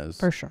arenas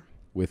For sure.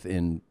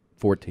 within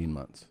 14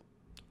 months.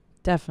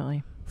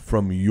 Definitely.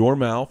 From your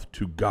mouth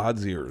to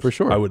God's ears. For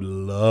sure. I would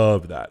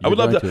love that. I You're would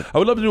love going to. to. I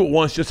would love to do it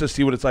once just to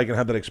see what it's like and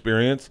have that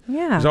experience.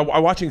 Yeah. Because I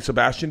watching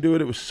Sebastian do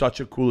it, it was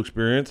such a cool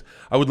experience.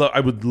 I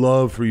would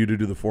love for you to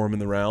do the Forum in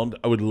the round.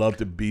 I would love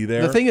to be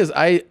there. The thing is,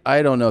 I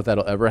don't know if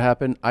that'll ever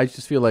happen. I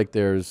just feel like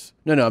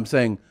I'm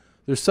saying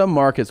there's some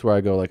markets where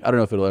I go like, I don't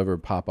know if it'll ever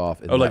pop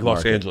off. In like that Los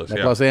market. Angeles. Like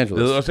yeah. Los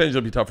Angeles. Los Angeles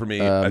would be tough for me,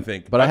 I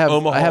think. But I have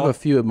Omaha, a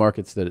few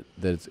markets that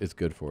it's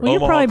good for. Well,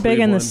 you're Omaha, probably big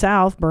in the Cleveland.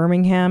 South,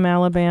 Birmingham,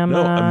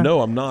 Alabama.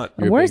 No, I'm not.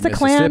 You're a Where's big the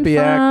clan Mississippi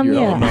act, from? you're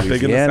a Yeah. I'm not big in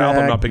the Louisiana South.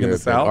 I'm act, not big in you're the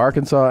a big South.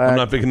 Arkansas act. I'm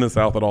not big in the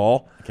South at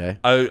all.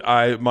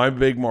 Okay. My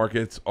big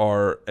markets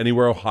are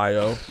anywhere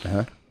Ohio.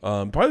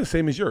 Probably the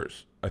same as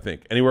yours, I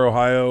think. Anywhere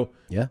Ohio.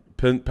 Yeah.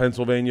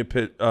 Pennsylvania,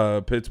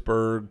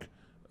 Pittsburgh,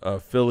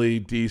 Philly,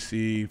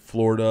 DC,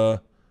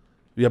 Florida.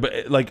 Yeah,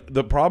 but like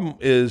the problem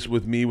is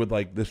with me with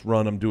like this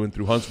run I'm doing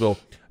through Huntsville,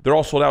 they're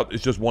all sold out.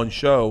 It's just one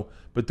show,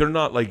 but they're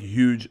not like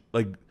huge.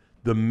 Like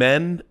the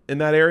men in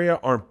that area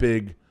aren't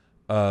big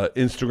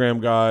Instagram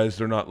guys.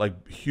 They're not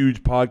like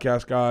huge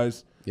podcast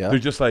guys. Yeah. They're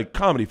just like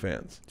comedy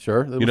fans.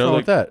 Sure. You know,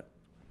 like that.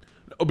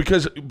 Oh,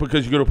 because you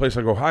go to a place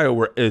like Ohio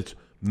where it's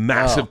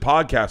massive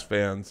podcast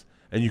fans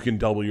and you can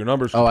double your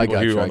numbers from people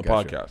here on the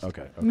podcast.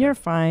 Okay. You're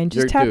fine.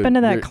 Just tap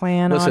into that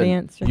clan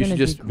audience. You're You gonna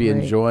should just do be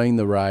great. enjoying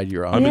the ride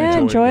you're on.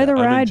 Enjoy the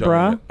ride,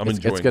 bro. I'm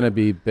enjoying It's going to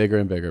be bigger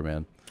and bigger,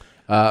 man.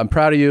 I'm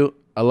proud of you.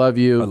 I love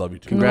you. I love you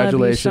too.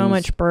 Congratulations. Love you so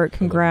much, Bert.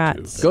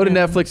 Congrats. Go to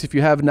Netflix if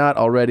you have not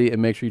already,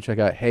 and make sure you check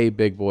out Hey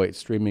Big Boy. It's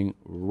streaming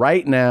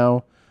right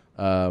now.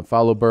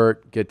 Follow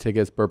Bert. Get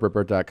tickets,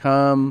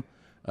 bertbertbert.com.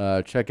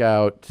 Check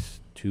out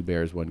Two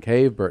Bears, One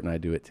Cave. Bert and I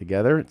do it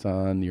together. It's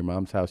on Your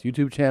Mom's House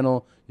YouTube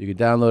channel. You can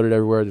download it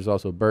everywhere. There's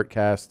also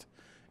Bertcast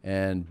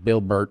and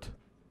Bill Bert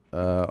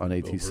on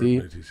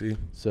ATC. Bert, ATC.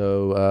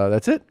 So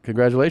that's it.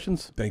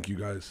 Congratulations. Thank you,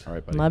 guys. All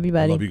right, buddy. Love you,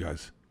 buddy. I love you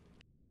guys.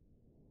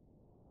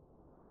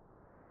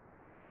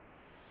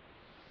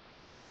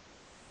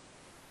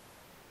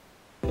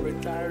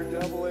 Retired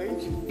double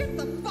agent. Get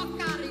the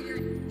fuck out of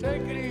here.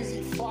 Take it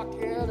easy,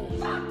 fuckhead.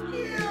 Fuck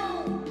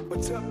you.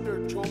 What's up there,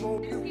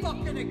 Chomo? You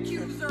fucking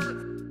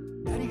accuser.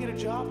 How do you get a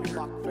job, you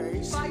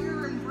fuckface?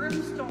 Fire and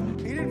brimstone.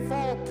 He didn't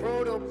follow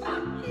proto.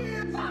 Fuck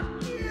you.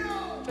 Fuck you.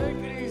 Take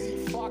it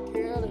easy,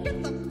 fuckhead.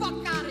 Get the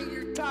fuck out of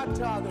here.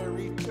 Ta-ta there,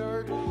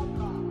 retard.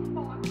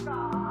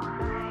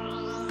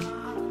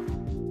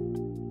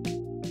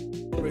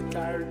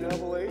 Retired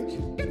double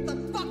agent. Get the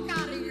fuck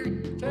out of here.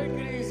 Take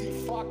it easy,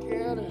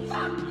 fuckhead.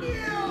 Fuck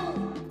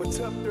you. What's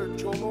up there,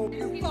 Chomo?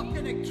 You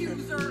fucking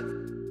accuser.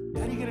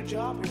 How do you get a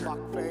job, you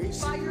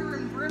fuckface? Fire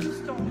and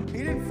brimstone. He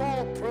didn't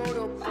follow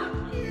proto.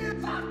 Fuck you.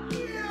 Fuck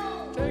you.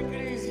 Take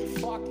it easy,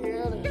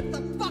 fuckhead. Get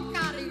the fuck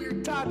out of here.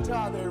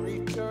 Ta-ta there,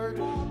 retard.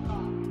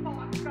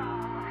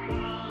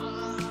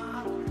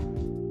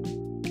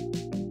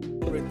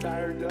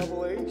 Retired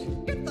double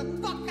agent. Get the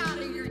fuck out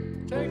of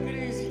here. Take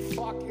it easy,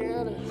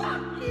 fuckhead.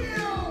 Fuck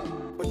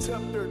you. What's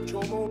up there,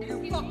 Chomo?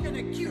 You fucking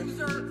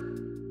accuser.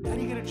 How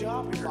do you get a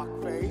job, you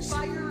fuckface?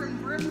 Fire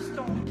and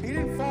brimstone. He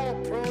didn't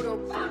follow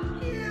proto.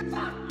 Fuck you,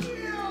 fuck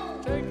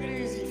you. Take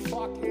it easy,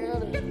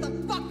 fuckhead. Get the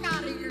fuck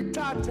out of here.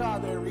 Ta-ta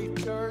there,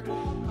 retard.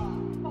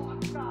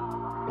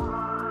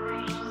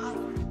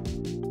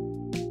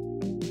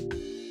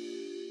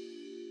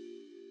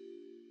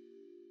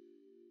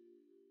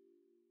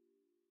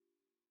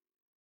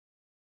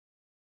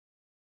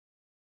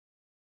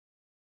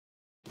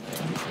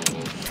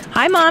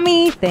 Hi,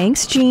 Mommy.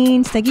 Thanks,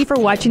 Jeans. Thank you for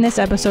watching this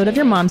episode of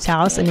Your Mom's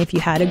House. And if you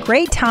had a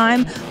great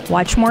time,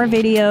 watch more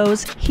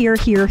videos here,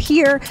 here,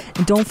 here.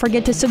 And don't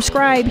forget to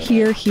subscribe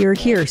here, here,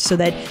 here so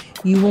that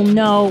you will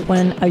know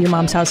when a Your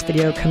Mom's House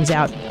video comes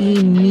out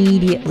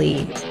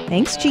immediately.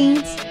 Thanks,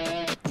 Jeans.